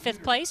Pitts in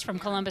 5th place from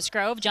Columbus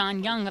Grove,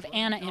 John Young of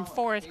Anna in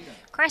 4th,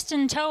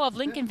 Creston Toe of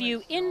Lincoln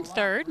View in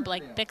 3rd,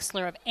 Blake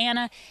Bixler of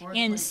Anna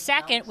in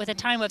 2nd with a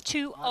time of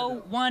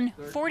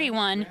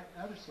 2:01:41,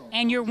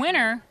 and your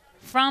winner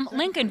from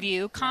Lincoln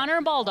View, Connor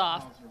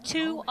Baldoff,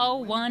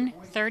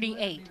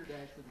 2:01:38.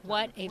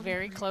 What a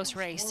very close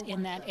race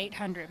in that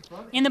 800.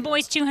 In the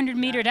boys 200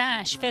 meter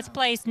dash, 5th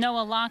place,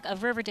 Noah Locke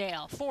of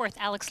Riverdale. 4th,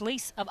 Alex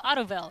Lease of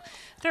Ottoville.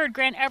 3rd,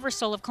 Grant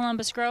Eversole of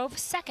Columbus Grove.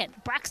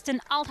 2nd,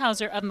 Braxton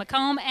Althauser of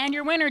Macomb. And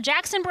your winner,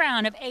 Jackson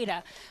Brown of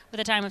Ada,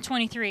 with a time of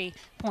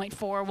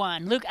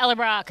 23.41. Luke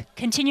Ellerbrock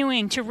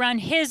continuing to run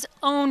his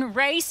own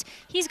race.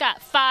 He's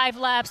got 5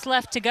 laps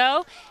left to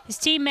go. His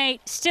teammate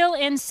still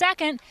in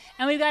 2nd.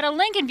 And we've got a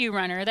Lincoln View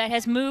runner that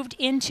has moved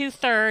into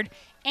 3rd.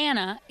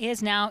 Anna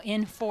is now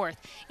in 4th.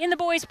 In the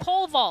boys'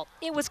 pole vault,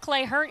 it was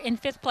Clay Hurt in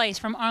 5th place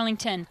from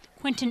Arlington,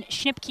 Quentin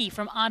Schnipke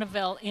from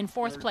Ottoville in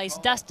 4th place,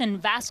 Dustin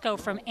Vasco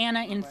from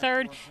Anna in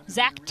 3rd,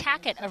 Zach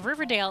Tackett of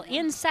Riverdale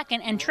in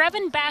 2nd, and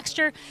Trevin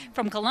Baxter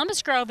from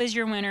Columbus Grove is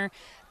your winner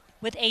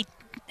with a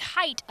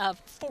height of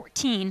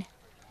 14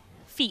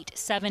 feet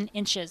 7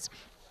 inches.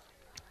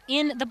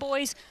 In the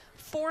boys'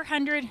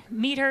 400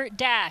 meter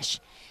dash,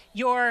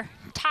 your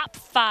top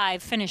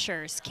 5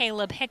 finishers: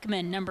 Caleb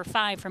Hickman, number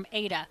 5 from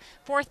Ada.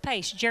 4th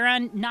place,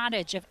 Jaron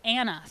Nottage of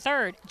Anna.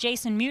 3rd,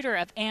 Jason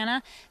Muter of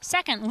Anna.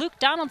 2nd, Luke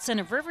Donaldson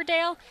of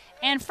Riverdale.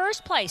 And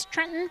 1st place,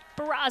 Trenton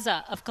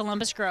Barraza of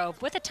Columbus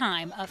Grove with a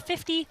time of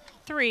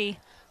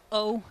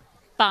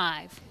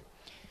 53:05.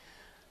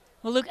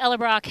 Well, Luke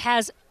Ellerbrock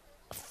has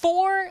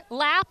 4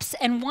 laps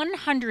and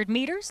 100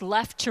 meters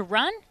left to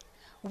run.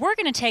 We're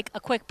going to take a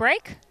quick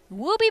break.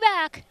 We'll be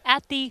back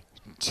at the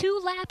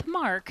 2-lap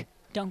mark.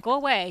 Don't go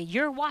away.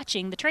 You're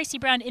watching the Tracy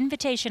Brown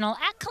Invitational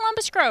at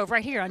Columbus Grove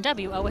right here on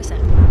WOSN.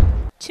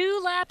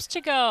 2 laps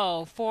to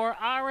go for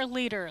our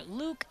leader,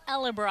 Luke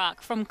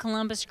Ellerbrock from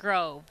Columbus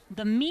Grove.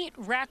 The meet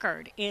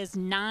record is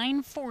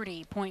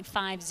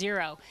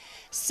 9:40.50,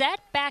 set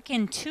back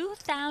in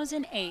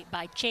 2008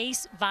 by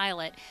Chase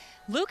Violet.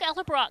 Luke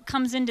Ellerbrock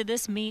comes into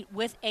this meet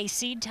with a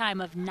seed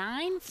time of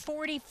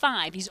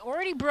 9:45. He's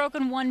already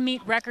broken 1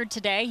 meet record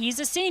today.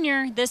 He's a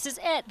senior. This is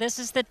it. This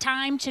is the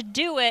time to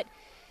do it.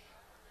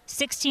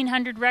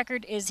 1,600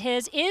 record is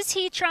his. Is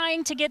he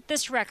trying to get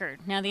this record?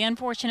 Now, the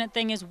unfortunate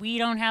thing is we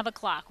don't have a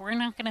clock. We're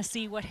not going to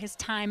see what his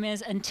time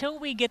is until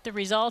we get the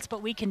results,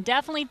 but we can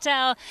definitely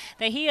tell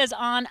that he is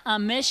on a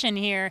mission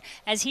here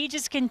as he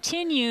just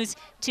continues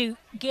to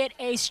get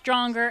a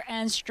stronger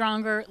and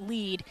stronger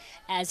lead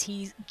as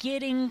he's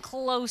getting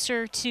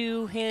closer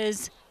to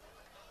his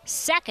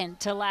second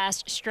to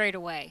last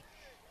straightaway.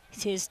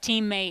 His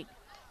teammate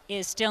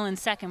is still in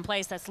 2nd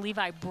place. That's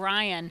Levi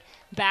Bryan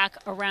back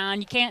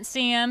around. You can't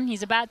see him.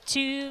 He's about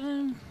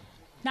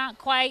not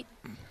quite,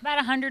 about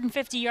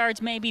 150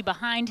 yards maybe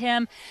behind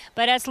him.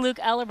 But that's Luke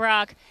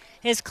Ellerbrock.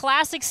 His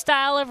classic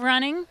style of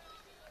running,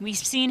 we've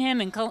seen him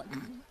in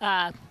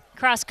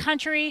cross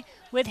country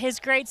with his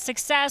great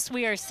success.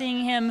 We are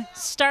seeing him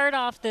start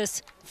off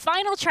this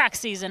final track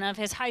season of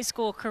his high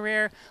school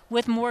career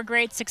with more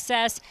great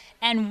success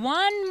and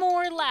 1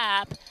 more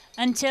lap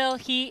until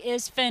he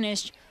is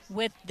finished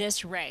with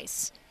this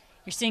race.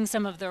 You're seeing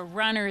some of the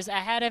runners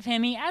ahead of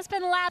him. He has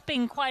been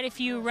lapping quite a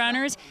few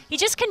runners. He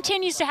just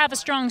continues to have a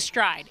strong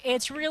stride.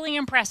 It's really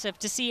impressive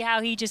to see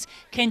how he just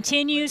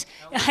continues.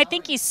 I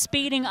think he's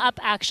speeding up,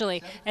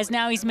 actually, as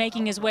now he's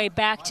making his way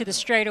back to the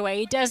straightaway.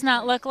 He does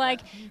not look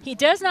like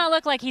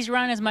he's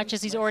run as much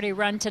as he's already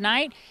run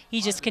tonight. He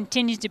just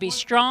continues to be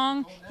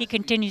strong. He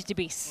continues to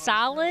be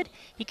solid.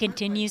 He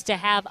continues to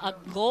have a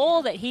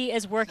goal that he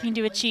is working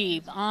to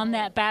achieve on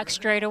that back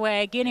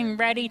straightaway, getting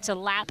ready to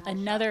lap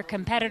another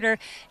competitor.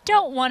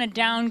 Don't want to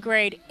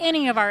downgrade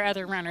any of our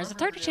other runners. The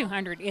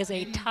 3,200 is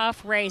a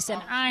tough race,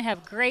 and I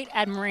have great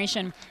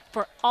admiration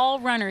for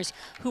all runners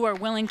who are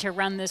willing to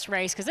run this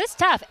race because it's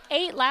tough.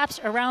 8 laps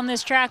around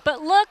this track,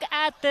 but look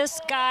at this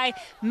guy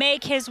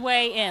make his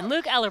way in.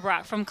 Luke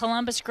Ellerbrock from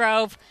Columbus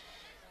Grove.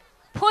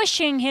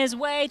 pushing his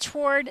way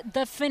toward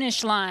the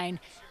finish line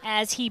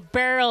as he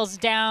barrels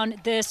down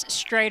this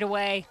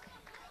straightaway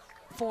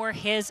for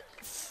his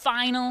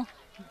final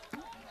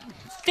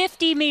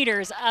 50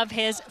 meters of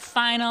his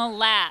final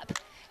lap.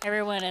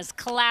 Everyone is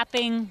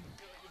clapping.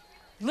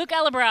 Luke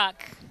Ellebrock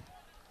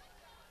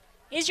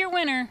is your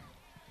winner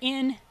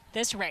in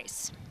this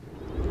race.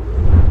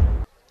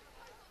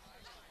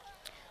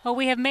 Well,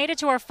 we have made it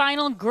to our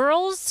final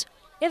girls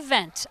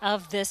event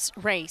of this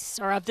race,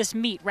 or of this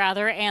meet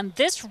rather, and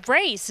this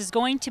race is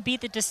going to be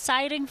the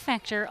deciding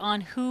factor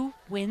on who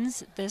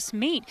wins this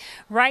meet.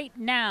 Right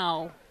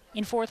now,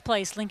 in fourth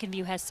place, Lincoln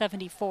View has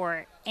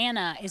 74.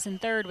 Anna is in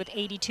third with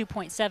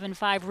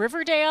 82.75.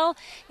 Riverdale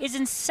is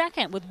in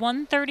second with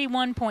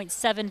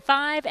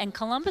 131.75. And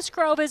Columbus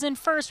Grove is in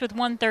first with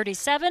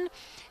 137.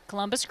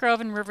 Columbus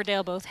Grove and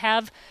Riverdale both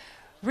have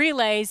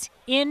relays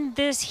in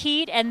this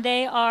heat, and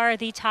they are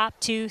the top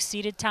two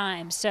seeded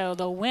times. So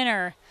the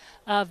winner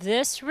of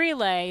this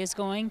relay is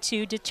going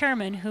to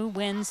determine who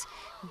wins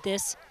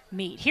this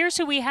meet. Here's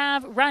who we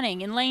have running.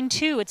 In lane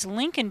 2, it's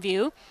Lincoln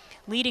View,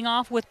 leading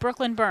off with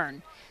Brooklyn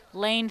Byrne.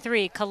 Lane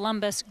 3,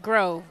 Columbus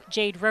Grove.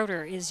 Jade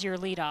Roeder is your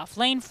leadoff.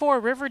 Lane 4,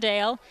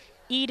 Riverdale.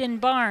 Eden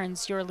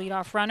Barnes, your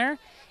leadoff runner.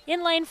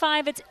 In lane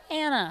 5, it's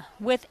Anna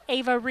with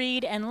Ava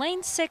Reed. And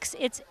lane 6,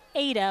 it's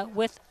Ada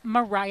with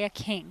Mariah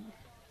King.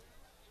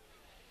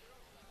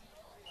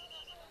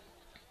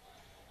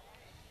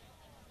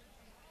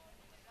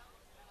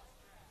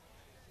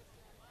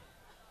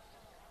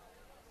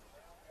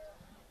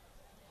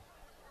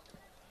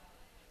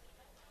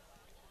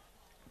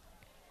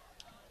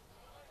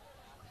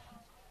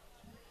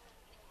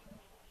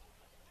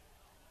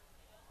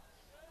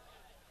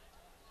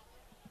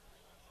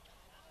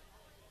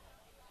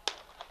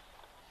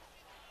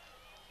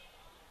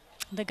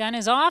 The gun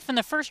is off, and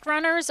the first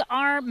runners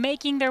are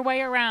making their way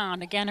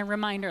around. Again, a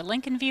reminder,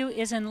 Lincoln View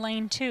is in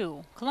lane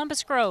 2.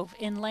 Columbus Grove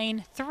in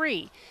lane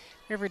 3.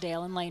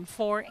 Riverdale in lane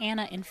 4.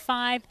 Anna in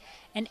 5.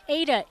 And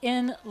Ada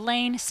in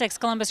lane 6.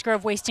 Columbus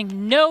Grove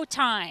wasting no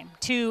time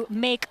to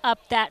make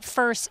up that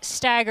first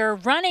stagger,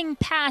 running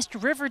past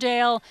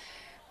Riverdale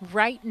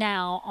right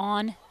now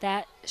on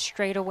that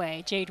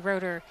straightaway. Jade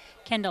Roeder,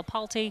 Kendall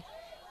Palte,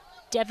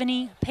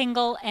 Devaney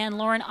Pingle, and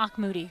Lauren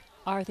Achmoody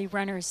are the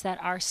runners that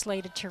are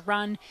slated to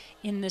run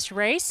in this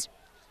race.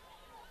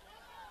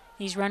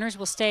 These runners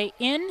will stay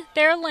in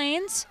their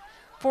lanes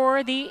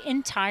for the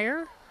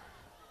entire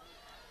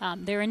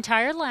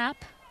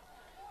lap.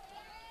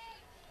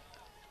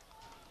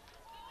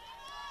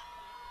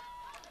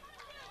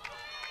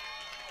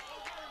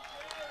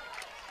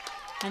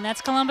 And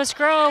that's Columbus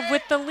Grove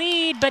with the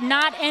lead, but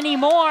not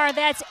anymore.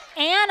 That's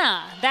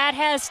Anna that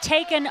has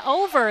taken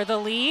over the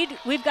lead.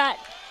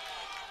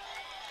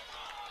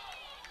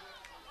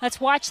 Let's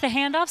watch the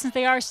handoff since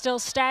they are still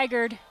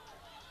staggered.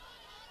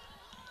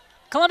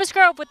 Columbus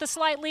Grove with the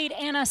slight lead.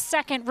 Anna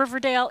second.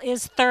 Riverdale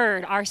is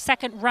third. Our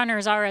second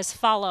runners are as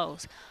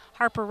follows.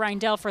 Harper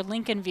Reindell for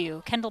Lincoln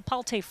View. Kendall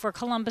Palte for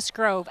Columbus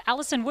Grove.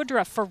 Allison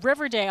Woodruff for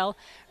Riverdale.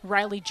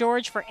 Riley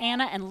George for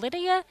Anna. And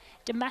Lydia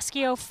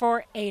Damascio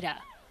for Ada.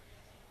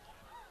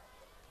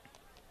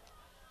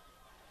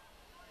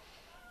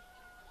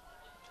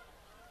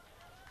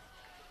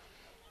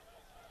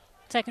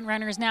 Second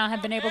runners now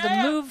have been able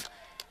to move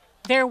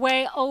their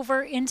way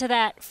over into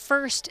that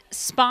first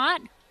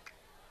spot.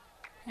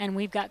 And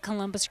we've got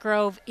Columbus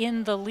Grove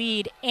in the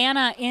lead.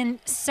 Anna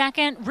in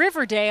second,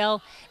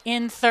 Riverdale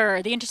in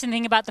third. The interesting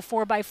thing about the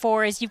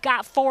 4x4 is you've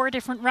got 4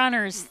 different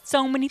runners.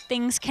 So many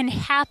things can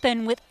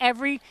happen with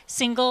every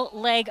single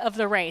leg of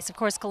the race. Of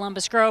course,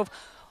 Columbus Grove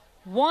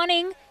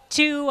wanting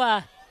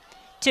to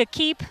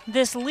keep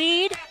this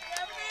lead.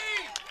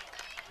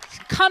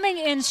 Coming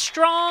in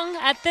strong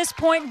at this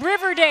point,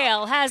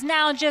 Riverdale has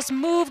now just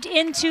moved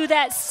into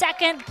that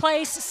second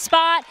place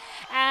spot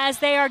as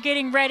they are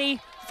getting ready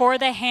for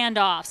the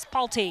handoffs.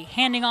 Palte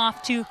handing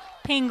off to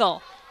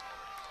Pingle.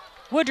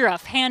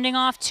 Woodruff handing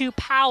off to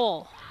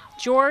Powell.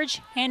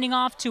 George handing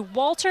off to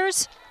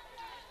Walters.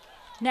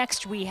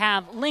 Next we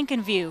have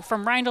Lincoln View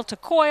from Reindell to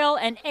Coyle,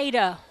 and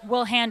Ada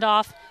will hand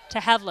off to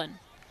Hevlin.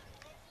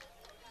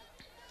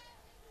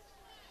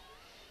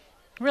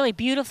 Really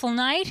beautiful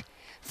night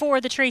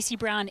for the Tracy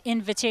Brown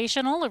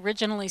Invitational,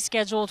 originally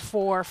scheduled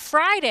for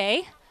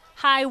Friday.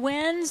 High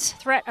winds,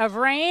 threat of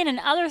rain, and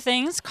other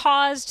things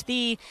caused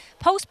the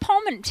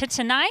postponement to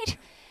tonight,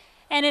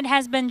 and it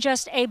has been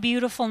just a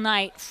beautiful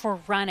night for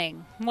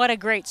running. What a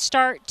great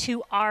start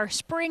to our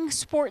spring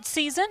sports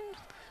season.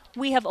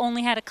 We have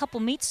only had a couple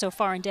meets so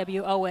far in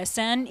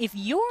WOSN. If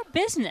your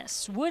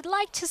business would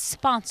like to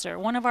sponsor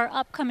one of our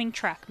upcoming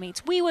track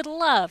meets, we would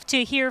love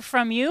to hear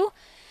from you.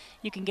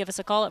 You can give us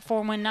a call at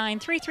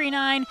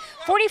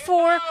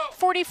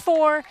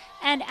 419-339-4444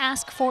 and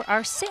ask for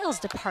our sales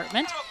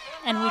department,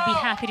 and we'd be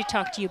happy to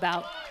talk to you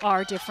about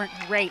our different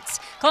rates.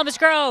 Columbus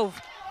Grove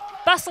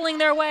bustling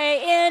their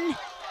way in,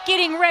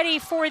 getting ready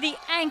for the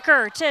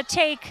anchor to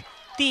take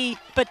the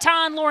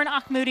baton. Lauren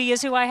Achmoody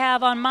is who I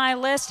have on my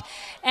list,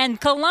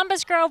 and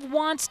Columbus Grove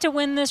wants to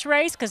win this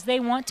race because they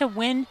want to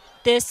win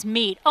this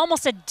meet.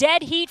 Almost a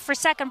dead heat for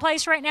second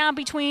place right now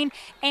between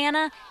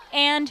Anna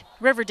and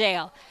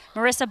Riverdale.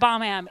 Marissa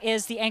Baumham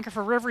is the anchor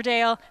for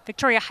Riverdale.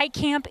 Victoria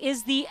Heitkamp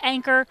is the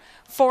anchor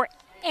for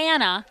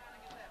Anna.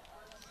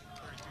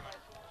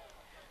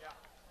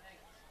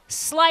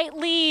 Slight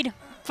lead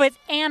with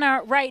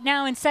Anna right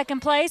now in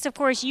second place. Of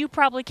course, you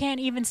probably can't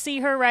even see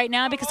her right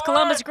now because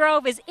Columbus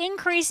Grove is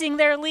increasing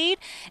their lead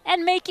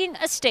and making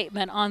a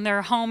statement on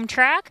their home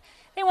track.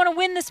 They want to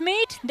win this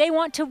meet. They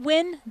want to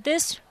win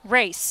this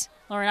race.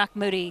 Lauren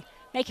Akhmoudi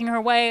making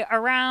her way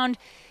around.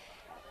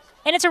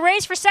 And it's a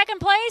race for second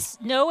place?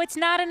 No, it's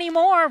not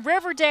anymore.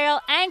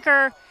 Riverdale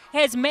anchor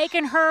is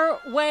making her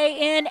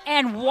way in,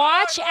 and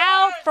watch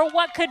out for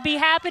what could be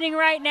happening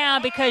right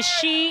now because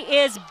she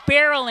is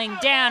barreling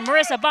down.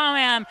 Marissa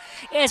Baumham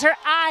is her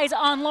eyes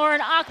on Lauren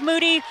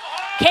Akhmoudi.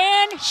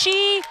 Can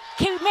she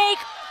make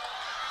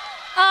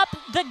up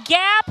the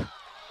gap?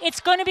 It's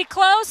going to be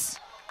close,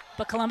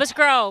 but Columbus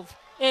Grove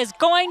is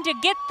going to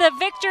get the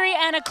victory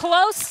and a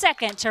close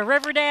second to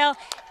Riverdale.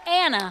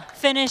 Anna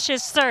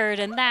finishes third,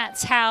 and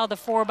that's how the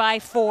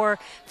 4x4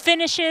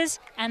 finishes,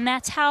 and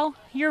that's how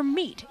your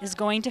meet is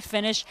going to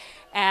finish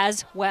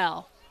as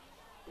well.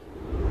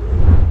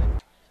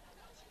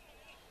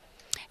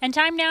 And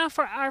time now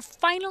for our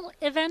final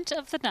event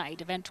of the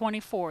night, event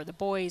 24, the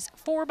boys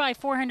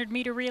 4x400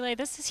 meter relay.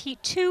 This is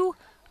heat 2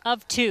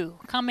 of 2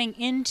 coming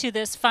into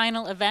this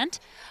final event.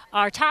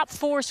 Our top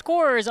 4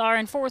 scorers are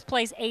in fourth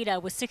place Ada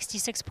with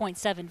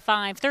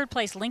 66.75, third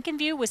place Lincoln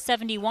View with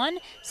 71,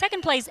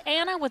 second place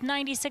Anna with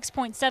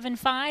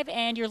 96.75,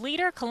 and your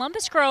leader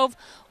Columbus Grove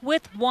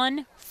with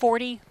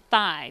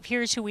 145.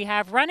 Here's who we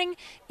have running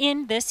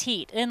in this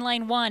heat. In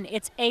lane 1,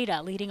 it's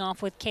Ada leading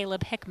off with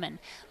Caleb Hickman.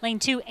 Lane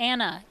 2,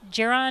 Anna.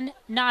 Jaron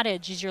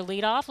Nottage is your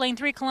lead off. Lane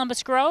 3,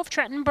 Columbus Grove.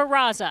 Trenton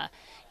Barraza,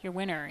 your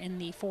winner in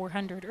the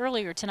 400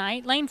 earlier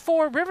tonight. Lane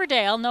 4,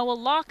 Riverdale, Noah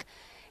Locke.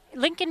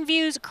 Lincoln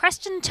View's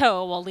Creston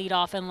Toe will lead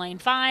off in lane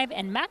 5,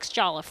 and Max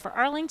Jolliffe for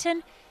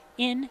Arlington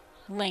in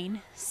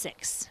lane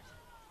 6.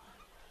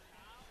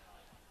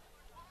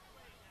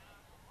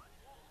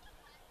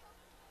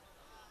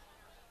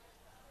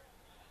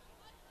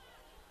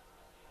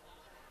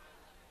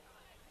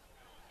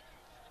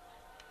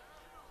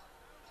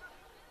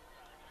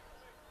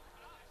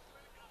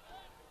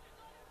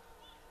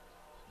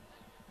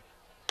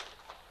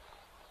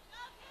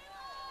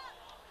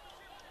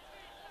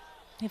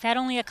 We've had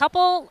only a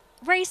couple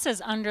races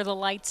under the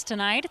lights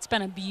tonight. It's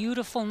been a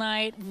beautiful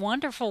night,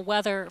 wonderful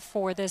weather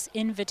for this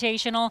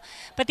invitational.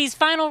 But these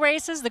final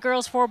races, the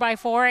girls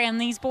 4x4 and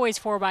these boys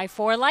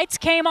 4x4, lights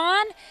came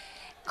on,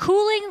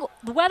 cooling.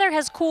 The weather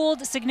has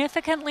cooled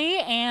significantly,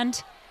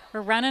 and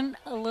we're running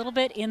a little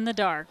bit in the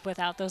dark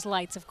without those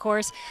lights, of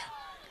course.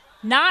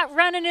 Not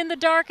running in the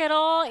dark at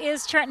all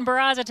is Trenton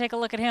Barraza. Take a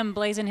look at him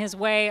blazing his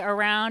way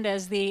around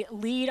as the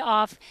lead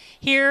off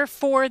here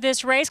for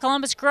this race.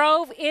 Columbus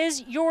Grove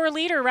is your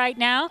leader right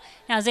now.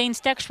 Now Zane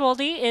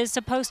Stechwolde is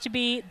supposed to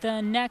be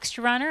the next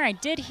runner. I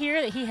did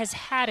hear that he has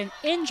had an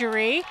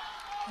injury.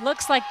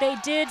 Looks like they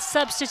did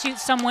substitute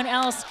someone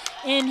else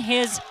in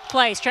his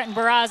place. Trenton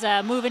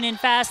Barraza moving in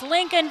fast.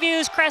 Lincoln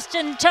View's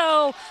Creston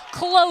Toe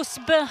close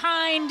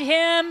behind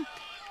him.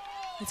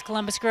 It's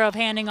Columbus Grove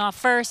handing off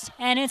first,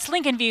 and it's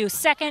Lincoln View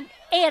second.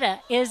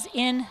 Ada is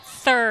in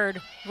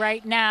third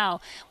right now.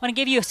 I want to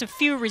give you a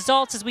few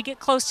results as we get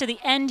close to the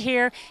end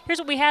here. Here's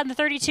what we had in the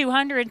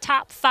 3,200.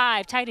 Top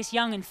 5, Titus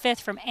Young in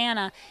 5th from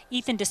Anna.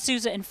 Ethan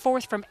D'Souza in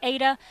 4th from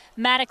Ada.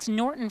 Maddox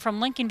Norton from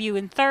Lincoln View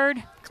in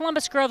 3rd.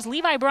 Columbus Grove's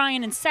Levi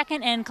Bryan in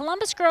 2nd. And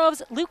Columbus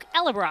Grove's Luke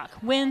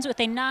Ellebrock wins with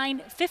a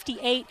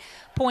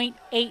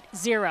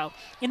 9:58.80.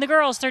 In the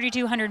girls'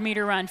 3,200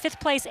 meter run,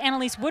 5th place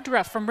Annalise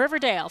Woodruff from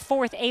Riverdale.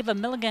 4th Ava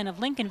Milligan of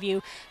Lincoln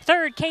View.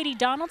 3rd Katie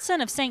Donaldson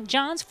of St.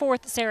 John's. 4th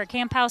Sarah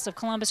Camphouse of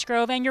Columbus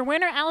Grove. And your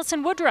winner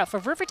Allison Woodruff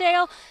of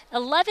Riverdale,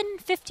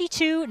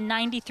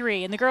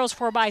 11:52.93. In the girls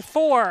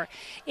 4x4,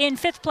 in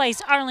 5th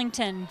place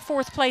Arlington,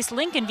 4th place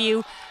Lincoln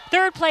View,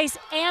 3rd place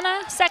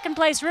Anna, 2nd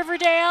place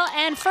Riverdale,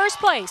 and 1st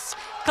place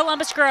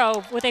Columbus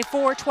Grove with a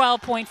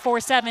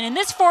 4:12.47. In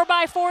this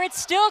 4x4,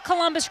 it's still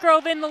Columbus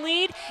Grove in the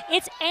lead.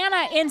 It's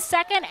Anna in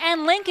 2nd,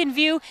 and Lincoln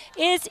View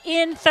is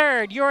in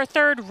 3rd. Your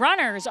 3rd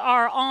runners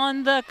are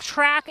on the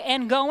track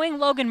and going.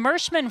 Logan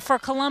Merschman for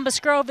Columbus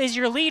Grove is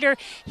your leader.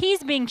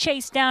 He's being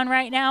chased down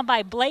right now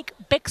by Blake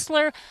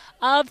Bixler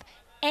of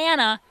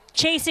Anna.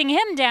 Chasing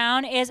him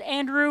down is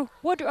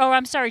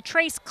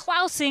Trace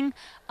Klausing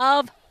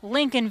of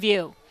Lincoln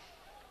View.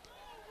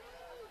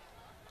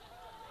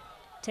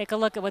 Take a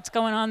look at what's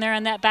going on there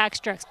on that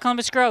backstretch.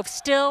 Columbus Grove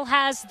still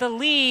has the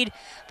lead,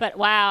 but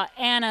wow,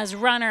 Anna's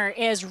runner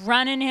is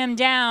running him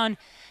down,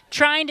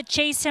 trying to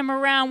chase him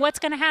around. What's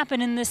going to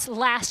happen in this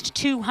last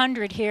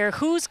 200 here?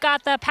 Who's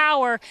got the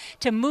power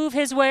to move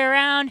his way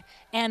around?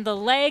 And the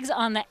legs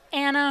on the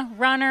Anna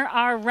runner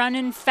are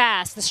running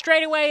fast. The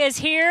straightaway is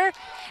here,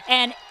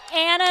 and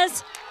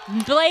Anna's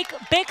Blake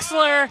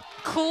Bixler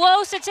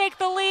close to take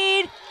the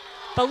lead.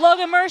 But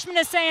Logan Merschman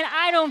is saying,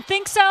 I don't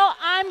think so.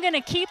 I'm going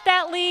to keep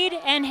that lead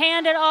and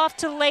hand it off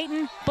to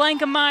Leighton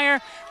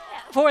Blankenmeyer.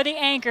 for the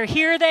anchor.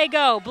 Here they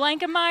go.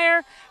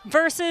 Blankenmeyer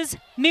versus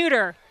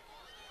Muter.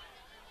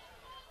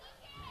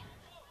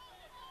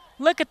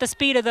 Look at the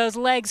speed of those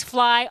legs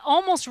fly,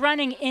 almost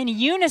running in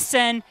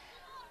unison.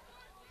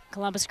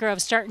 Columbus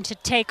Grove starting to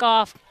take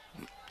off,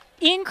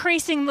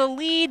 increasing the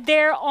lead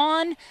there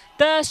on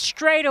the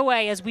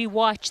straightaway. As we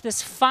watch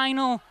this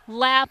final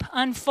lap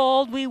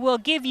unfold, we will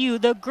give you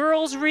the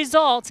girls'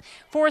 results.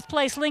 Fourth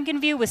place,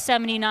 Lincoln View with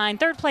 79.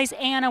 Third place,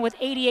 Anna with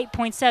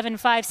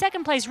 88.75.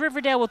 Second place,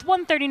 Riverdale with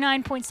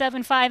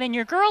 139.75. And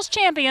your girls'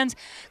 champions,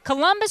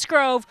 Columbus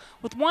Grove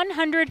with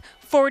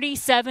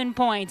 147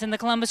 points. And the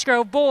Columbus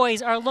Grove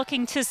boys are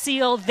looking to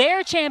seal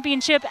their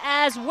championship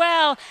as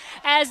well,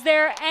 as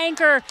their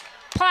anchor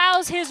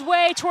plows his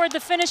way toward the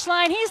finish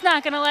line. He's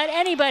not going to let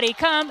anybody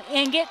come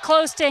and get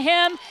close to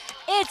him.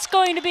 It's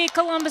going to be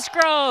Columbus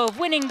Grove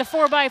winning the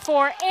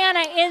 4x4.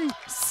 Anna in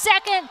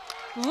second,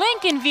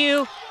 Lincoln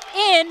View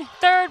in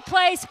third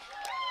place.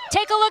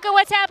 Take a look at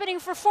what's happening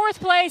for fourth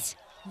place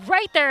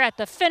right there at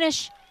the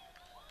finish.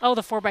 Oh,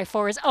 the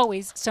 4x4 is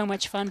always so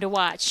much fun to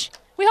watch.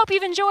 We hope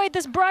you've enjoyed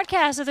this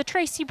broadcast of the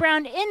Tracy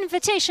Brown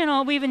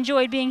Invitational. We've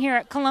enjoyed being here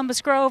at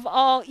Columbus Grove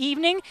all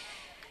evening.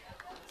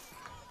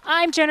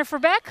 I'm Jennifer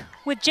Beck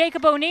with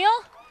Jacob O'Neill.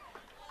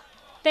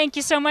 Thank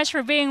you so much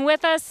for being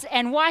with us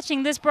and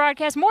watching this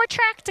broadcast. More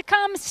track to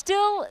come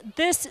still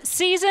this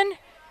season.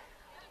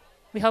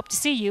 We hope to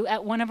see you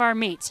at one of our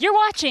meets. You're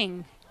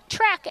watching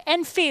Track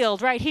and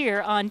Field right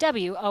here on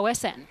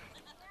WOSN.